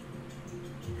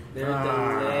 They're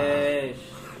delish.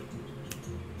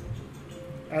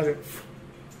 As it.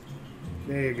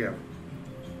 There you go.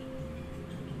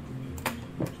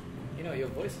 You know, your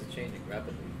voice is changing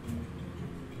rapidly.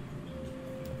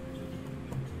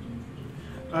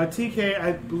 TK,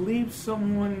 I believe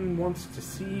someone wants to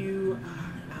see you.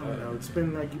 I don't know. It's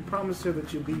been like you promised her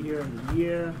that you'll be here in a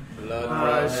year.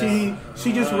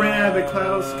 She just ran out of the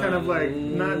clouds, kind of like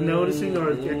not noticing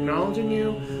or acknowledging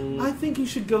you. I think you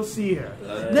should go see her.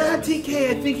 Nah, TK,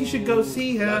 I think you should go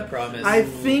see her. Blood promise. I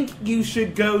think you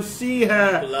should go see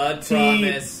her. Blood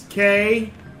promise.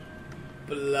 TK.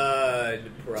 Blood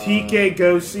promise. TK,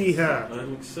 go see her.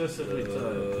 I'm excessively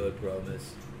tired. Blood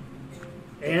promise.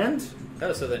 And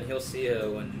Oh, so then he'll see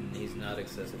her when he's not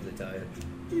excessively tired.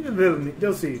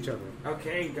 they'll see each other.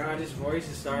 Okay, God, his voice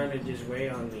is starting to just weigh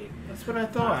on me. That's what I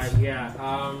thought. Yeah.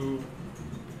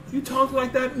 You talked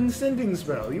like that in Sending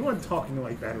Spell. You weren't talking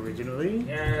like that originally.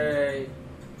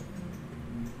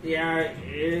 Yeah.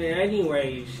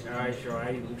 Anyways, so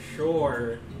I'm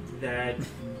sure that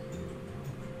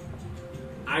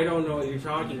I don't know what you're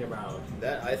talking about.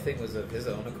 That, I think, was of his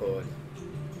own accord.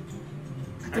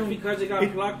 That's because it got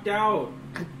plucked out.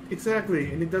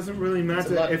 Exactly, and it doesn't really It's a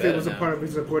matter lot if it was a better part now. of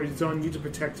his accord. It's on you to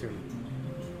protect him.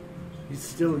 He's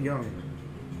still young.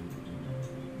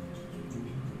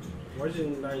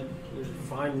 Wasn't like it was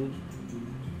fun.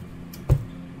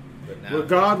 But now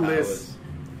Regardless,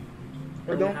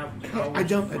 I Don't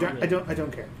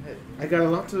don't care. I got a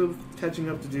lot of catching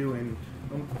up to do, and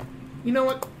you know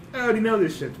what? I already know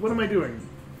this shit. What am I doing?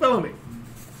 Follow me.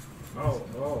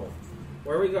 Oh.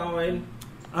 Where are we going?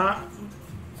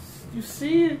 You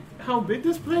see how big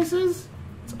this place is?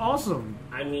 It's awesome.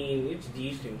 I mean, it's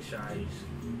decent size.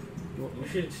 You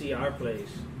should see our place.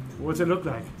 What's it look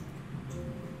like?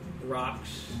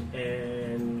 Rocks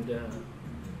and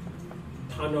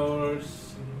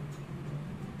tunnels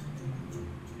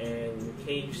and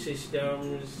cave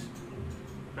systems.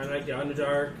 I like the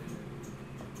Underdark.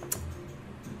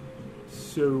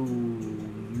 So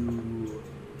you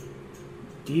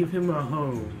give him a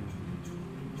home,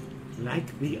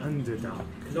 like the Underdog.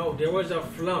 No, there was a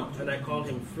Flump, and I called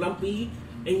him Flumpy,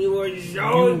 and you were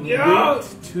so You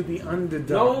went to the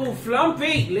Underdog. No,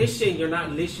 Flumpy! Listen, you're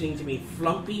not listening to me.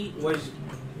 Flumpy was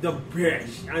the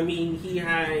best. I mean, he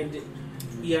had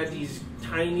these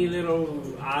tiny little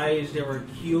eyes that were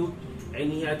cute,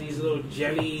 and he had these little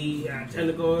jelly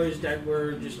tentacles that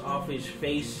were just off his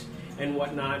face and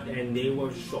whatnot, and they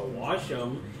were so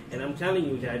awesome. And I'm telling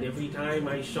you that every time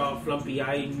I saw Flumpy,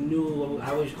 I knew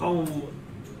I was home.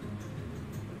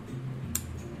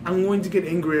 I'm going to get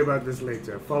angry about this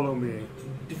later. Follow me.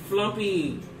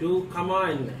 Flumpy, dude, come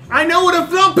on. I know what a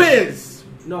flump is!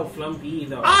 No, Flumpy,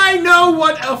 though. I know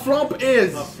what a flump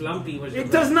is! Flumpy was the It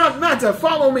best. does not matter.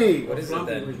 Follow me. What is it Flumpy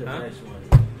then? was the Huh? best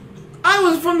one. I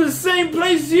was from the same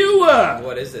place you were!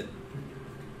 What is it?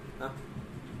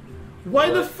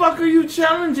 Why the fuck are you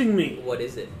challenging me? What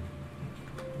is it?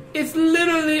 It's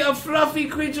literally a fluffy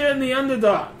creature in the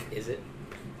Underdark. Is it?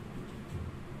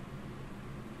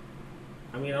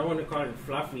 I mean, I want to call it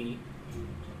Fluffy.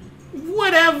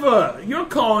 Whatever. You're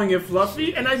calling it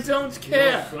fluffy, and I don't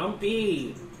care. No,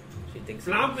 Flumpy. She thinks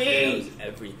Flumpy! she knows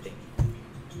everything.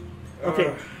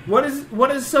 Okay. What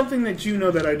is something that you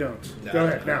know that I don't? No, Go I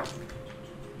ahead don't. now.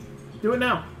 Do it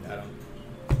now. I don't.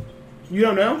 You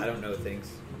don't know? I don't know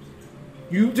things.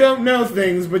 You don't know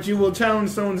things, but you will challenge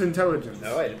someone's intelligence.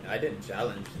 No, I didn't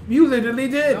challenge. You literally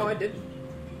did. No, I didn't.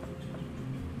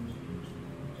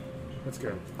 Let's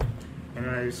go. And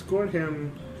I escort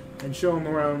him and show him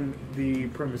around the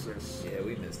premises. Yeah,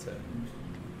 we missed her.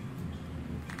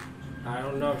 I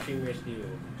don't know if she missed you.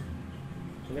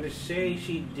 I'm gonna say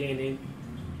she didn't,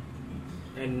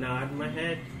 and nod my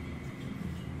head.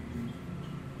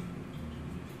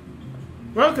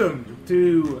 Welcome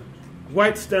to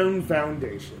Whitestone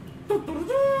Foundation.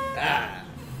 Ah,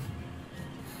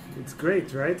 It's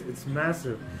great, right? It's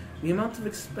massive. The amount of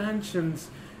expansions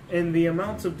and the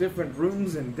amounts of different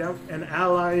rooms and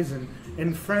allies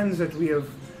and friends that we have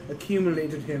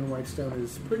accumulated here in Whitestone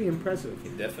is pretty impressive.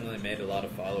 you definitely made a lot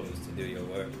of followers to do your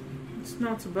work. It's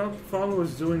not about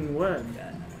followers doing work.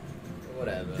 Ah,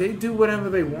 whatever. They do whatever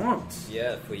they want.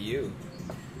 Yeah, for you.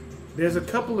 There's a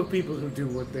couple of people who do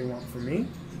what they want for me,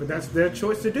 but that's their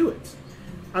choice to do it.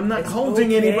 I'm not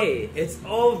holding anybody. It's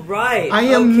all right. I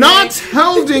am not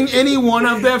holding anyone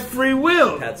of their free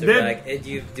will. Pats her They're- back, and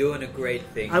you're doing a great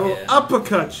thing. I will here.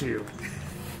 uppercut you.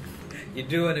 You're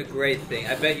doing a great thing.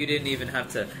 I bet you didn't even have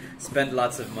to spend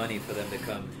lots of money for them to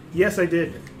come. Yes, I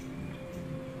did.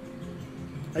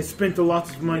 I spent a lot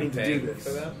of money You're to do paying this. for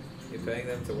them? You're paying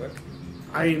them to work?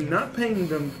 I am not paying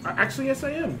them. Actually, yes,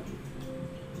 I am.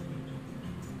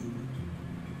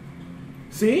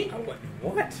 See?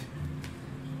 What?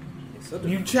 It's so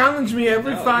You challenge me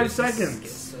every No, 5 you're just seconds. getting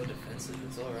so defensive.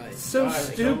 It's all right. So It's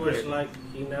almost stupid. like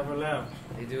he never left.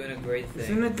 You're doing a great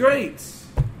Isn't thing. it great?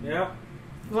 Yeah.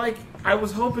 Like, I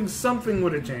was hoping something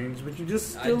would have changed, but you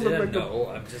just I still look didn't like know.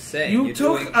 I'm just saying. You you're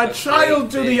took doing a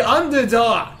child to great the thing.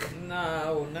 Underdark.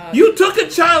 No, not. You took a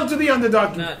child to the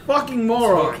Underdark, you Not fucking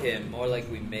moron. took him. More like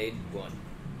we made one.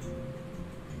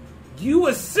 You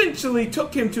essentially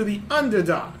took him to the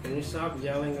Underdark. Can you stop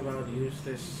yelling about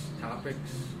useless topics?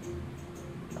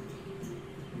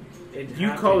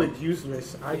 You call it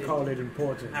useless, I call it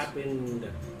important. Happened.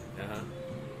 Uh huh.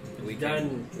 We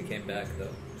Done. came back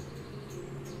though.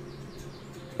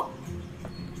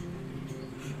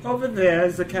 Over there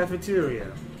is the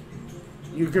cafeteria.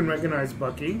 You can recognize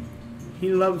Bucky. He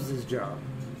loves his job.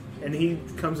 And he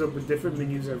comes up with different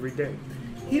menus every day.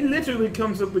 He literally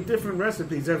comes up with different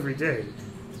recipes every day.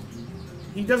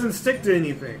 He doesn't stick to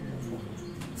anything.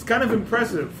 It's kind of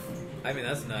impressive. I mean,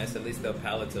 that's nice. At least their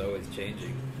palates are always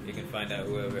changing. You can find out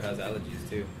whoever has allergies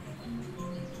too.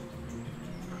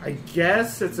 I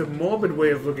guess it's a morbid way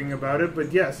of looking about it,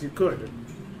 but yes, you could.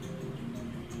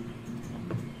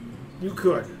 You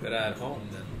could. But at home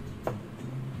then.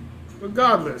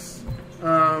 Regardless. You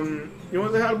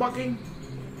want to say hi to Bucky?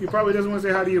 He probably doesn't want to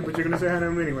say hi to you, but you're going to say hi to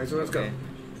him anyway, so let's Okay. go.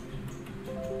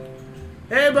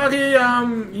 Hey, Bucky,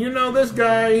 you know this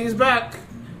guy, he's back.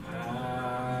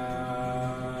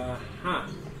 Huh.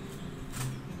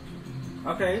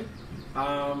 Okay.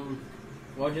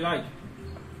 What'd you like?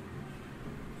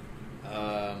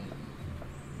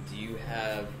 Do you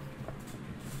have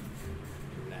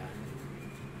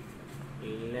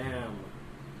Lamb.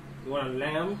 You want a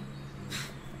lamb?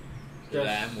 Just-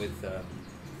 lamb with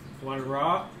You want it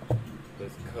raw?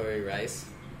 curry rice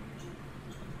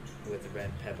with red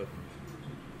pepper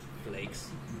flakes?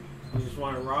 You just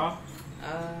want it raw?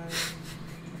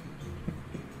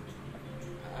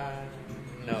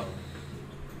 No.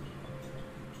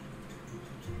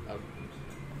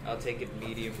 I'll take it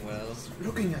medium well.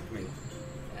 Looking at me.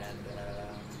 And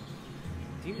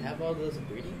do you have all those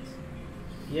ingredients?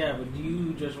 Yeah, but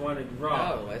you just want it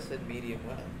raw. No, I said medium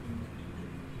well.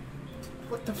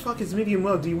 What the fuck is medium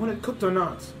well? Do you want it cooked or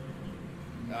not?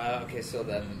 Okay, so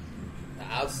then the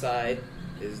outside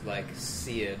is like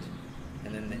seared,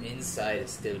 and then the inside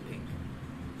is still pink.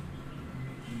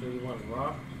 So you want it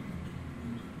raw?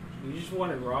 You just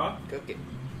want it raw? Cook it.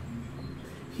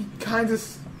 He kind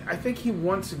of... I think he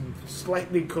wants it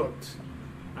slightly cooked.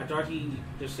 I thought he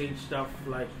just ate stuff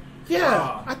like Yeah,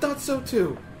 raw. I thought so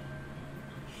too.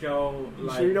 So, You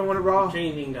like, sure you don't want it raw?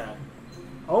 changing that.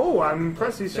 Oh, I'm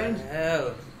impressed he's The changed.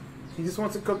 hell? He just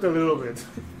wants it cooked a little bit.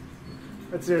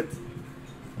 That's it.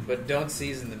 But don't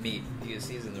season the meat. You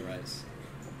season the rice.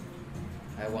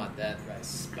 I want that rice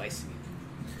spicy.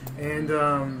 And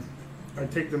I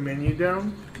take the menu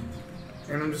down,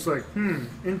 and I'm just like,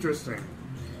 interesting.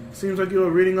 Seems like you were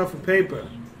reading off a paper.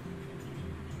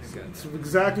 Okay. It's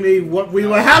exactly what we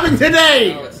were having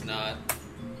today! No, it's not.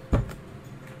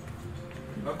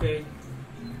 Okay.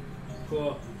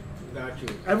 Cool. Got you.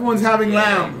 Everyone's having Yeah.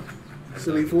 lamb.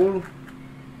 Silly fool.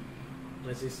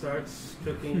 As he starts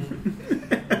cooking,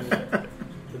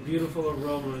 the beautiful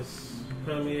aromas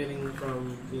permeating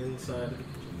from the inside.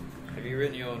 Have you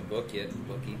written your own book yet,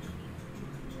 Bookie?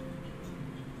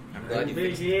 I'm glad you I'm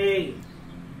finished. busy.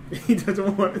 He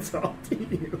doesn't want to talk to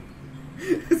you.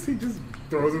 He just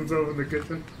throws himself in the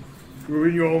kitchen. You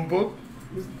read your own book?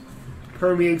 Just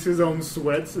permeates his own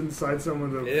sweats inside some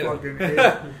of the Ew. fucking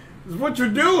air. It's what you're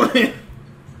doing!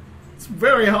 It's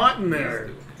very hot in there.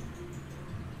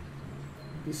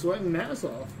 He's sweating his ass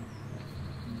off.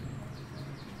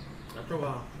 After a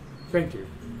while. Thank you.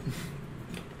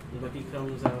 But he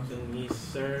comes out and he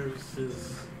serves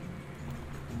his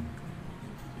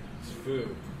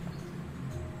food.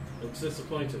 Looks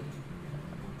disappointed.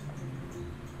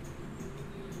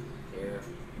 Yeah.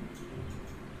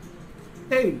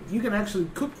 Hey, you can actually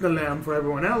cook the lamb for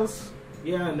everyone else.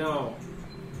 Yeah, no.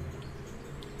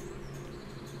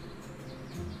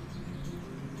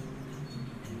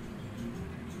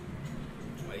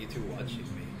 Why are you two watching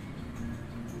me?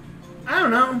 I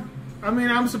don't know. I mean,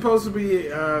 I'm supposed to be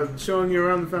showing you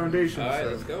around the foundation. Alright, so.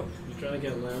 let's go. You trying to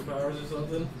get lamp powers or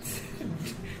something?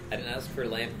 I didn't ask for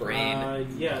lamp brain.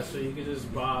 Yeah, so you could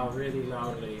just bah really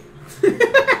loudly.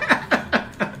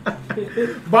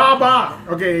 Ba ba.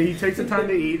 Okay, he takes the time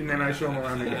to eat, and then I show him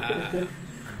around again.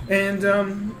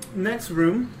 And next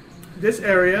room, this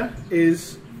area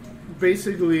is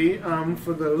basically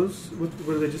for those with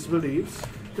religious beliefs.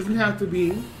 Doesn't have to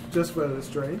be just for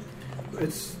Illustrate.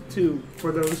 It's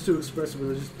for those to express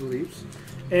religious beliefs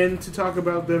and to talk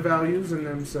about their values and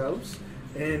themselves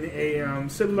in a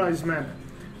civilized manner.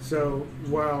 So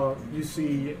while you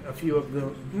see a few of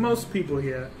the most people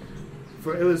here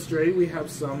for Illustrate, we have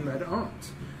some that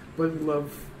aren't, but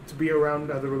love to be around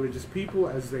other religious people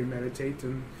as they meditate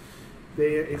and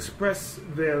they express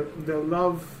their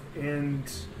love and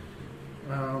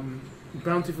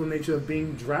bountiful nature of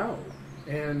being drow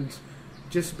and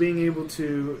just being able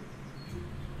to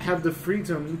have the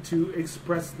freedom to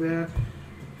express their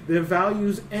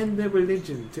values and their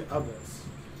religion to others.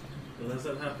 And as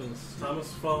that happens,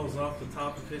 Thomas falls off the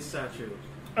top of his statue.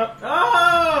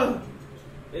 Oh!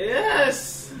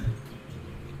 Yes!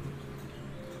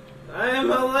 I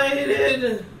am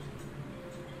elated!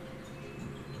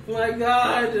 My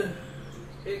God!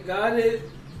 It got it!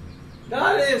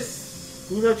 Goddess!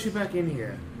 Who let you back in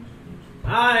here?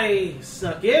 I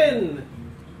suck in!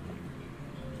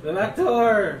 The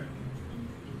Vector!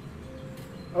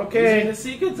 Okay. Using the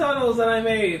secret tunnels that I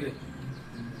made.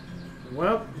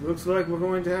 Well, looks like we're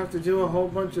going to have to do a whole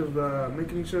bunch of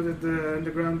making sure that the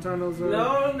underground tunnels are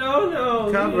No.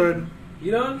 covered.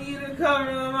 You don't need to cover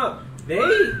them up. They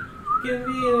can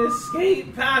be an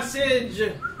escape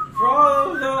passage for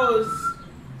all of those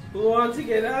who want to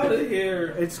get out of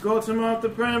here. It's Gotham off the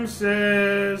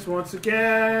premises once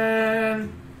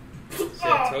again. See,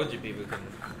 I told you people can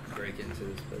break into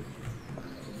this place.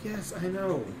 Yes, I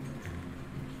know.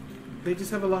 They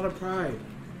just have a lot of pride.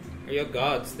 Your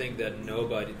gods think that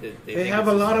nobody... They think have it's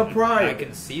a lot just- of pride. I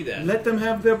can see that. Let them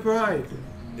have their pride.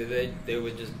 They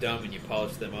were just dumb and you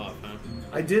polished them off, huh?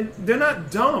 I didn't. They're not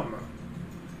dumb.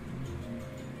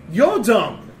 You're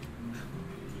dumb.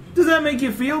 Does that make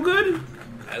you feel good?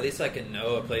 At least I can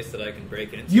know a place that I can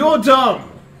break into. You're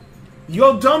dumb.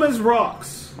 You're dumb as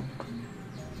rocks.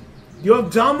 You're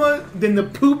dumber than the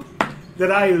poop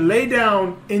that I lay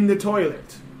down in the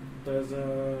toilet. There's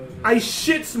I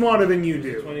shit smarter than you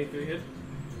do. 23 hit.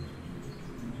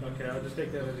 Okay, I'll just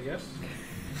take that as a yes.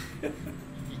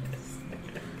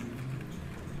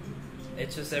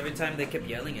 It's just every time they kept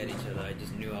yelling at each other, I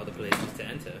just knew all the places to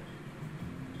enter.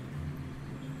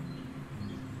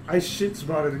 I shit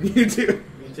smarter than you do.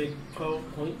 You take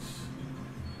 12 points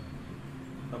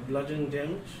of bludgeoning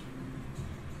damage.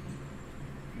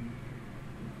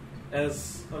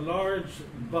 As a large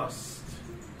bust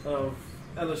of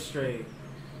Elistray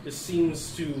just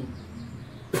seems to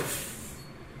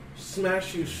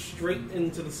smash you straight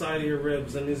into the side of your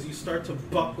ribs, and as you start to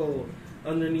buckle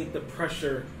underneath the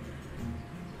pressure,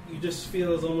 you just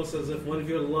feel as almost as if one of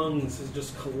your lungs has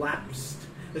just collapsed.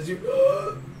 As you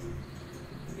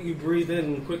breathe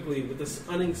in quickly with this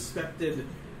unexpected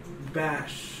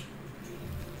bash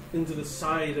into the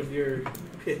side of your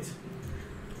pit.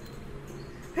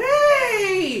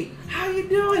 Hey! How you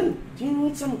doing? Do you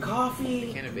need some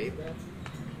coffee? Can't evade that?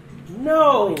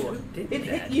 No! did It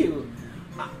that? hit you.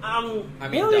 I mean,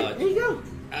 Billy, dodge. there you go.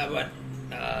 What?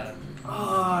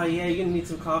 Oh, yeah, you're gonna need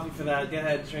some coffee for that. Go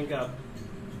ahead, drink up.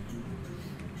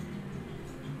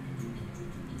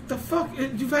 The fuck?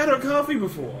 You've had her coffee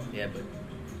before. Yeah, but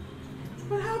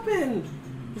What happened?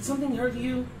 Did something hurt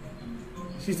you?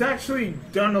 She's actually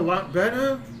done a lot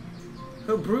better.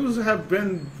 Her brews have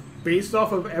been based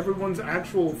off of everyone's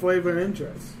actual flavor and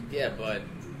interest. yeah, but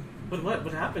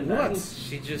What happened? What?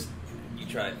 she just you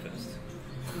tried first.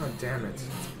 God damn it.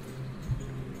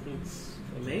 It's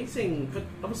amazing, but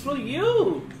that was for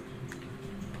you.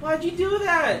 Why'd you do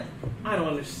that? I don't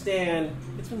understand.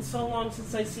 It's been so long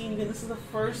since I've seen you. This is the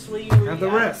first way you react Have the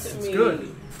rest. to It's me.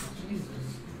 good. Jesus.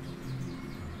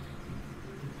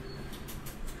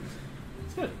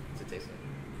 It's good. What's it taste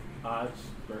like? Just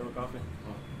regular coffee.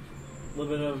 A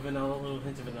little bit of vanilla, a little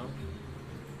hint of vanilla.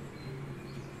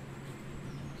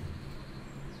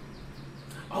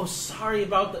 Oh, sorry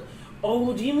about the...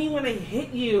 Oh, do you mean when I hit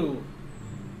you?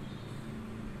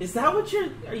 Is that what you're...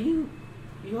 Are you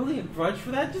holding a grudge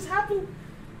for that? Just happened...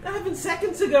 That happened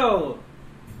seconds ago.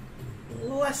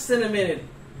 Less than a minute.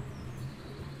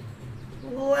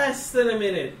 Less than a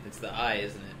minute. It's the eye,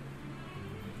 isn't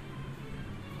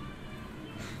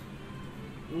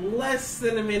it? Less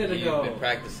than a minute ago. You've been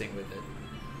practicing with it.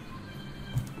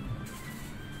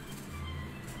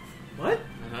 What?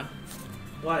 Uh-huh.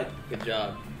 What? Good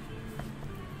job.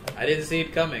 I didn't see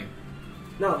it coming.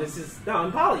 No,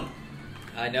 I'm Polly.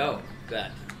 I know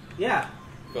that. Yeah.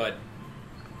 But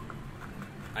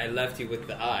I left you with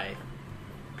the eye.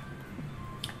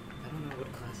 I don't know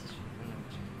what class is she. I don't know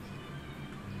what she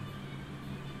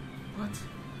is. What?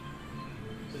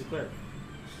 She's a cleric.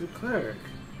 She's a cleric.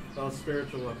 It's all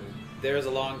spiritual weapon. There was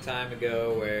a long time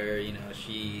ago where,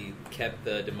 she kept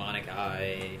the demonic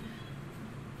eye.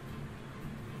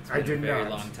 It's I been did a very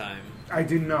not. long time. I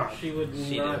did not. She would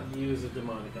She not use a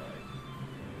demonic eye.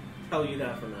 Tell you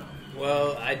that for now.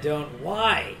 Well, I don't.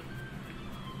 Why?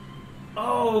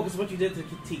 Oh, because what you did to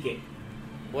TK.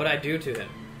 What'd I do to him?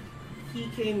 He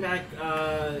came back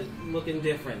looking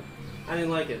different. I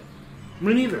didn't like it.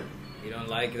 Me neither. You don't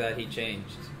like that he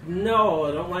changed. No,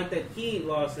 I don't like that he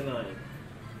lost an eye.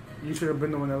 You should have been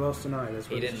the one that lost an eye. That's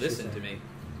what He didn't she listen said. to me.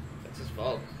 That's his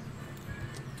fault.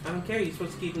 I don't care. You're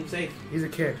supposed to keep him safe. He's a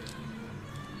kid.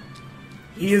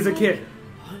 He is a kid.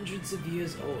 Hundreds of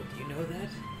years old. You know that?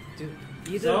 Dude,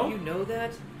 either So? of you know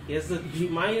that? He has the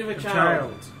mind of a A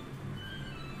child. child.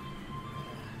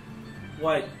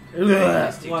 What? Ugh.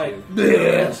 Nasty What? too.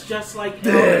 It's just like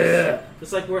elves.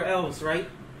 It's like we're elves, right?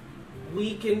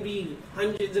 We can be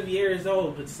hundreds of years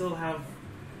old, but still have,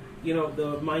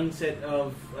 the mindset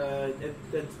of a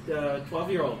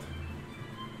 12-year-old.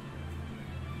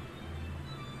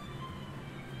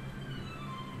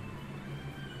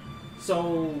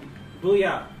 So,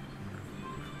 booyah.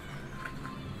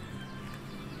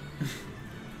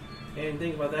 And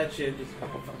think about that shit. Just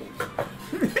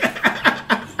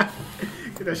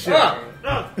Get that shit Ah!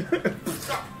 out.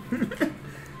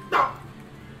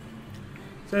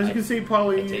 So as you can see,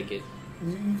 Polly, I take it.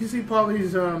 you can see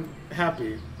Polly's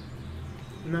happy,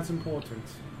 and that's important.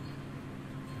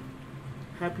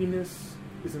 Happiness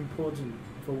is important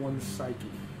for one's psyche.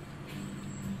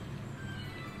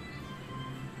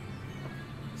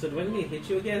 So do I need to hit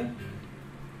you again?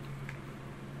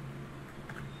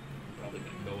 Probably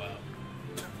gonna go out.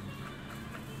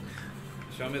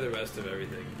 Show me the rest of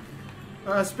everything.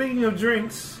 Speaking of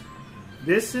drinks,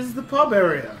 this is the pub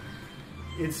area.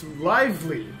 It's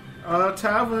lively. Our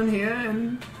tavern here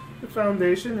in the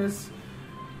Foundation is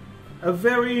a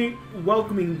very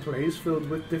welcoming place filled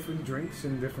with different drinks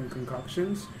and different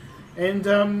concoctions. And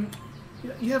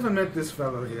you haven't met this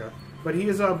fellow here, but he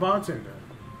is our bartender.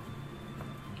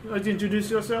 Would you like to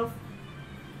introduce yourself?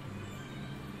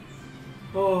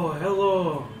 Oh,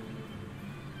 hello.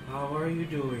 How are you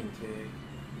doing today?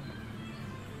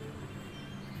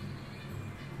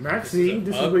 Maxie,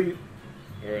 this is where you,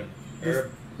 Or an this,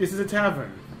 herb. this is a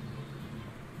tavern.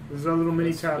 This is our little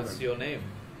mini tavern. What's your name,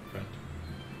 friend?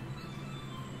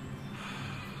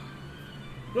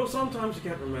 Sometimes you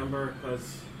can't remember,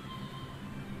 because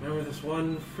remember this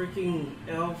one freaking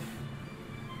elf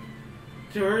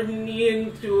turned me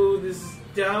into this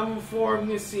dumb form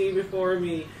you see before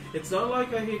me. It's not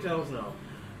like I hate elves now,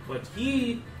 but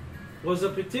he was a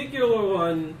particular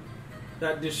one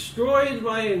that destroyed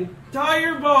my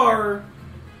entire bar,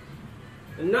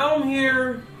 and now I'm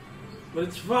here, but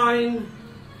it's fine,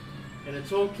 and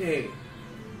it's okay,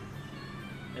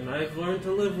 and I've learned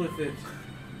to live with it.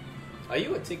 Are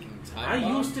you a ticking time I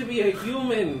bomb? used to be a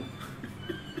human.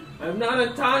 I'm not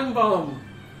a time bomb.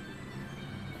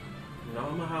 Now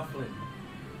I'm a halfling.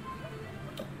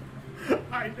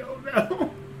 I don't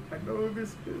know. I know who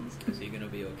this is. So you're gonna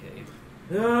be okay.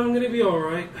 I'm gonna be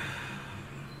alright.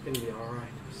 Gonna be alright.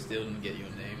 Still didn't get your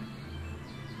name.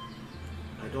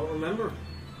 I don't remember.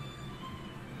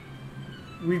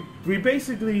 We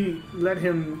basically let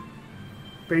him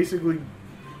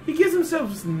he gives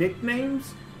himself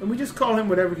nicknames and we just call him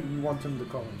whatever he wants him to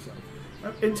call himself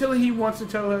until he wants to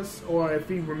tell us, or if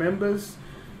he remembers,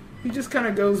 he just kind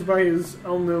of goes by his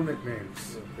own little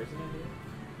nicknames.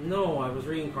 No, I was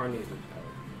reincarnated.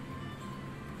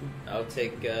 I'll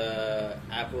take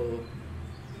apple,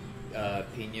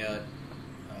 pina,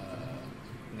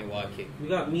 niwaki. We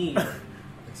got meat.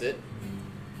 That's it.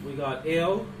 We got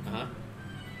ale. Uh huh.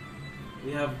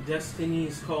 We have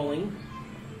Destiny's Calling.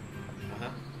 Uh huh.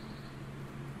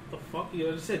 The fuck?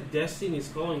 You just said Destiny's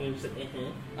Calling and you said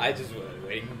I just was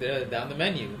waiting down the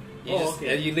menu. You Oh,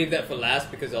 okay. You leave that for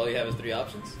last because all you have is 3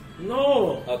 options.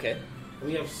 No! Okay. And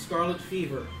we have scarlet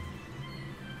fever.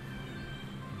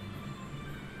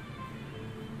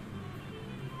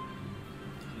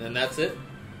 Then that's it.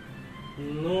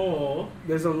 No.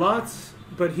 There's a lot,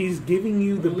 but he's giving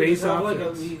you the We base have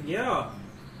options. yeah.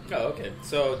 Oh, okay.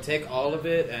 So take all of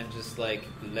it and just like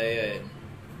lay it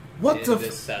What in the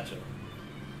this satchel.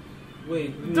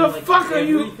 Wait, you The mean, like, fuck are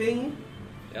you- everything?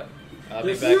 Yep. I'll be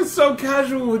This back. You're so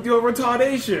casual with your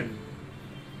retardation.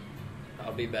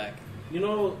 I'll be back. You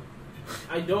know,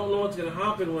 I don't know what's gonna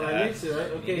happen when I mix it,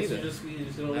 right? Me Okay, so neither. you're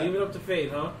just gonna leave it up to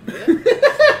fate, huh?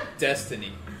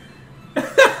 Destiny. Right.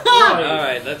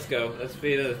 Alright, let's go. Let's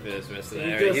feed this rest of So the you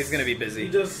area. just- He's gonna be busy. You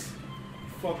just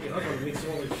fucking. I'm gonna mix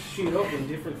all this shit up in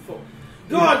different forms.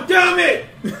 God damn it!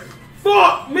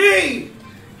 Fuck me!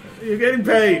 You're getting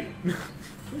paid.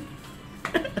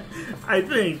 I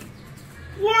think.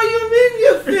 Why you mean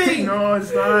you think? No,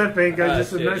 it's not. I think. Ah, It's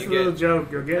just a shit, nice you little get-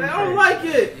 joke. You're getting I don't paid. like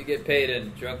it. You get paid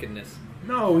in drunkenness.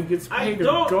 No, he gets I paid to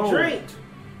don't go. drink.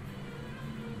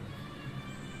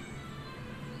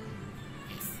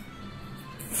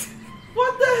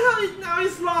 What the hell? Now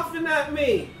he's laughing at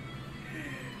me.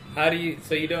 How do you...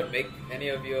 So you don't make any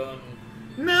of your own...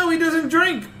 No, he doesn't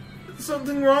drink.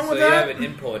 Something wrong So with you that? have it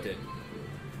imported.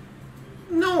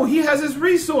 No, he has his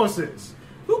resources.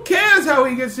 Who cares how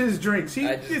he gets his drinks?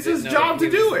 I just It's didn't his know job he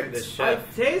to do was the it. I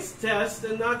chef. taste test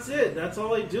and that's it. That's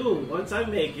all I do. Once I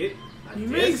make it, I He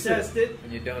taste makes it. test it.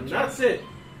 And you don't And drink. that's it.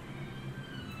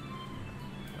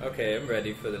 Okay, I'm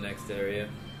ready for the next area.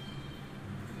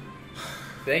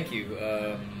 Thank you.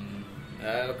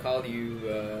 I'll call you,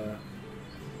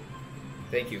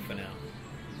 thank you for now.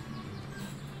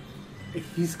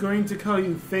 He's going to call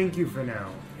you thank you for now.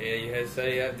 Yeah, you guys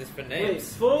say you have different Wait,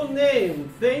 names. full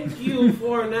name. Thank you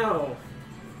for now.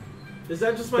 Is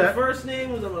that just my That- first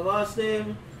name? Is that my last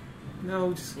name?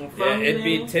 No, just My Yeah, family it'd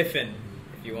be name? Tiffin,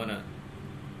 if you wanna,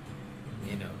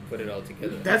 put it all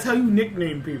together. that's how you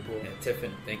nickname people. Yeah,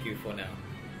 Tiffin, thank you for now.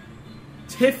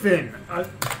 Tiffin.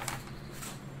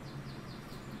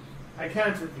 I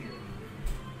can't with you.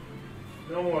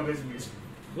 No more of this music.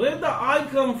 Where did the I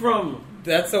come from?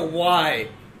 That's a Y.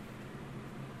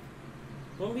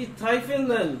 Won't be Typhon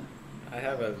then. I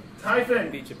have a Typhon.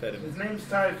 speech impediment. His name's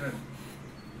Typhon.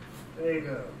 There you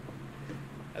go.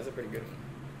 That's a pretty good one.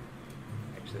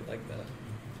 Actually, like that.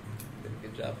 Did a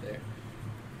good job there.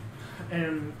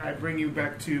 And I bring you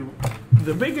back to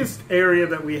the biggest area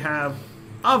that we have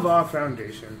of our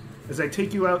foundation as I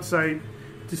take you outside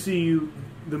to see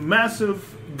the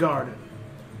massive garden.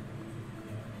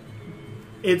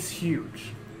 It's huge.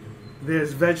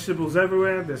 There's vegetables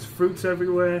everywhere, there's fruits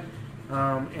everywhere,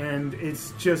 and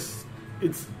it's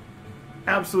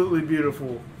absolutely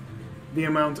beautiful, the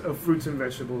amount of fruits and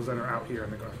vegetables that are out here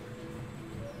in the garden.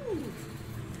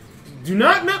 Do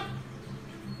not know.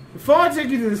 Before I take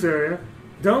you to this area,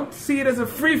 don't see it as a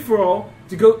free-for-all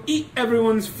to go eat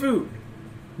everyone's food.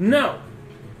 No,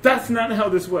 that's not how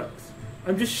this works.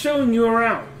 I'm just showing you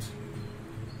around.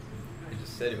 I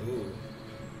just said ooh.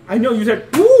 I know you said,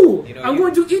 ooh, You know, I'm you-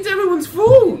 going to eat everyone's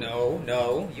food.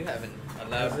 No, you haven't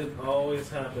As allowed. it always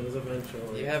happens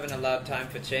eventually. You haven't allowed time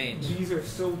for change. These are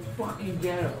so fucking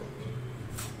ghetto.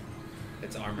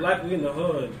 It's armor. Black in the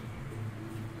hood.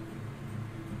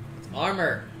 It's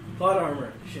armor. Plot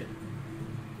armor. Shit.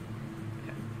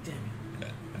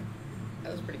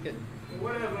 That was pretty good.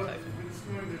 Whatever. I'm just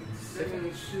going to sing any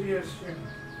shitty ass shit.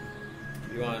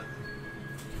 You want?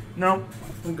 No,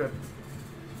 I'm good.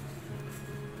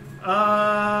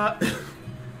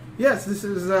 Yes, this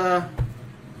is,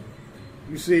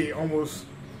 you see almost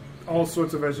all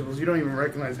sorts of vegetables. You don't even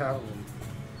recognize half of them.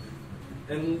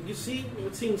 And you see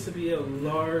what seems to be a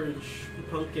large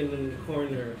pumpkin in the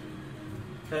corner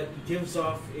that gives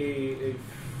off a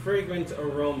fragrant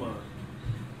aroma.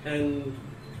 And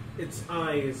its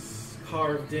eyes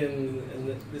carved in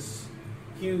and this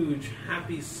huge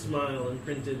happy smile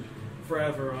imprinted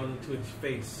forever onto its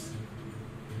face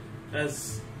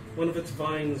as one of its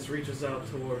vines reaches out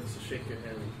towards to shake your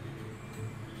hand.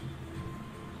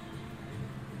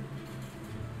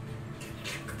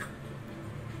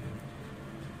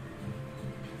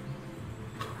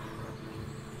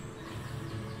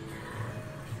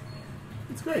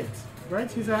 It's great, right?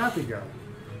 He's a happy guy.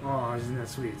 Oh, isn't that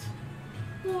sweet?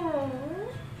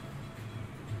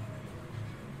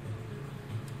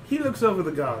 He looks over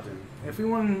the garden.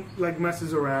 Everyone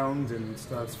messes around and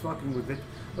starts fucking with it,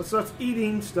 or starts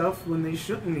eating stuff when they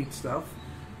shouldn't eat stuff.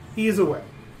 He is aware.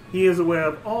 He is aware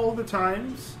of all the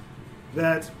times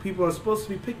that people are supposed to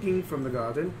be picking from the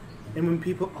garden, and when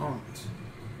people aren't.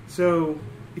 So,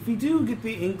 if you do get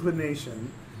the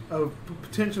inclination of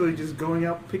potentially just going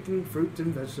out picking fruit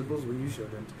and vegetables when you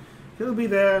shouldn't, he'll be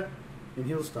there and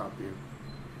he'll stop you.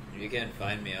 If you can't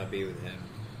find me, I'll be with him.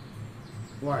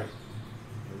 Why?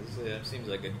 This seems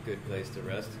like a good place to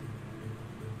rest.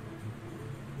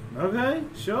 Okay,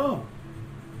 sure.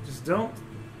 Just don't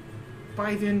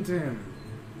bite into him.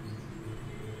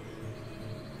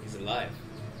 He's alive.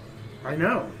 I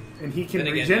know. And he can Then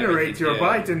again, regenerate everything- your yeah.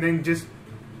 bite and then just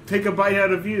take a bite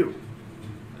out of you.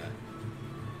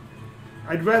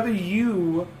 I'd rather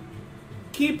you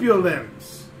keep your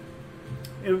limbs.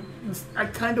 I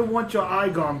kind of want your eye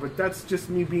gone, but that's just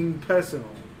me being personal.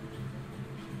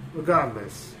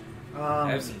 Regardless.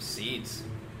 I have some seeds.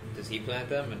 Does he plant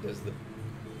them, and does the...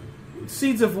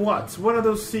 Seeds of what? What are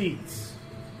those seeds?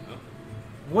 Oh.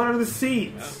 What are the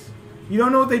seeds? You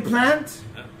don't know what they plant?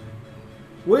 No.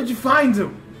 Where'd you find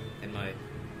them? In my...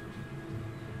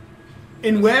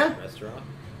 In where? Restaurant.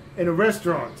 In a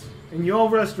restaurant. In your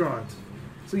restaurant.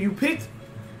 So you picked...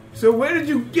 So where did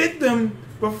you get them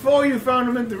before you found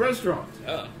them at the restaurant?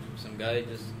 Oh, some guy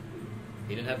just...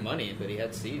 He didn't have money, but he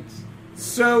had seeds.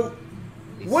 So,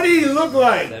 what did he look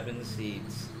like? 7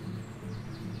 seeds.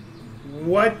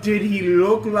 What did he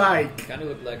look like? Kind of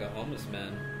looked like a homeless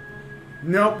man.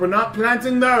 Nope, we're not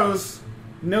planting those.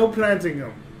 No planting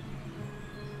them.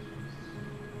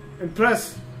 And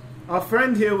plus, our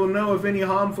friend here will know if any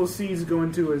harmful seeds go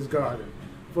into his garden.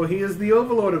 For he is the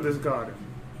overlord of this garden.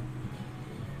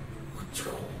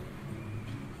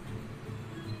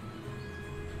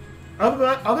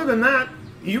 Other than that,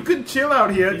 you could chill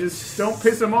out here. Just don't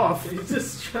piss him off. He's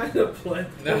just trying to plant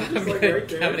No, them, I'm just like gonna, right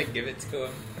there. I'm gonna give it to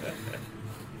him.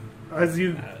 As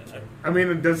you, I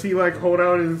mean, does he like hold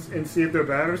out and see if they're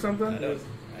bad or I something? don't know.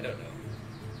 I don't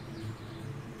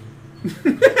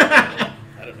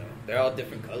know. They're all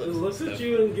different He colors. looks and at stuff.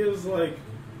 you and gives like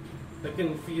a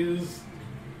confused.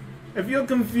 If you're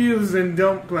confused, then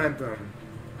don't plant them.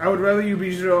 I would rather you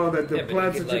be sure that the Yeah, but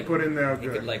plants he that could, you put in there are He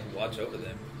good. could like watch over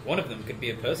them. One of them could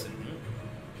be a person.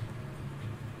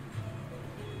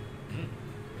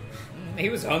 He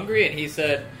was hungry, and he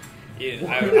said,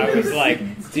 I was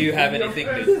like, do you have anything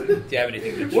to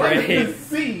One of the trade?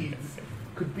 seeds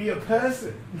could be a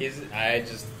person. He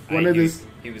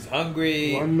was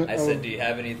hungry. One I said, of do you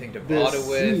have anything to the barter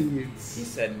with? seeds. He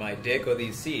said, my dick or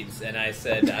these seeds. And I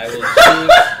said,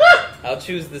 I'll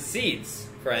choose the seeds,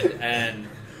 friend. And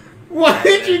Why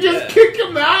did you just kick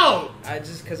him out?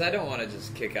 because I don't want to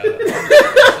just kick out a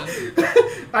homeless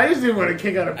person. I just didn't want to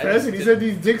kick out a I person. just He said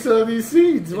these dicks are these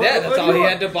seeds. Yeah, that's all he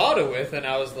had to barter with. And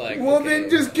I was like, Well, okay. then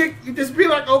just be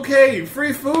like, okay,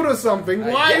 free food or something.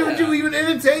 Why yeah. would you even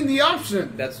entertain the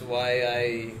option? That's why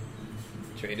I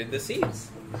traded the seeds.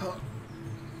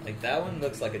 Like, that one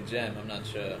looks like a gem, I'm not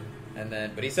sure.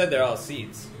 But he said they're all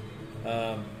seeds.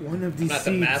 One of I'm these not the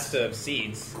seeds master of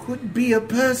seeds. could be a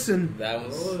person. That Roll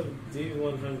one's, a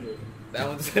D100.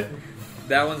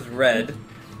 that one's red.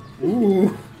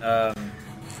 Ooh. Let's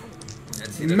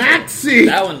see, that's Maxi!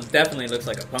 That one definitely looks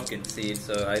like a pumpkin seed,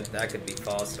 so that could be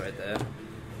false right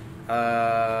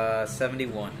there.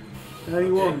 71.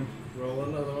 91. Roll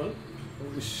another one.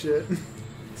 Holy shit.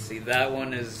 See, that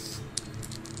one is...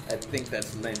 I think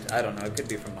that's lint. I don't know. It could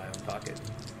be from my own pocket.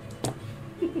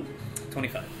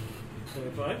 25.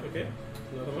 25, okay.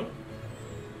 Another one.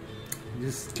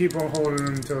 Just keep on holding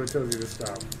him until it tells you to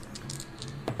stop.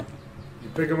 You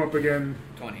pick him up again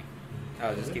 20.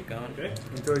 I'll just keep going. Okay.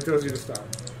 until he tells you to stop.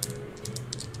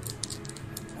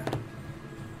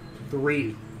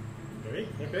 3. 3,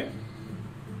 okay.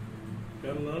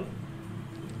 Got none.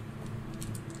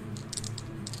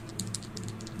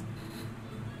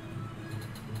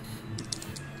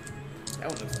 That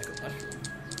one looks like a mushroom.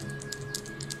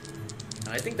 And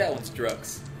I think that one's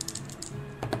drugs.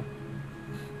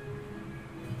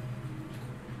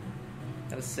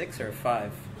 That a 6 or a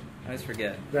 5? I always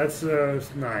forget. That's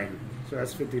 9. So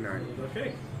that's 59.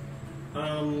 Okay.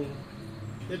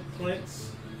 It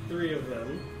plants 3 of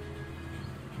them.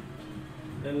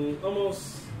 And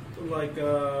almost like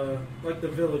the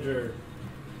villager,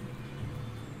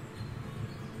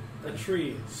 a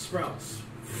tree sprouts.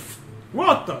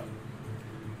 What the?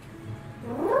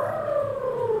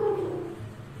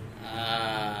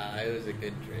 It was a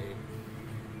good trade.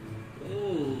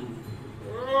 Oh.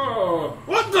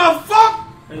 What the fuck?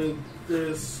 And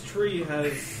this tree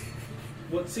has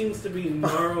what seems to be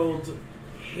gnarled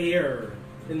hair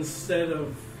instead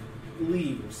of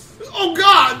leaves. Oh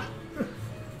god!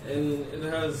 And it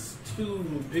has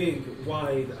 2 big,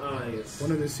 wide eyes.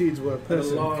 One of the seeds were a And a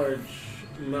person. large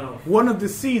mouth. One of the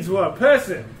seeds were a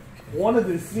person. One of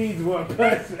the seeds were a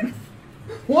person.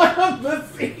 One of the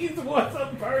seeds was a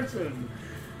person.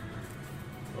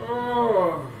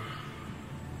 Oh.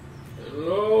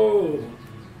 Hello.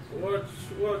 What?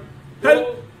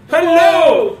 Hello?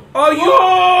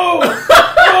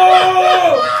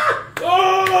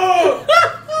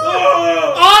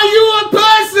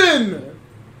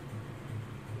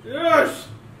 Yes!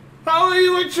 How are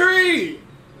you a tree?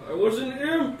 I was an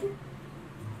imp.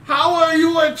 How are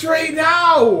you a tree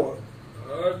now?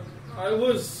 I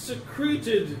was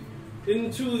secreted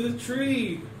into the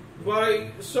tree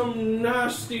by some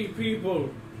nasty people.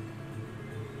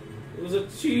 It was a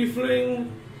tiefling,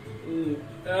 an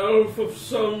elf of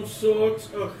some sort,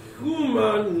 a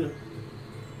human,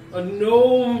 a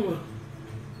gnome,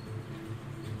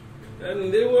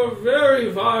 and they were very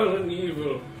vile and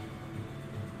evil.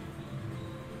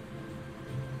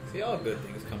 See, all good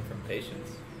things come from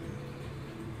patience.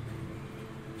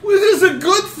 Was this a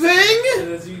good thing?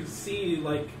 And as you see,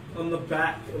 like, on the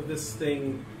back of this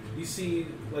thing, you see,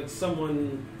 like,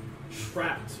 someone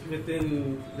trapped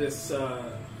within this,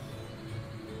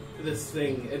 this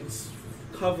thing. It's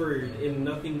covered in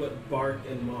nothing but bark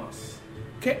and moss.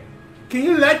 Can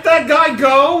you let that guy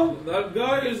go? That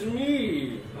guy is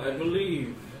me, I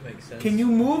believe. That makes sense. Can you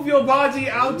move your body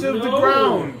out of the No.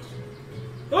 ground?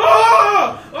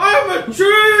 Ah! I'm a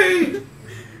tree!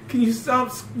 Can you stop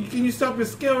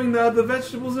scaring the other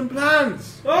vegetables and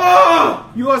plants? Ah!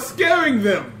 You are scaring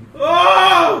them.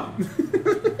 Ah!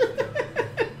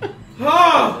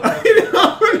 Ah! I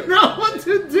don't know what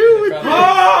to do with this.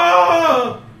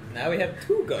 Ah! Now we have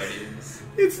two guardians.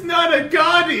 It's not a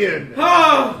guardian.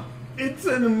 Ah! It's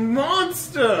a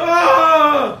monster.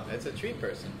 Ah! That's a tree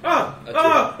person. Ah! A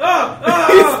Ah!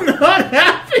 Ah! He's not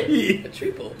happy. A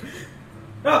treeple.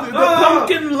 The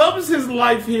pumpkin loves his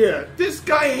life here. This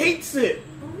guy hates it.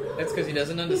 That's because he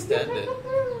doesn't understand it.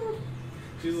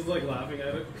 She's just, like, laughing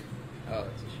at it. Oh,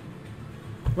 that's a shame.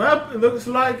 Well, it looks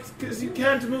like because you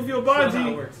can't move your That's not how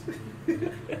it body. works.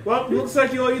 Well, it looks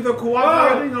like you're either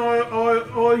cooperating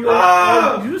or you're.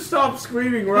 Ah! You stop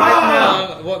screaming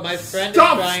right What my friend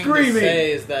Stop is trying screaming! to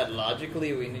say is that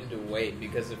logically we need to wait,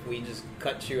 because if we just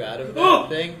cut you out of that Oh!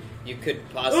 thing, you could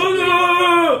Oh, possibly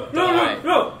no! No! die.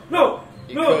 No! No!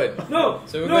 You No! could. No!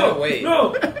 So we're no, gonna wait.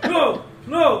 No! No!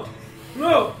 No!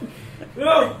 No! No!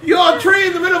 now. You're a tree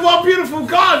in the middle of our beautiful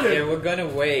garden. Yeah, we're gonna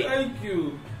wait. Thank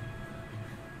you.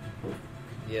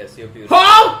 Yes, you're beautiful.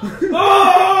 Huh?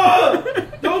 Ah!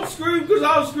 Don't scream, because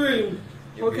I'll scream.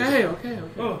 You're Okay.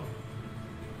 Oh.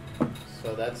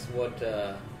 So that's what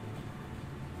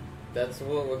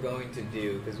we're going to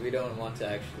do, because we don't want to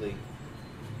actually,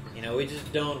 we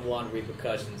just don't want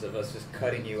repercussions of us just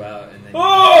cutting you out and then.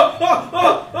 Oh! Oh!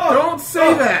 Oh! Oh! Don't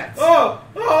say that. Oh!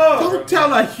 Oh! Don't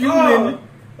tell a human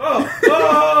Oh!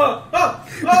 Oh! Oh!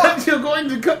 that you're going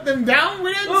to cut them down.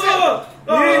 We didn't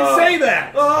say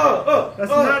that. Oh! That's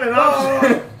not an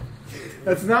option.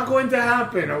 That's not going to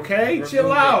happen, okay?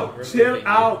 Chill out. Chill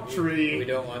out, We tree.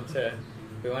 don't want to.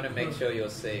 We want to make sure you're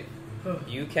safe.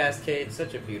 You cascade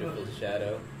such a beautiful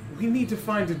shadow. We need to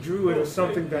find a druid or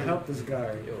something to help this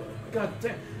guy. You're- God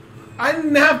damn. I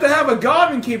didn't have to have a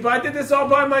garden keeper. I did this all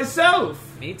by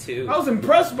myself. Me too. I was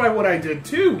impressed by what I did,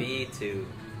 too. Me too.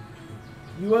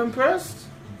 You were impressed?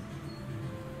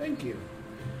 Thank you.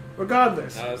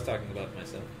 Regardless, I was talking about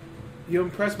myself. you're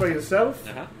impressed by yourself?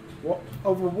 Uh huh. What,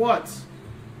 over what?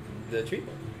 The tree.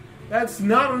 That's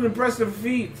not an impressive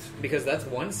feat. Because that's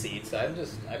one seed. So I'm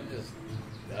just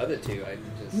the other two.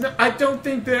 No, I don't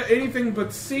think they're anything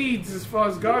but seeds as far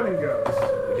as gardening goes.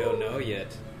 We don't know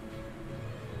yet.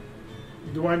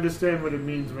 Do I understand what it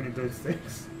means when it does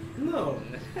things? No.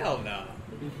 Hell no.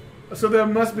 So that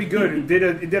must be good.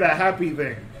 It did a happy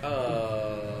thing.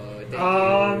 Thank you.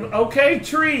 Okay,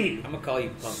 tree. I'm gonna call you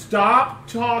Pump. Stop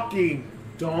talking.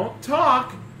 Don't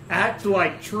talk. Act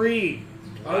like tree.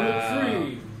 I'm a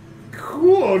tree.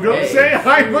 Cool. Don't Hey, say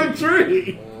I'm a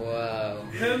tree. Wow.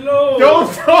 Hello.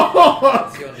 Don't talk.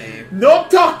 What's your name? No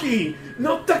talkie.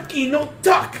 No talkie. No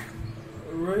talk.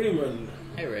 Raymond.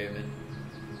 Hey, Raymond.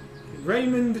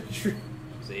 Raymond the tree.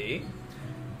 See?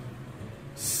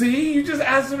 See, you just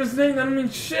asked him his name. That don't mean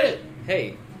shit.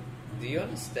 Hey, do you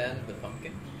understand the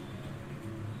pumpkin?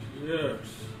 Yes.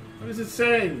 What is it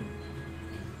saying?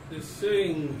 It's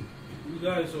saying you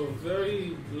guys are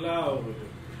very loud.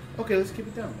 Okay, let's keep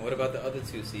it down. What about the other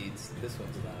two seeds? This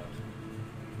one's loud.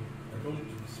 I don't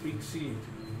speak seed.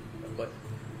 But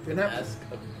Then have- ask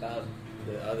about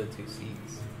the other two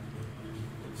seeds.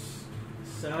 It's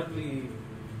sadly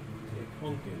a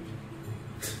pumpkin.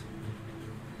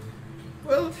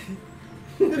 Well,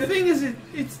 the thing is,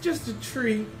 it's just a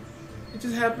tree. It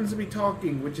just happens to be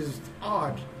talking, which is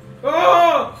odd.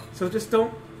 Ah! So just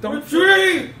don't A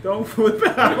tree! don't flip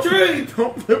out. A tree!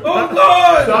 Don't flip Oh out.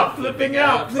 God! Stop flipping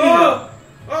out, please. Ah!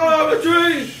 Ah, I'm a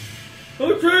tree!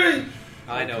 I'm a tree!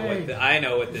 I know Okay. I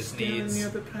know what this Stand needs. near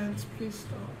the plants, please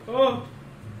stop. Oh!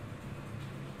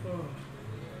 Oh.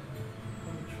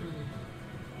 I'm a tree.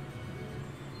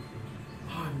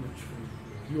 I'm a tree.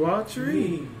 You are a tree.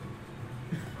 Me.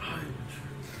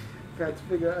 Got to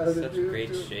figure out how to Such do great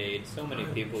it. shade. So many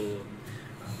people.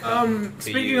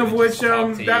 Speaking you of and which, just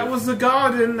talk to that you. was the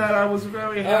garden that I was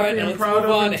very happy Alright, and let's proud move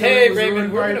of. on. until Hey, it was Raven,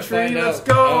 ruined we're by a gonna tree. find Let's out.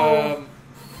 go.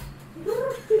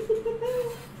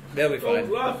 They'll be Don't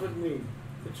fine. laugh at me.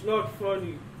 It's not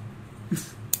funny.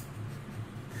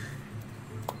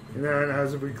 And then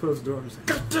as we close the door, I'm like,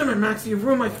 God damn it, Maxie, you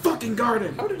ruined my fucking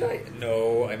garden. How did I?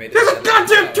 No, I made. There's a it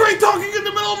goddamn tree talking in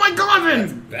the middle of my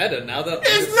garden. better now that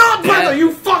It's not better,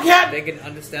 you fuckhead. They can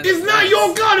understand. It's the not sense.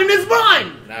 your garden, it's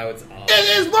mine. Now it's ours.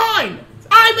 It is mine.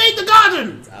 I made the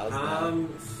garden. It's ours now.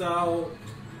 So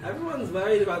everyone's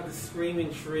worried about the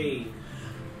screaming tree.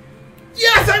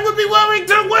 Yes, I would be worried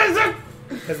too. Where's it?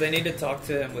 Because they need to talk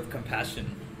to him with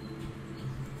compassion.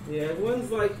 Yeah,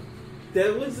 everyone's like,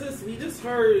 there was this. We just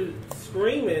heard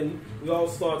screaming. We all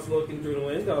start looking through the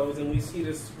windows, and we see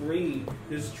this tree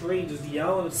just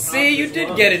yelling. at the top See, of you its did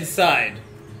lungs. get inside.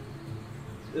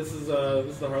 This is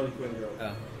the Harley Quinn girl,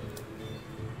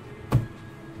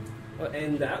 Oh.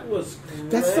 and that was crazy.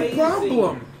 That's the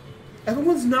problem.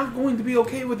 Everyone's not going to be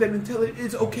okay with it until it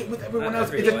is okay with everyone Not else.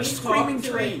 everyone. It's a Can we talk screaming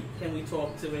to tree. it? Can we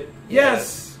talk to it?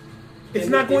 Yes. It's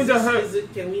Can not we- going is to this-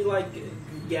 hurt. Can we like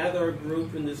gather a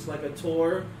group in this like a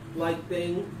tour like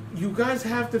thing? You guys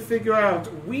have to figure out.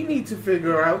 We need to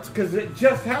figure out because it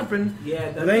just happened.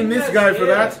 Yeah, that Blame thing this has guy for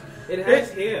hair. that. It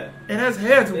has hair. It has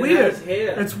hair. It's It weird. has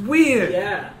hair. It's weird.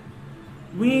 Yeah.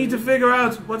 We need to figure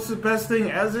out what's the best thing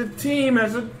as a team,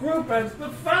 as a group, as the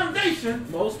foundation.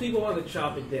 Most people want to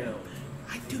chop it down,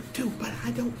 I do too, but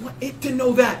I don't want it to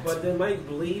know that. but they might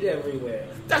bleed everywhere.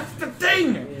 That's the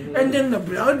thing. And then the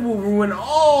blood will ruin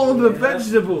all the Yeah.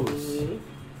 vegetables. Mhm.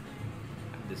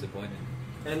 I'm disappointed.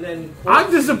 And then I'm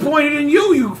disappointed in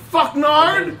you, you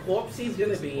fucknard. and Corpsey's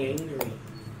gonna be angry.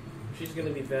 She's gonna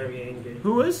be very angry.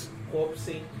 Who is?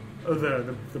 Corpsey. Oh,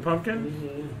 the pumpkin?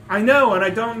 Mm-hmm. I know, and I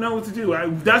don't know what to do.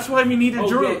 That's why we need a Oh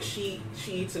druid. yeah,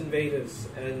 she eats invaders,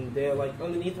 and they're like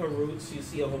underneath her roots. You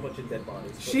see a whole bunch of dead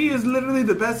bodies. She is literally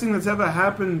the best thing that's ever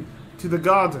happened to the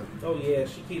garden. Oh yeah,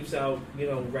 she keeps out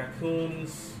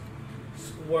raccoons,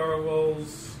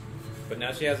 squirrels But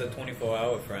now she has a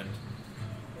 24-hour friend.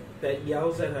 that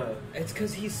yells at her. It's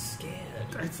because he's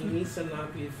scared. He needs to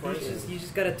not be frightened. You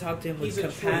just gotta talk to him with He's a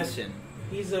compassion.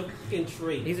 He's a fucking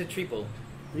tree. He's a treeple.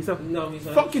 He's a No, he's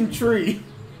not. fucking tree.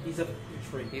 He's a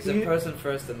tree. He's He- a person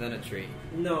first and then a tree.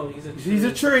 No, he's a tree. He's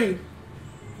a tree.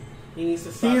 He needs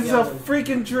to stop He's a yelling.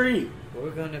 freaking tree. We're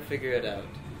gonna figure it out.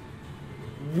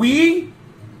 We?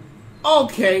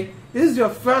 Okay. This is your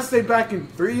first day back in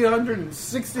I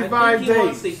 365 think he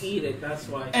wants days. to eat it. That's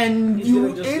why. And He's you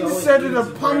gonna just go and inserted eat a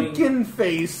his pumpkin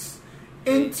face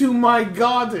into my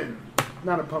garden.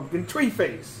 Not a pumpkin, tree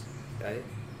face.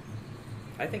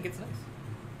 I think it's nice.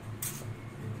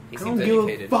 He I seems don't give a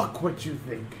educated. fuck what you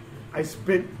think. I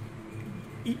spent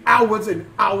hours and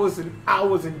hours and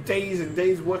hours and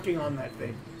days working on that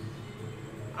thing.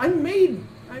 I made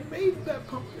that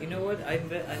pumpkin. You know what?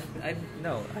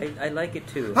 I like it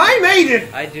too. I made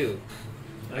it! I do.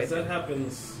 As that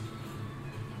happens,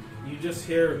 you just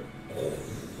hear.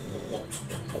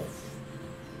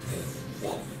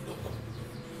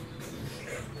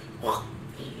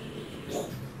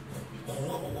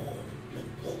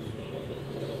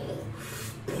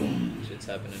 Shit's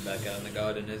happening back out in the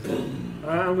garden, isn't it?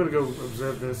 I'm gonna go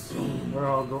observe this. We're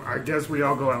all go. I guess we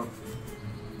all go out.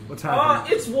 What's Oh,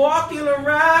 happening? it's walking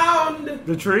around.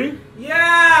 The tree?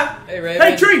 Yeah. Hey, Raven.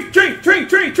 Hey,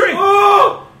 tree!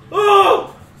 Oh,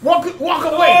 oh. Walk away!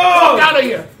 Oh! Walk out of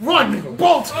here! Run!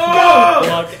 Bolt! Oh! Go!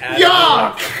 Walk out.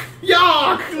 Yuck!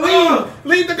 Yuck! Oh!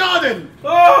 Leave the garden!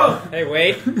 Oh, Hey,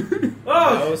 wait. oh.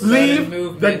 No sudden Leave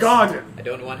movements. the garden! I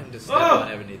don't want him to step Oh!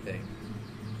 on anything.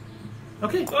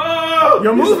 Okay. Oh!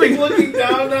 You're He's, moving. like, looking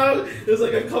down now. There's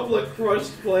like a couple of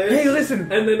crushed plants. Hey,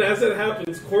 listen. And then as it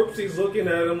happens, Corpsey's looking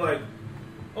at him like,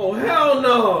 "Oh hell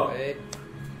no! Wait.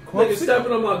 Nigga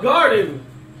stepping on my garden.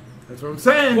 That's what I'm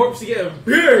saying. Corpsey getting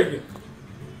big."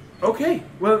 Okay.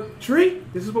 Well, tree.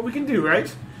 This is what we can do,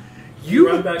 right? You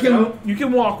run back out? You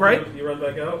can walk, right? You run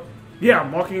back out. Yeah,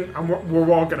 I'm walking. We're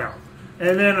walking out,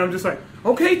 and then I'm just like,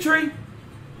 okay, tree.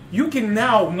 You can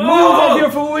now move Oh! of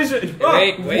your fruition.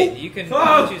 Wait. You can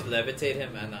Ah! just levitate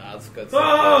him on the outskirts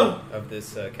Ah! of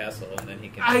this castle, and then he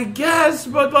can. I guess,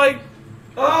 but like,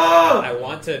 Oh! I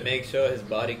want to make sure his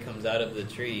body comes out of the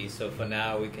tree, so for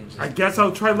now we can just. I guess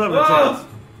I'll try levitate. Ah!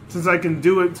 Since I can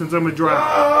do it, since I'm a drow.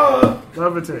 Oh!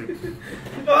 Levitate.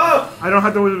 Oh! I don't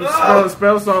have to Ah!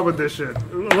 spell slot with this shit.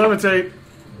 Levitate.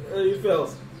 He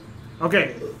fails.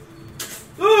 Okay.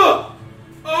 Oh!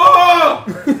 Oh!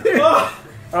 Oh!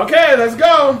 Okay, let's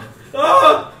go.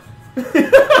 Oh!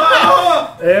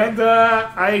 And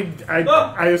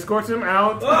I escort him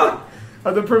out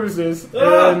of the premises,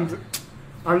 and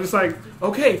I'm just like,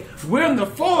 okay, we're in the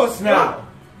forest now.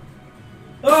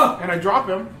 And I drop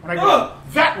him, and I go,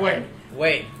 that way.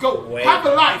 Wait. Go, Wait. have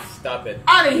a life. Stop it.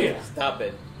 Out of here. Stop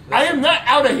it. I am not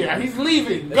out of here. He's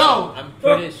leaving. Listen, Go. I'm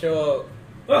pretty sure.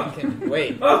 You can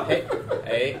wait. Hey.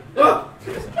 Hey. I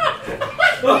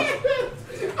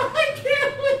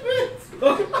can't with it.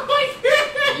 I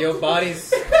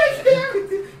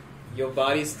can't. Your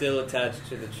body's still attached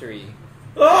to the tree.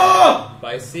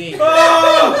 By seeing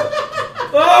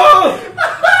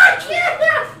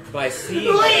by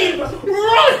seeing Leave!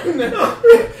 Run!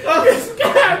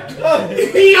 Scared!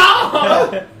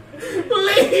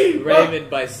 Leave! Raymond,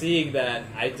 by seeing that,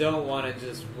 I don't want to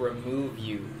just remove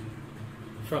you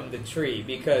from the tree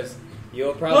because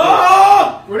you'll probably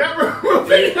We're not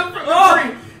removing him from the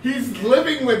tree. He's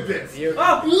living with this. You're-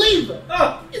 Leave!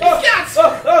 Yes!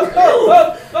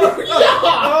 Go!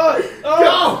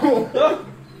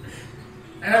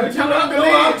 And I'm telling him to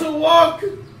know how leave. to walk.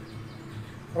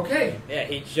 Okay. Yeah,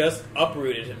 he just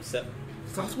uprooted himself.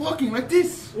 Starts walking like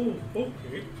this. Oh,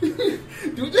 okay.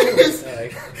 Do this.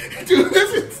 Like, Do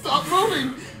this and stop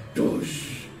moving.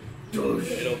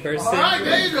 little person. All right,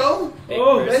 there you go. Big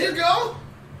Oh, person. There you go.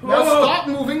 Now stop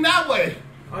moving that way.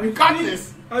 You got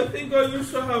this. I think I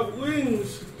used to have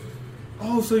wings.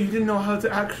 Oh, so you didn't know how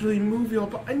to actually move your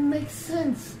body. It makes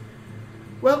sense.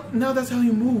 Well, now that's how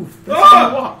you move. That's how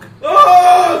you walk.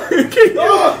 Can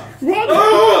you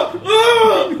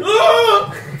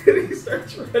walk? He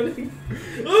starts running.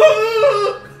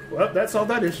 Well, that solved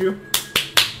that issue.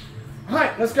 All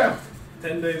right, let's go.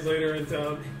 10 days later in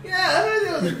town. Yeah, I heard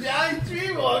there was a giant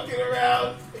tree walking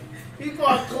around. He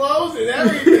bought clothes and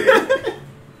everything.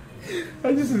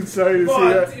 I'm just excited to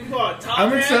see that. He bought top I'm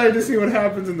hat. excited to see what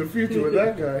happens in the future with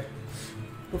that guy.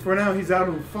 But for now, he's out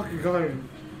of the fucking garden.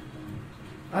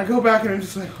 I go back and I'm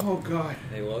just like, oh god.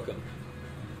 Hey, welcome.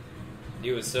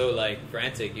 You were so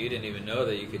frantic, you didn't even know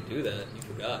that you could do that. You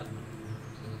forgot.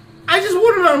 I just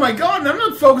want it out of my garden. I'm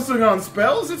not focusing on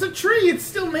spells. It's a tree. It's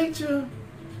still nature.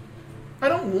 I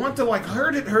don't want to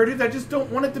hurt it. I just don't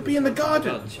want it to be in the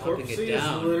garden. About chopping Corpsey it is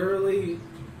down. literally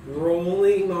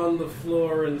rolling on the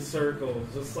floor in circles,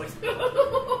 just like.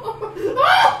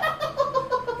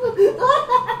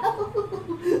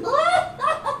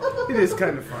 It is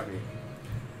kind of funny.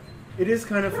 It is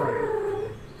kind of funny.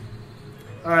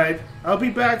 Alright, I'll be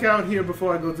back out here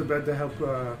before I go to bed to help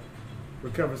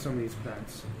recover some of these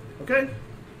plants. Okay?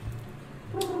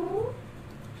 We'll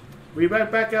be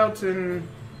back out in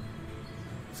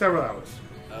several hours.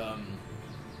 So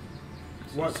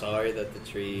What? sorry that the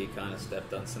tree kind of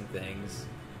stepped on some things.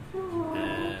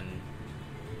 And,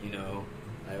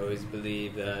 I always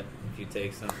believe that if you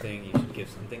take something, you should give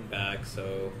something back.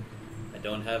 So I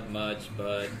don't have much,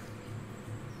 but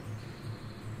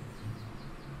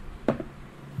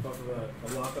Off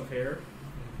of a lock of hair.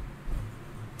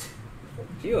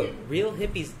 real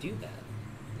hippies do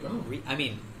that. Oh. Real,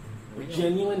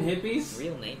 Genuine hippies?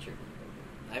 real nature.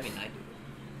 I do.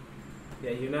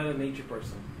 Yeah, you're not a nature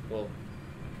person. Well,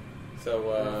 You're so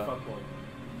a fuckboy.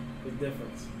 Big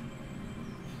difference.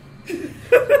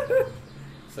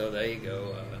 so there you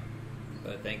go.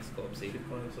 But thanks, Corpsey. She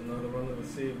plants another one of the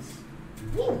seeds.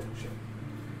 Whoa, shit.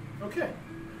 Okay.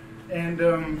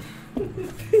 And,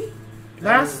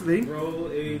 lastly... Roll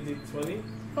a d20.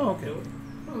 Oh, okay.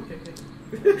 Okay.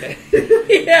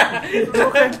 Yeah.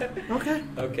 Okay.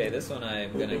 Okay, this one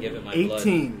I'm gonna give it my blood.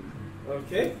 18.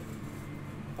 Okay.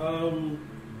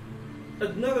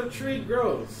 Another tree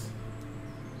grows.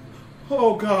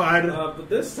 Oh, God. But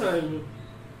this time,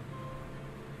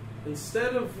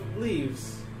 instead of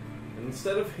leaves, and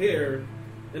instead of hair,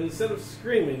 and instead of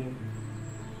screaming,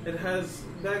 it has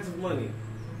bags of money.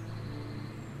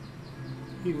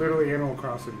 He literally Animal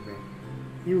Crossing me.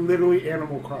 You literally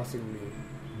Animal Crossing me.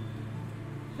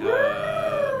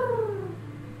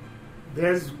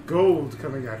 There's gold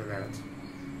coming out of that.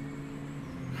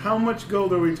 How much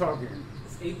gold are we talking?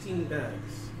 It's 18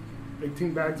 bags.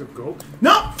 18 bags of gold?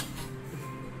 No!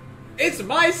 It's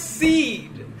my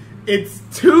seed. It's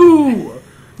 2!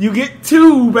 You get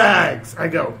 2 bags. I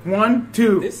go 1,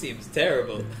 2. This seems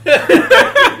terrible.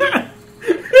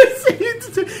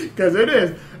 Because it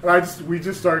is. And I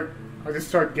just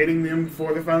start getting them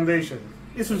for the foundation.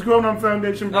 This was grown on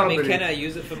foundation I property. mean, can I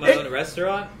use it for my own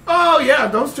restaurant? Oh yeah,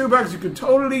 those 2 bags you could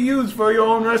totally use for your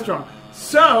own restaurant.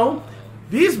 So,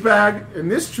 this bag and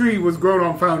this tree was grown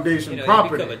on foundation You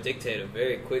property. become a dictator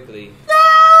very quickly.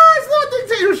 It's not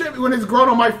dictatorship when it's grown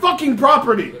on my fucking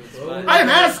property. It's my, I didn't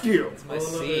ask you. it's my Roll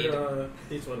seed. another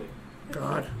d20.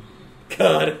 God.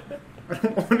 God. I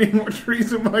don't want any more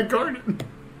trees in my garden.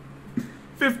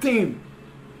 15.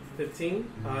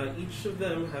 15. Each of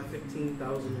them have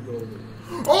 15,000 gold.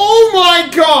 Oh my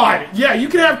god! Yeah, you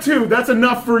can have 2. That's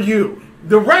enough for you.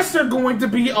 The rest are going to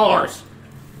be ours.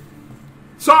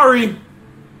 Sorry.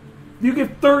 You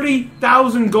get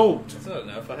 30,000 gold. That's not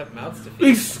enough. I have mouths to feed.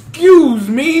 Excuse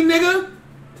me, nigga?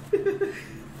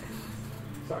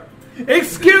 Sorry.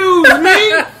 Excuse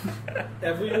me?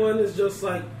 Everyone is just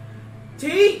like,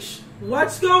 Teach,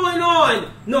 what's going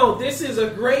on? No, this is a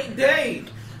great day.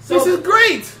 So This is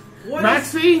great. what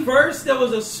Maxie? is- first there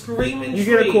was a screaming You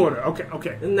tree. get a quarter.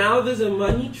 Okay. And now there's a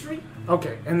money tree?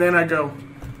 Okay, and then I go,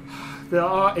 there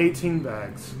are 18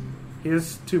 bags.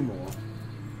 Here's 2 more.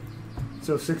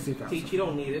 So 60,000. Teach, you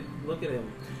don't need it. Look at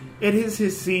him. It is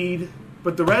his seed,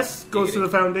 but the rest goes to the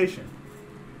foundation.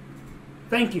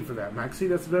 Thank you for that, Maxie.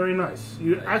 That's very nice.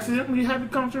 You accidentally had a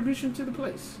contribution to the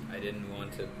place. I didn't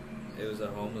want to. It was a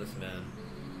homeless man.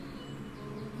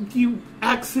 You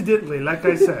accidentally, like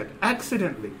I said,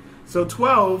 accidentally. So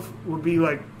 12 would be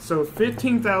like, so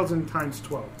 15,000 times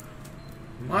 12.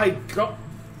 My God.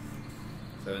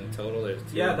 So in total, there's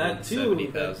Yeah, that two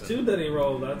 270,000. that he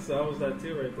rolled, that was that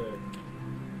 2 right there.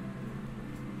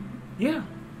 Yeah,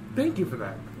 thank you for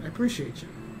that. I appreciate you.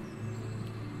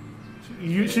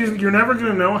 You're never going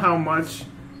to know how much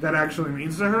that actually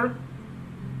means to her.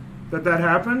 That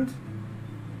happened.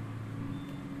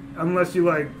 Unless you,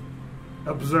 like,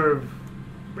 observe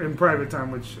in private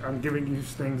time, which I'm giving you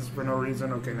things for no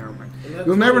reason. Okay, never mind. And that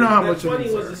You'll never know how that much it 20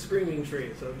 means to was her. a screaming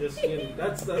tree, so just,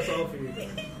 that's all for you.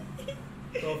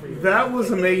 That's all for you. That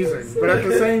was amazing, but at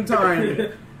the same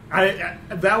time,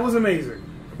 that was amazing.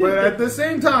 But at the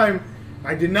same time,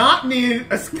 I did not need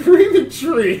a screaming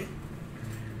tree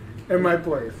in my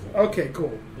place. Okay,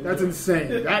 cool. That's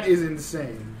insane. That is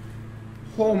insane.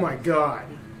 Oh my god.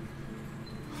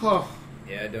 Oh.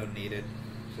 Yeah, I don't need it.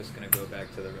 Just gonna go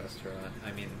back to the restaurant.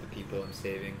 I mean, the people I'm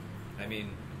saving. I mean,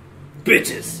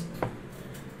 bitches.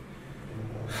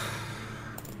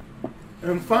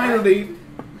 And finally,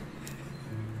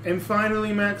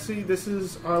 Maxie, this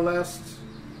is our last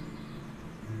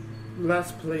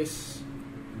place,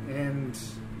 and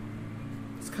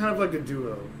it's kind of like a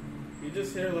duo. You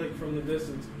just hear, like, from the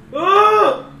distance,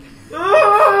 ah!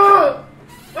 Ah!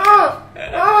 Ah!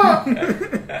 Ah!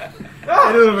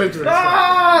 It'll eventually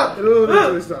stop. It'll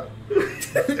eventually stop.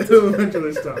 It'll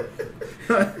eventually stop.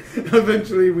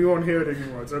 Eventually, we won't hear it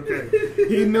anymore. It's okay.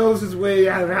 He knows his way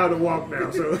out of how to walk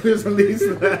now, so there's at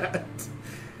least that.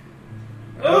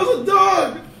 That was a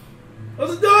dog! That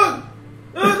was a dog!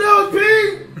 No, it's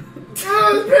ping! No,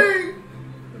 it's ping!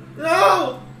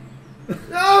 No!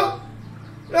 No!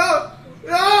 No!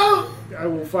 No! I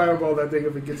will fireball that thing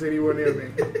if it gets anywhere near me.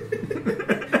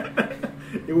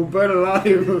 It will burn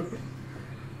alive.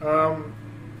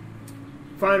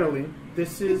 Finally,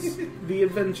 this is the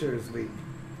Adventurers League.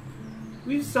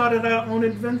 We've started our own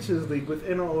Adventures League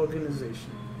within our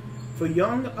organization for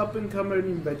young up-and-coming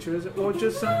adventurers, or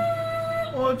just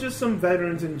some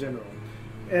veterans in general.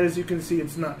 As you can see,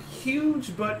 it's not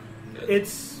huge, but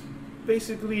it's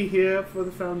basically here for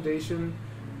the foundation,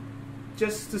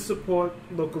 just to support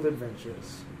local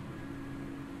adventurers.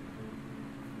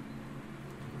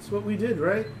 That's what we did,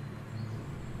 right?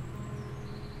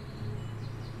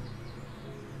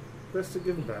 Best to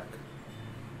give back.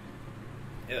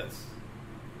 Yes.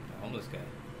 The homeless guy.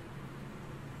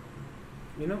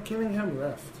 You know, Killingham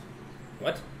left.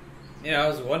 What? Yeah, I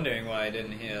was wondering why I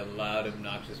didn't hear a loud,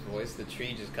 obnoxious voice. The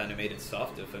tree just kind of made it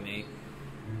softer for me.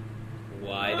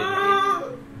 Why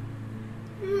didn't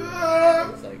he?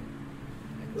 It's like...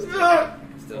 I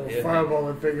can still hear him. Fireball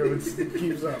and figure it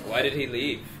keeps up. Why did he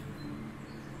leave?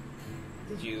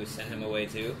 Did you send him away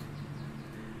too?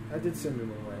 I did send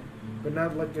him away, but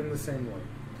not like in the same way.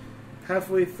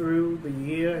 Halfway through the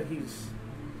year, he's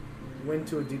went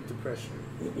to a deep depression.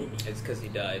 It's because he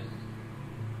died.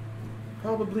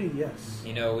 Probably, yes.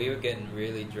 You know, we were getting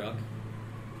really drunk.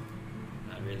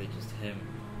 Not really, just him.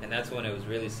 And that's when it was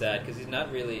really sad, because he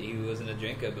wasn't a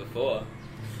drinker before.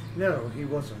 No, he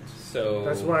wasn't. So...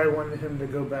 That's why I wanted him to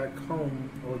go back home,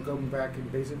 or go back and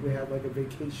basically have like a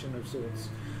vacation of sorts,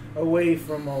 away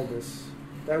from all this.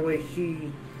 That way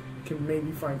he can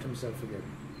maybe find himself again.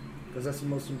 Because that's the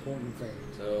most important thing.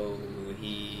 So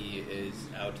he is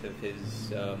out of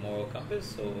his moral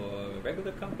compass, or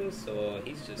regular compass, or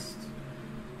he's just...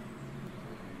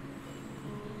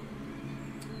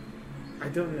 I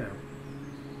don't know.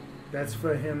 That's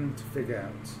for him to figure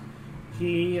out.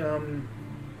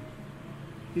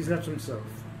 He's not himself.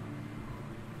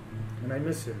 And I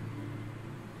miss him.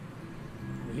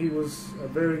 He was a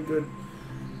very good...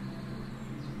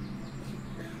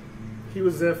 He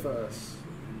was there for us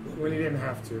when he didn't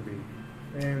have to be.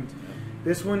 And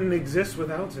this wouldn't exist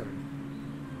without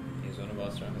him. He's one of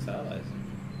our strongest allies.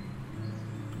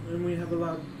 And we have a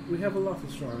lot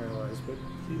of strong allies, but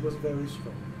he was very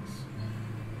strong.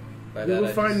 By We that, will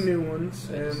I find just- new ones,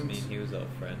 I just and mean he was our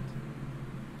friend.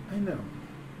 I know.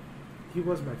 He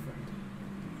was my friend.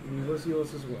 And he was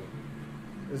yours as well.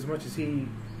 As much as you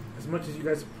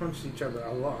guys punched each other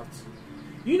a lot.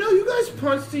 You know, you guys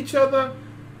punched each other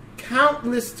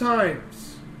countless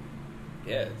times.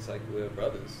 Yeah, it's like we're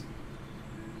brothers.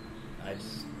 I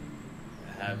just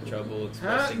have trouble Huh?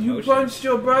 expressing You emotions. punched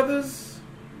your brothers?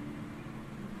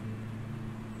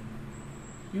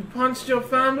 You punched your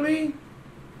family?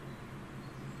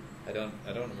 I don't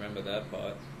remember that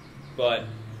part. But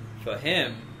for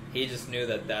him, he just knew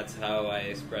that that's how I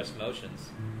express emotions.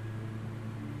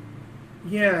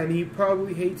 Yeah, and he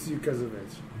probably hates you because of it.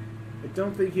 I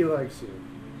don't think he likes you.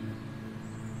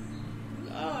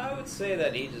 I would say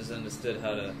that he just understood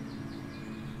how to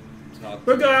talk.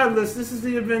 Regardless, this is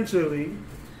the Adventure League.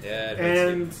 Yeah, it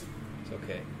hurts And you. It's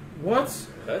okay. what?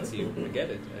 It hurts you. I get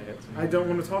it. It hurts me. I don't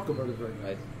want to talk about it right now.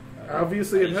 I-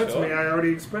 Obviously, Are it you hurts sure? me. I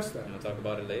already expressed that. You want to talk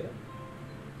about it later?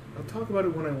 I'll talk about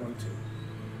it when I want to.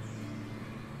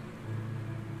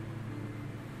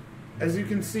 As you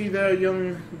can see, the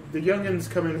youngins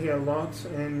come in here a lot,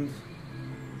 and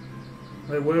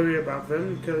I worry about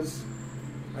them because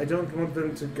I don't want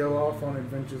them to go off on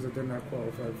adventures that they're not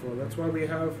qualified for. That's why we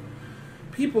have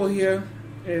people here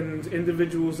and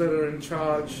individuals that are in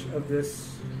charge of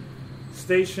this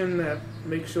station that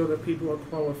make sure that people are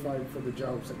qualified for the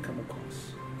jobs that come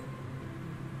across.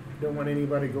 Don't want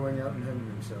anybody going out and hurting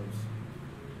themselves.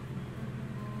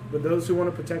 But those who want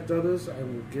to protect others, I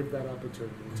will give that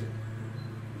opportunity to.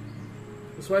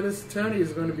 That's why this tourney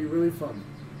is going to be really fun.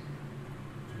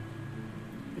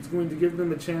 It's going to give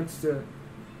them a chance to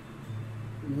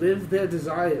live their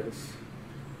desires,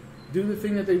 do the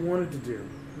thing that they wanted to do.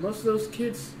 Most of those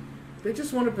kids, they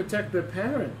just want to protect their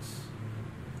parents,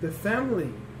 their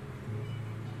family.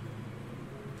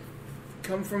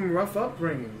 Come from rough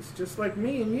upbringings, just like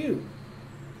me and you.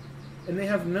 And they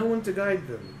have no one to guide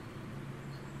them.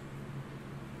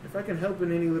 If I can help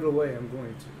in any little way, I'm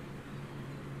going to.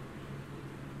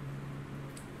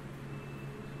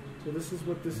 So this is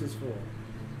what this is for.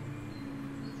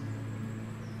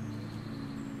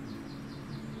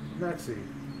 Maxie,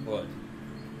 What? is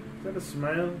that a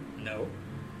smile? No.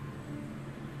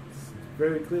 It's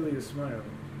very clearly a smile.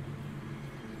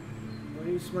 Why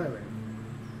are you smiling?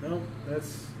 No,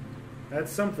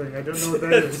 that's something. I don't know what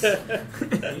that is.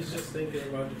 He's just thinking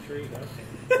about the tree.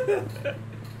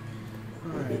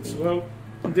 Alright, so, well,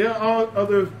 there are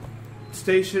other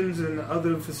stations and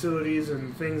other facilities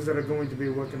and things that are going to be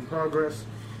a work in progress.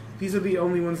 These are the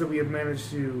only ones that we have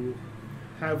managed to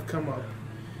have come up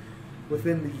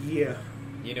within the year.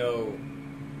 You know,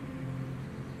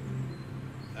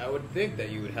 I would think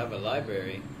that you would have a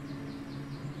library.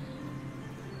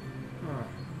 Oh,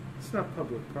 it's not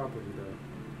public property,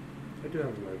 though. I do have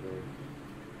a library.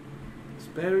 It's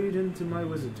buried into my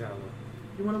wizard tower.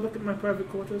 You want to look at my private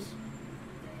quarters?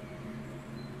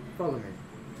 Follow me.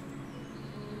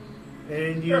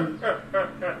 And you...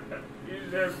 You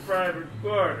said private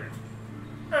quarters.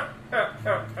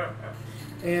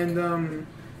 And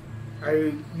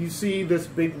you see this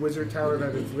big wizard tower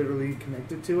that is literally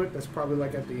connected to it. That's probably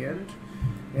like at the end.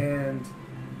 And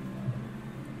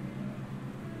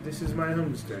this is my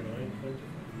homestead.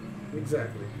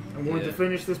 Exactly. I'm going to Yeah.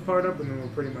 finish this part up, and then we're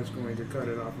pretty much going to cut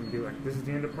it off and be like, "This is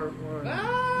the end of part one."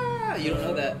 Ah, you don't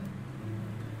know that.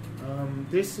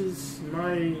 This is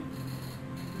my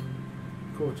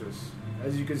quarters.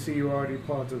 As you can see, you're already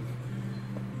part of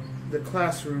the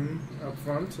classroom up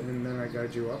front, and then I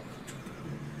guide you up.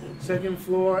 Second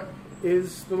floor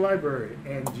is the library,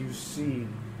 and you see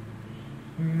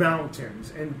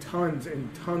mountains and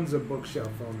tons of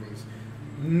bookshelf on these.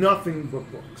 Nothing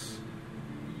but books.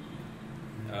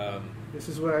 This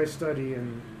is where I study,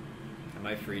 and Am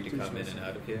I free to Teach come in us. and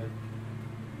out of here?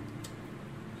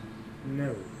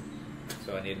 no.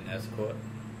 So I need an escort.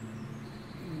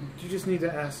 You just need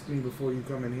to ask me before you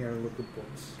come in here and look at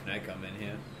books. Can I come in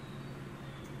here?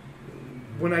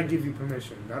 When I give you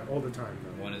permission, not all the time,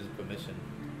 though. When is permission?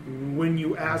 When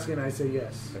you ask and I say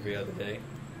yes. Every other day?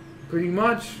 Pretty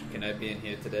much, Can I be in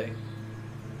here today?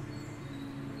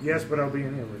 yes, but I'll be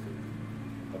in here with you.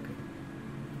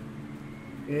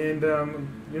 Okay. And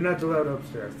you're not allowed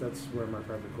upstairs. That's where my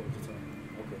private quarters are.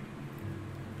 Okay.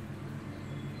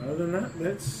 Other than that,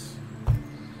 that's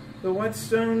the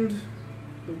Whitestone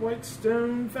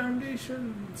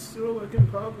Foundation. It's still a work in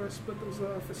progress, but those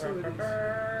are our facilities.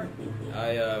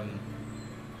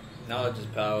 Knowledge is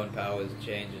power, and power is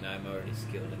change, and I'm already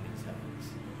skilled in these habits.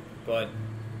 But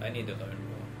I need to learn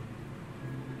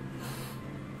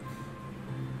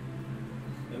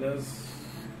more. And as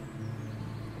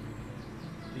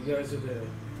you guys are there, you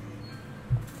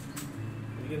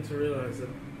begin to realize that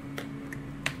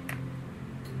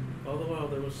all the while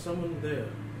there was someone there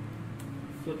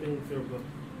flipping through a book.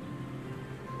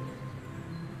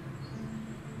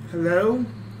 Hello?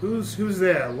 Who's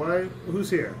there? Why? Who's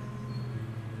here?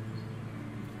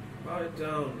 Quiet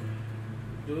down,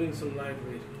 doing some light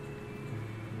reading.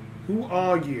 Who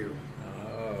are you?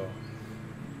 Oh.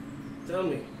 Tell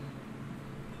me,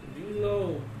 do you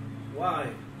know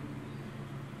why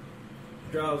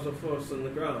drows are forced on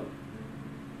the ground?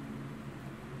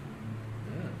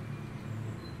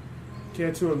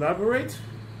 Care to elaborate?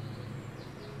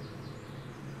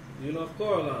 Do you know of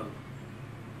Coralon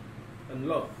and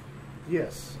Loth?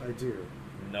 Yes, I do.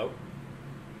 Nope.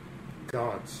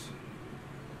 Gods.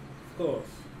 Of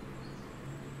course.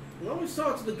 It always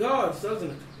talks to the gods,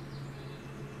 doesn't it?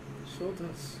 Sure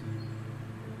does.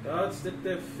 Gods stick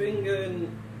their finger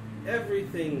in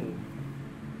everything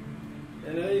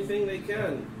and anything they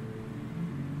can.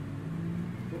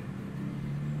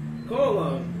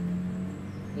 Coralon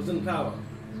was in power.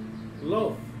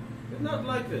 Loth did not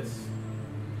like this.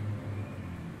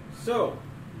 So,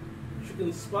 she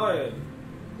conspired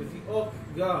with the Orc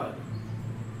god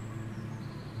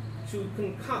to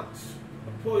concoct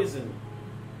a poison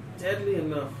deadly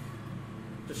enough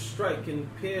to strike and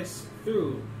pierce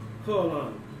through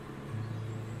Coralon,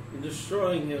 and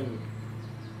destroying him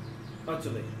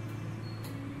utterly.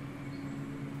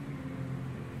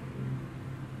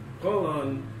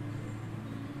 Coralon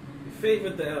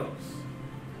favored the elves.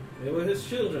 They were his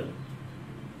children.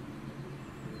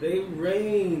 They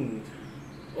reigned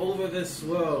over this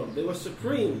world. They were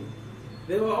supreme.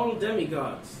 They were all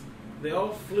demigods. They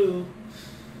all flew.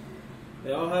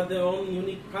 They all had their own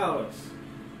unique powers.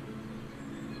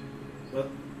 But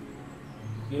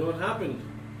you know what happened?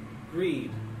 Greed,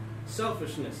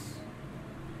 selfishness.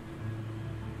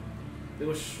 They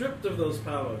were stripped of those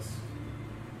powers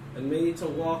and made to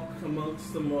walk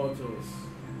amongst the mortals.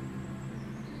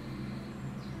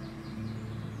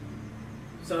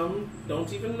 Some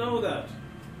don't even know that,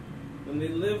 and they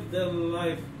live their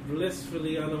life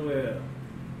blissfully unaware.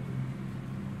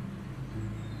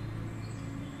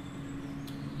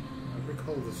 I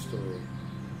recall the story.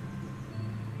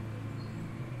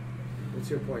 What's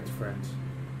your point, friend?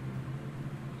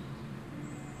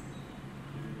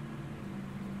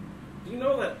 Do you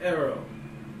know that arrow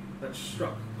that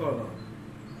struck Coralon?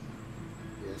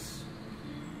 Yes.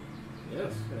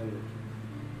 Yes, and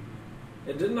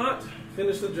it did not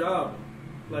finish the job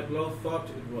like Loth thought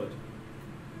it would.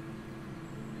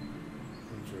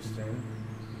 Interesting.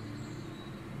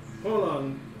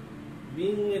 Coralon,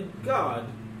 being a god,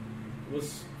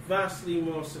 was vastly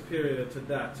more superior to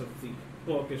that of the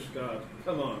Orcish god.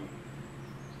 Come on.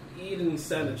 He didn't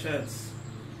stand a chance.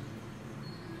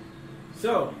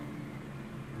 So,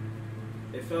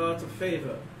 they fell out of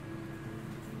favor,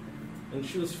 and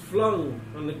she was flung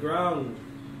on the ground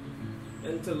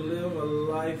and to live a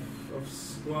life of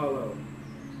squalor.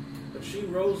 But she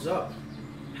rose up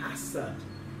past that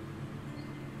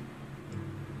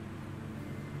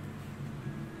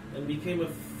and became a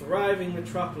thriving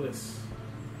metropolis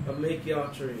of Make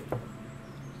archery.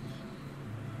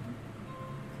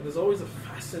 It is always a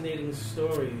fascinating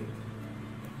story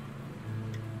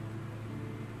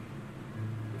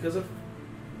because of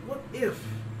what if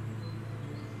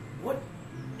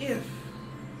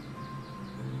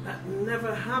that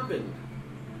never happened?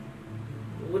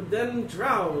 Would then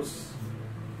drows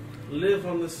live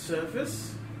on the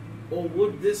surface, or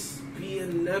would this be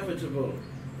inevitable?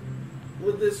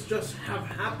 Would this just have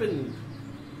happened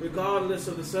regardless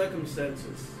of the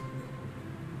circumstances?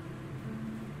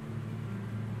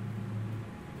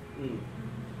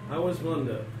 I always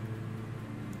wonder.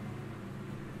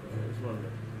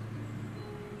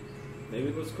 Maybe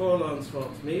it was Coralon's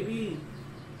fault. Maybe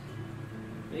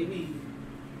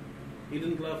he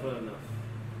didn't love her enough.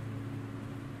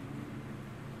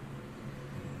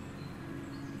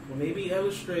 Or maybe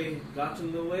Elistray got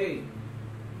in the way.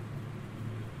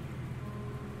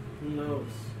 Who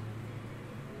knows?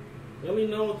 We only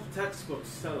know what the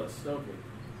textbooks tell us, don't we?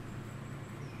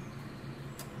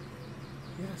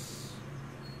 Yes.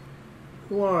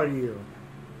 Who are you?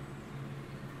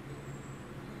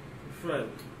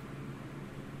 Friend.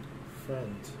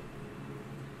 Friend.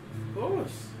 Of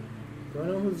course. Do I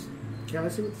know who's... Can I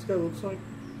see what this guy looks like?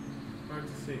 Hard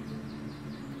to see.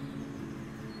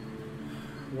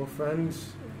 Well,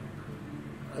 friends,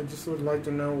 I just would like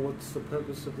to know what's the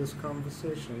purpose of this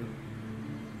conversation.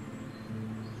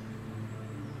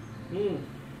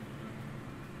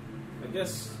 I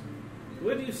guess,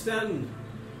 where do you stand?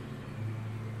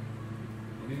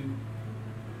 You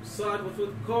side with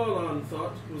what Corlon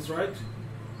thought was right?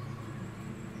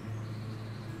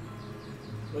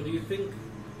 Or do you think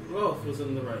Rolf was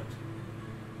in the right?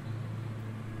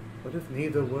 What if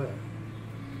neither were?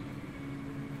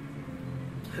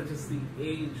 That is the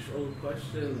age-old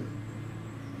question.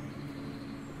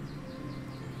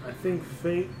 I think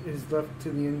fate is left to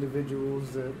the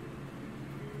individuals that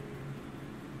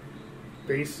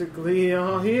basically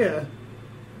are here.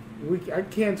 I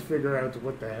can't figure out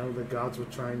what the hell the gods were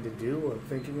trying to do or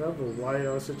thinking of or why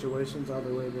our situations are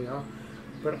the way they are.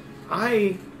 But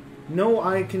I know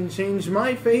I can change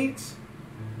my fate.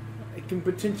 I can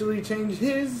potentially change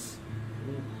his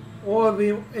or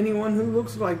anyone who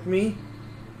looks like me.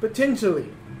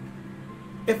 Potentially.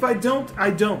 If I don't,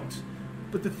 I don't.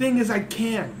 But the thing is I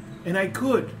can, and I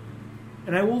could,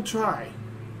 and I will try.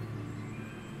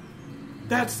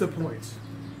 That's the point.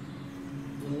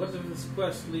 And what if this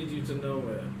quest leads you to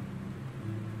nowhere?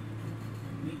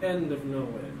 The end of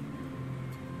nowhere.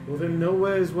 Well, then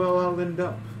nowhere is where I'll end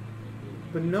up.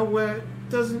 But nowhere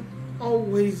doesn't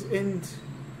always end.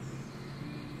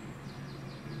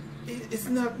 It's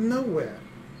not nowhere.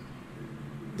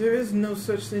 There is no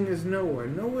such thing as nowhere.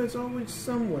 Nowhere is always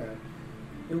somewhere.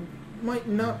 It might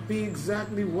not be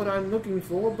exactly what I'm looking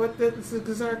for, but that's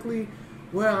exactly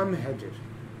where I'm headed.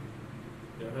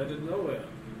 You're headed nowhere.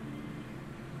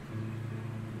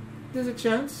 There's a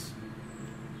chance.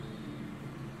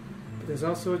 But there's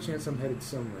also a chance I'm headed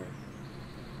somewhere.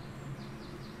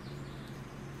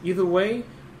 Either way,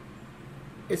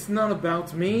 it's not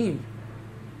about me.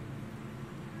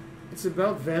 It's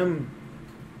about them.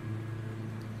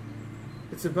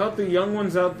 It's about the young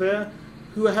ones out there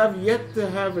who have yet to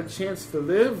have a chance to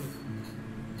live.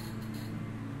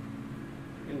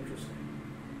 Interesting.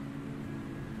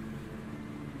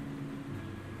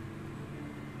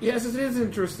 Yes, it is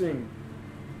interesting.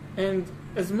 And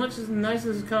as much as nice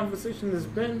as this conversation has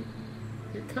been,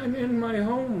 you're kind of in my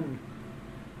home,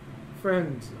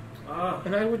 friend.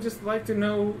 And I would just like to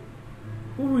know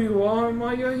who you are and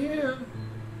why you're here.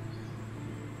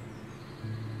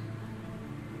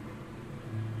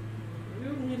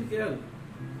 We'll meet again.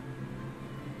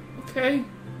 Okay.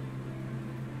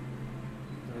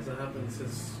 As it happens,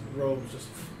 his robes just...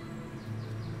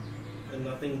 and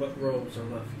nothing but robes are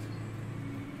left.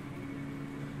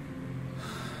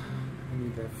 I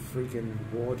need that freaking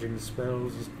warding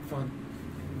spells. It's fun.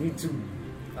 I need to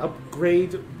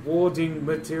upgrade warding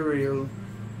material.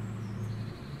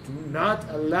 Do not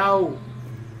allow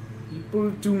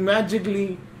people to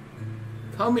magically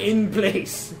come in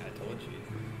place. I told you.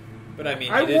 But I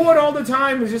mean, I ward all the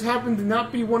time. It just happened to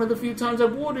not be one of the few times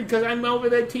I've warded because I'm over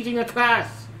there teaching a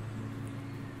class.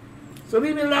 So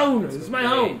leave me alone. It's my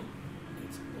home.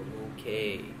 It's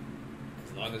okay.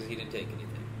 As long as he didn't take anything.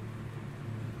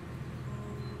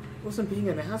 He wasn't being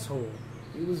an asshole.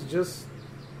 He was just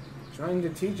trying to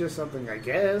teach us something, I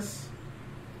guess.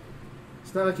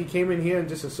 It's not like he came in here and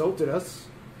just assaulted us.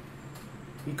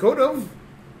 He could have.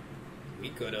 We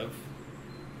could have.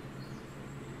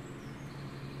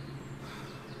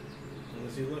 And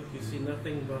as you look, you see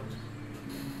nothing but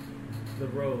the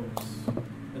robes.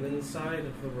 And inside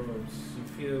of the robes, you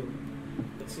feel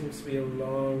it seems to be a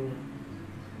long,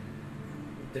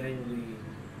 dangly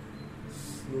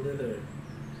slither.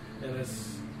 And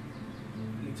as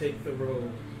you take the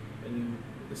robe and you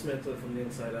dismantle it from the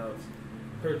inside out,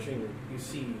 perching, you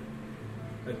see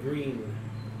a green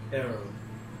arrow.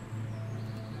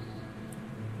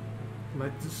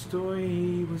 Like the story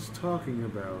he was talking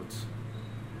about.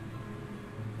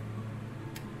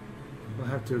 We'll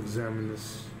have to examine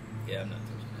this. Yeah, I'm not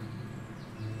touching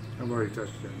that. I've already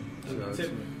touched it. On the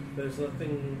tip, there's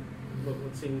nothing but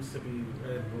what seems to be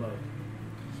red blood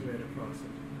smeared across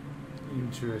it.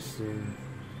 Interesting.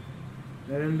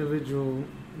 That individual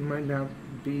might not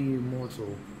be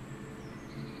immortal.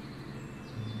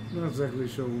 Not exactly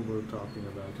sure what we're talking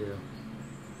about here.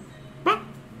 But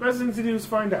best thing to do is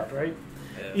find out, right?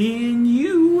 Yeah. And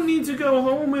you need to go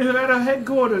home at our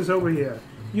headquarters over here.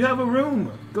 You have a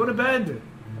room. Go to bed.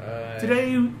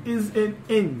 Today is an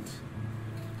end.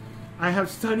 I have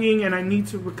studying and I need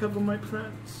to recover my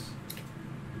plans.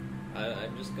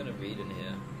 I'm just gonna read in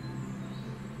here.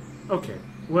 Okay,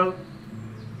 well,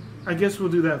 I guess we'll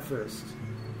do that first.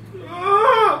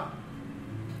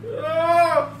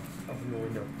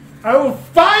 I will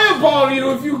fireball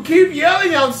you if you keep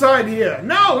yelling outside here.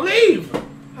 No, leave!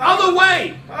 Other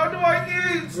way! How do I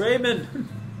use? Raymond!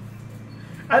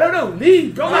 I don't know.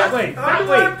 Leave. Go that way. I That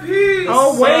way. want peace.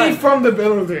 Away Sun. from the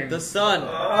building. The sun.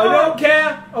 I don't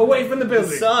care. Away from the The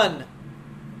building. sun.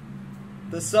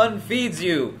 The sun feeds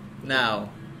you now.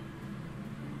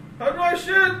 How do I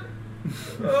shit?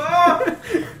 Ah!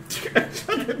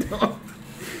 Shut the door.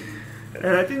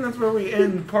 And I think that's where we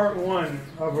end part 1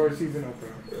 of our season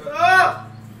opener. Ah!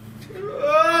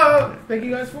 Ah! Thank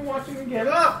you guys for watching again.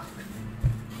 Ah!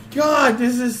 God,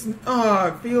 this is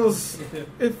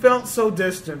it felt so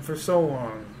distant for so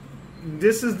long.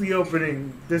 This is the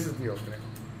opening. This is the opening.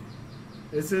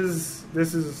 This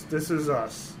is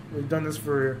us. We've done this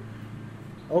for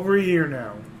over a year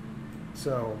now.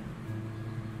 So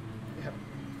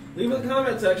Leave in the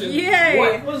comment section. Yay!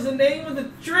 What was the name of the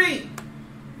tree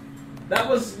that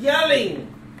was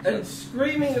yelling and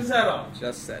screaming his head off?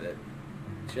 Just said it.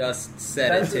 Just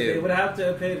said That's it They too. would have to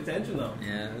have paid attention though.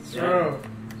 Yeah, that's true. Oh.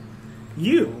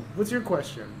 What's your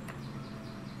question?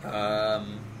 Yeah.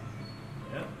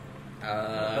 That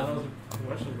Uh, was a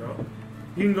question, bro.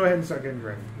 You can go ahead and start getting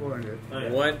ready. We'll end it. Oh, yeah.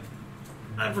 what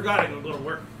I forgot I gotta go to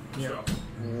work. Yeah. So.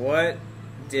 what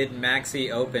did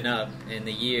Maxie open up in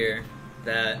the year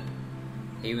that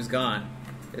he was gone?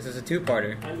 This is a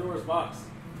two-parter. Pandora's box.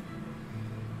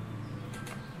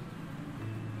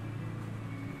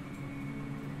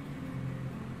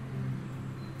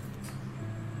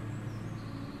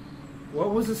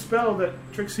 What was the spell that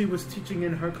Trixie was teaching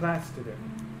in her class today?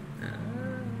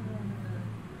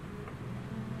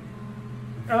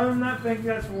 Other than that, thank you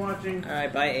guys for watching. All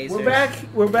right, bye, Acers.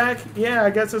 We're back. Yeah, I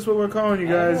guess that's what we're calling you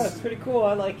Yeah, guys. it's pretty cool.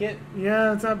 I like it.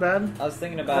 Yeah, it's not bad. I was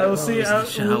thinking about We'll it.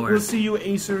 see. We'll see you,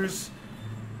 Acers,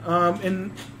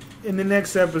 in the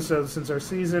next episode, since our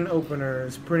season opener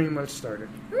is pretty much started.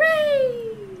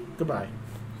 Hooray! Goodbye.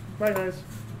 Bye, guys.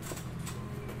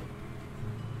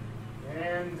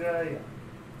 And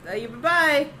yeah.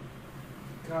 Bye.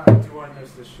 God, do I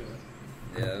miss this shit?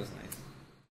 Yeah, that was nice.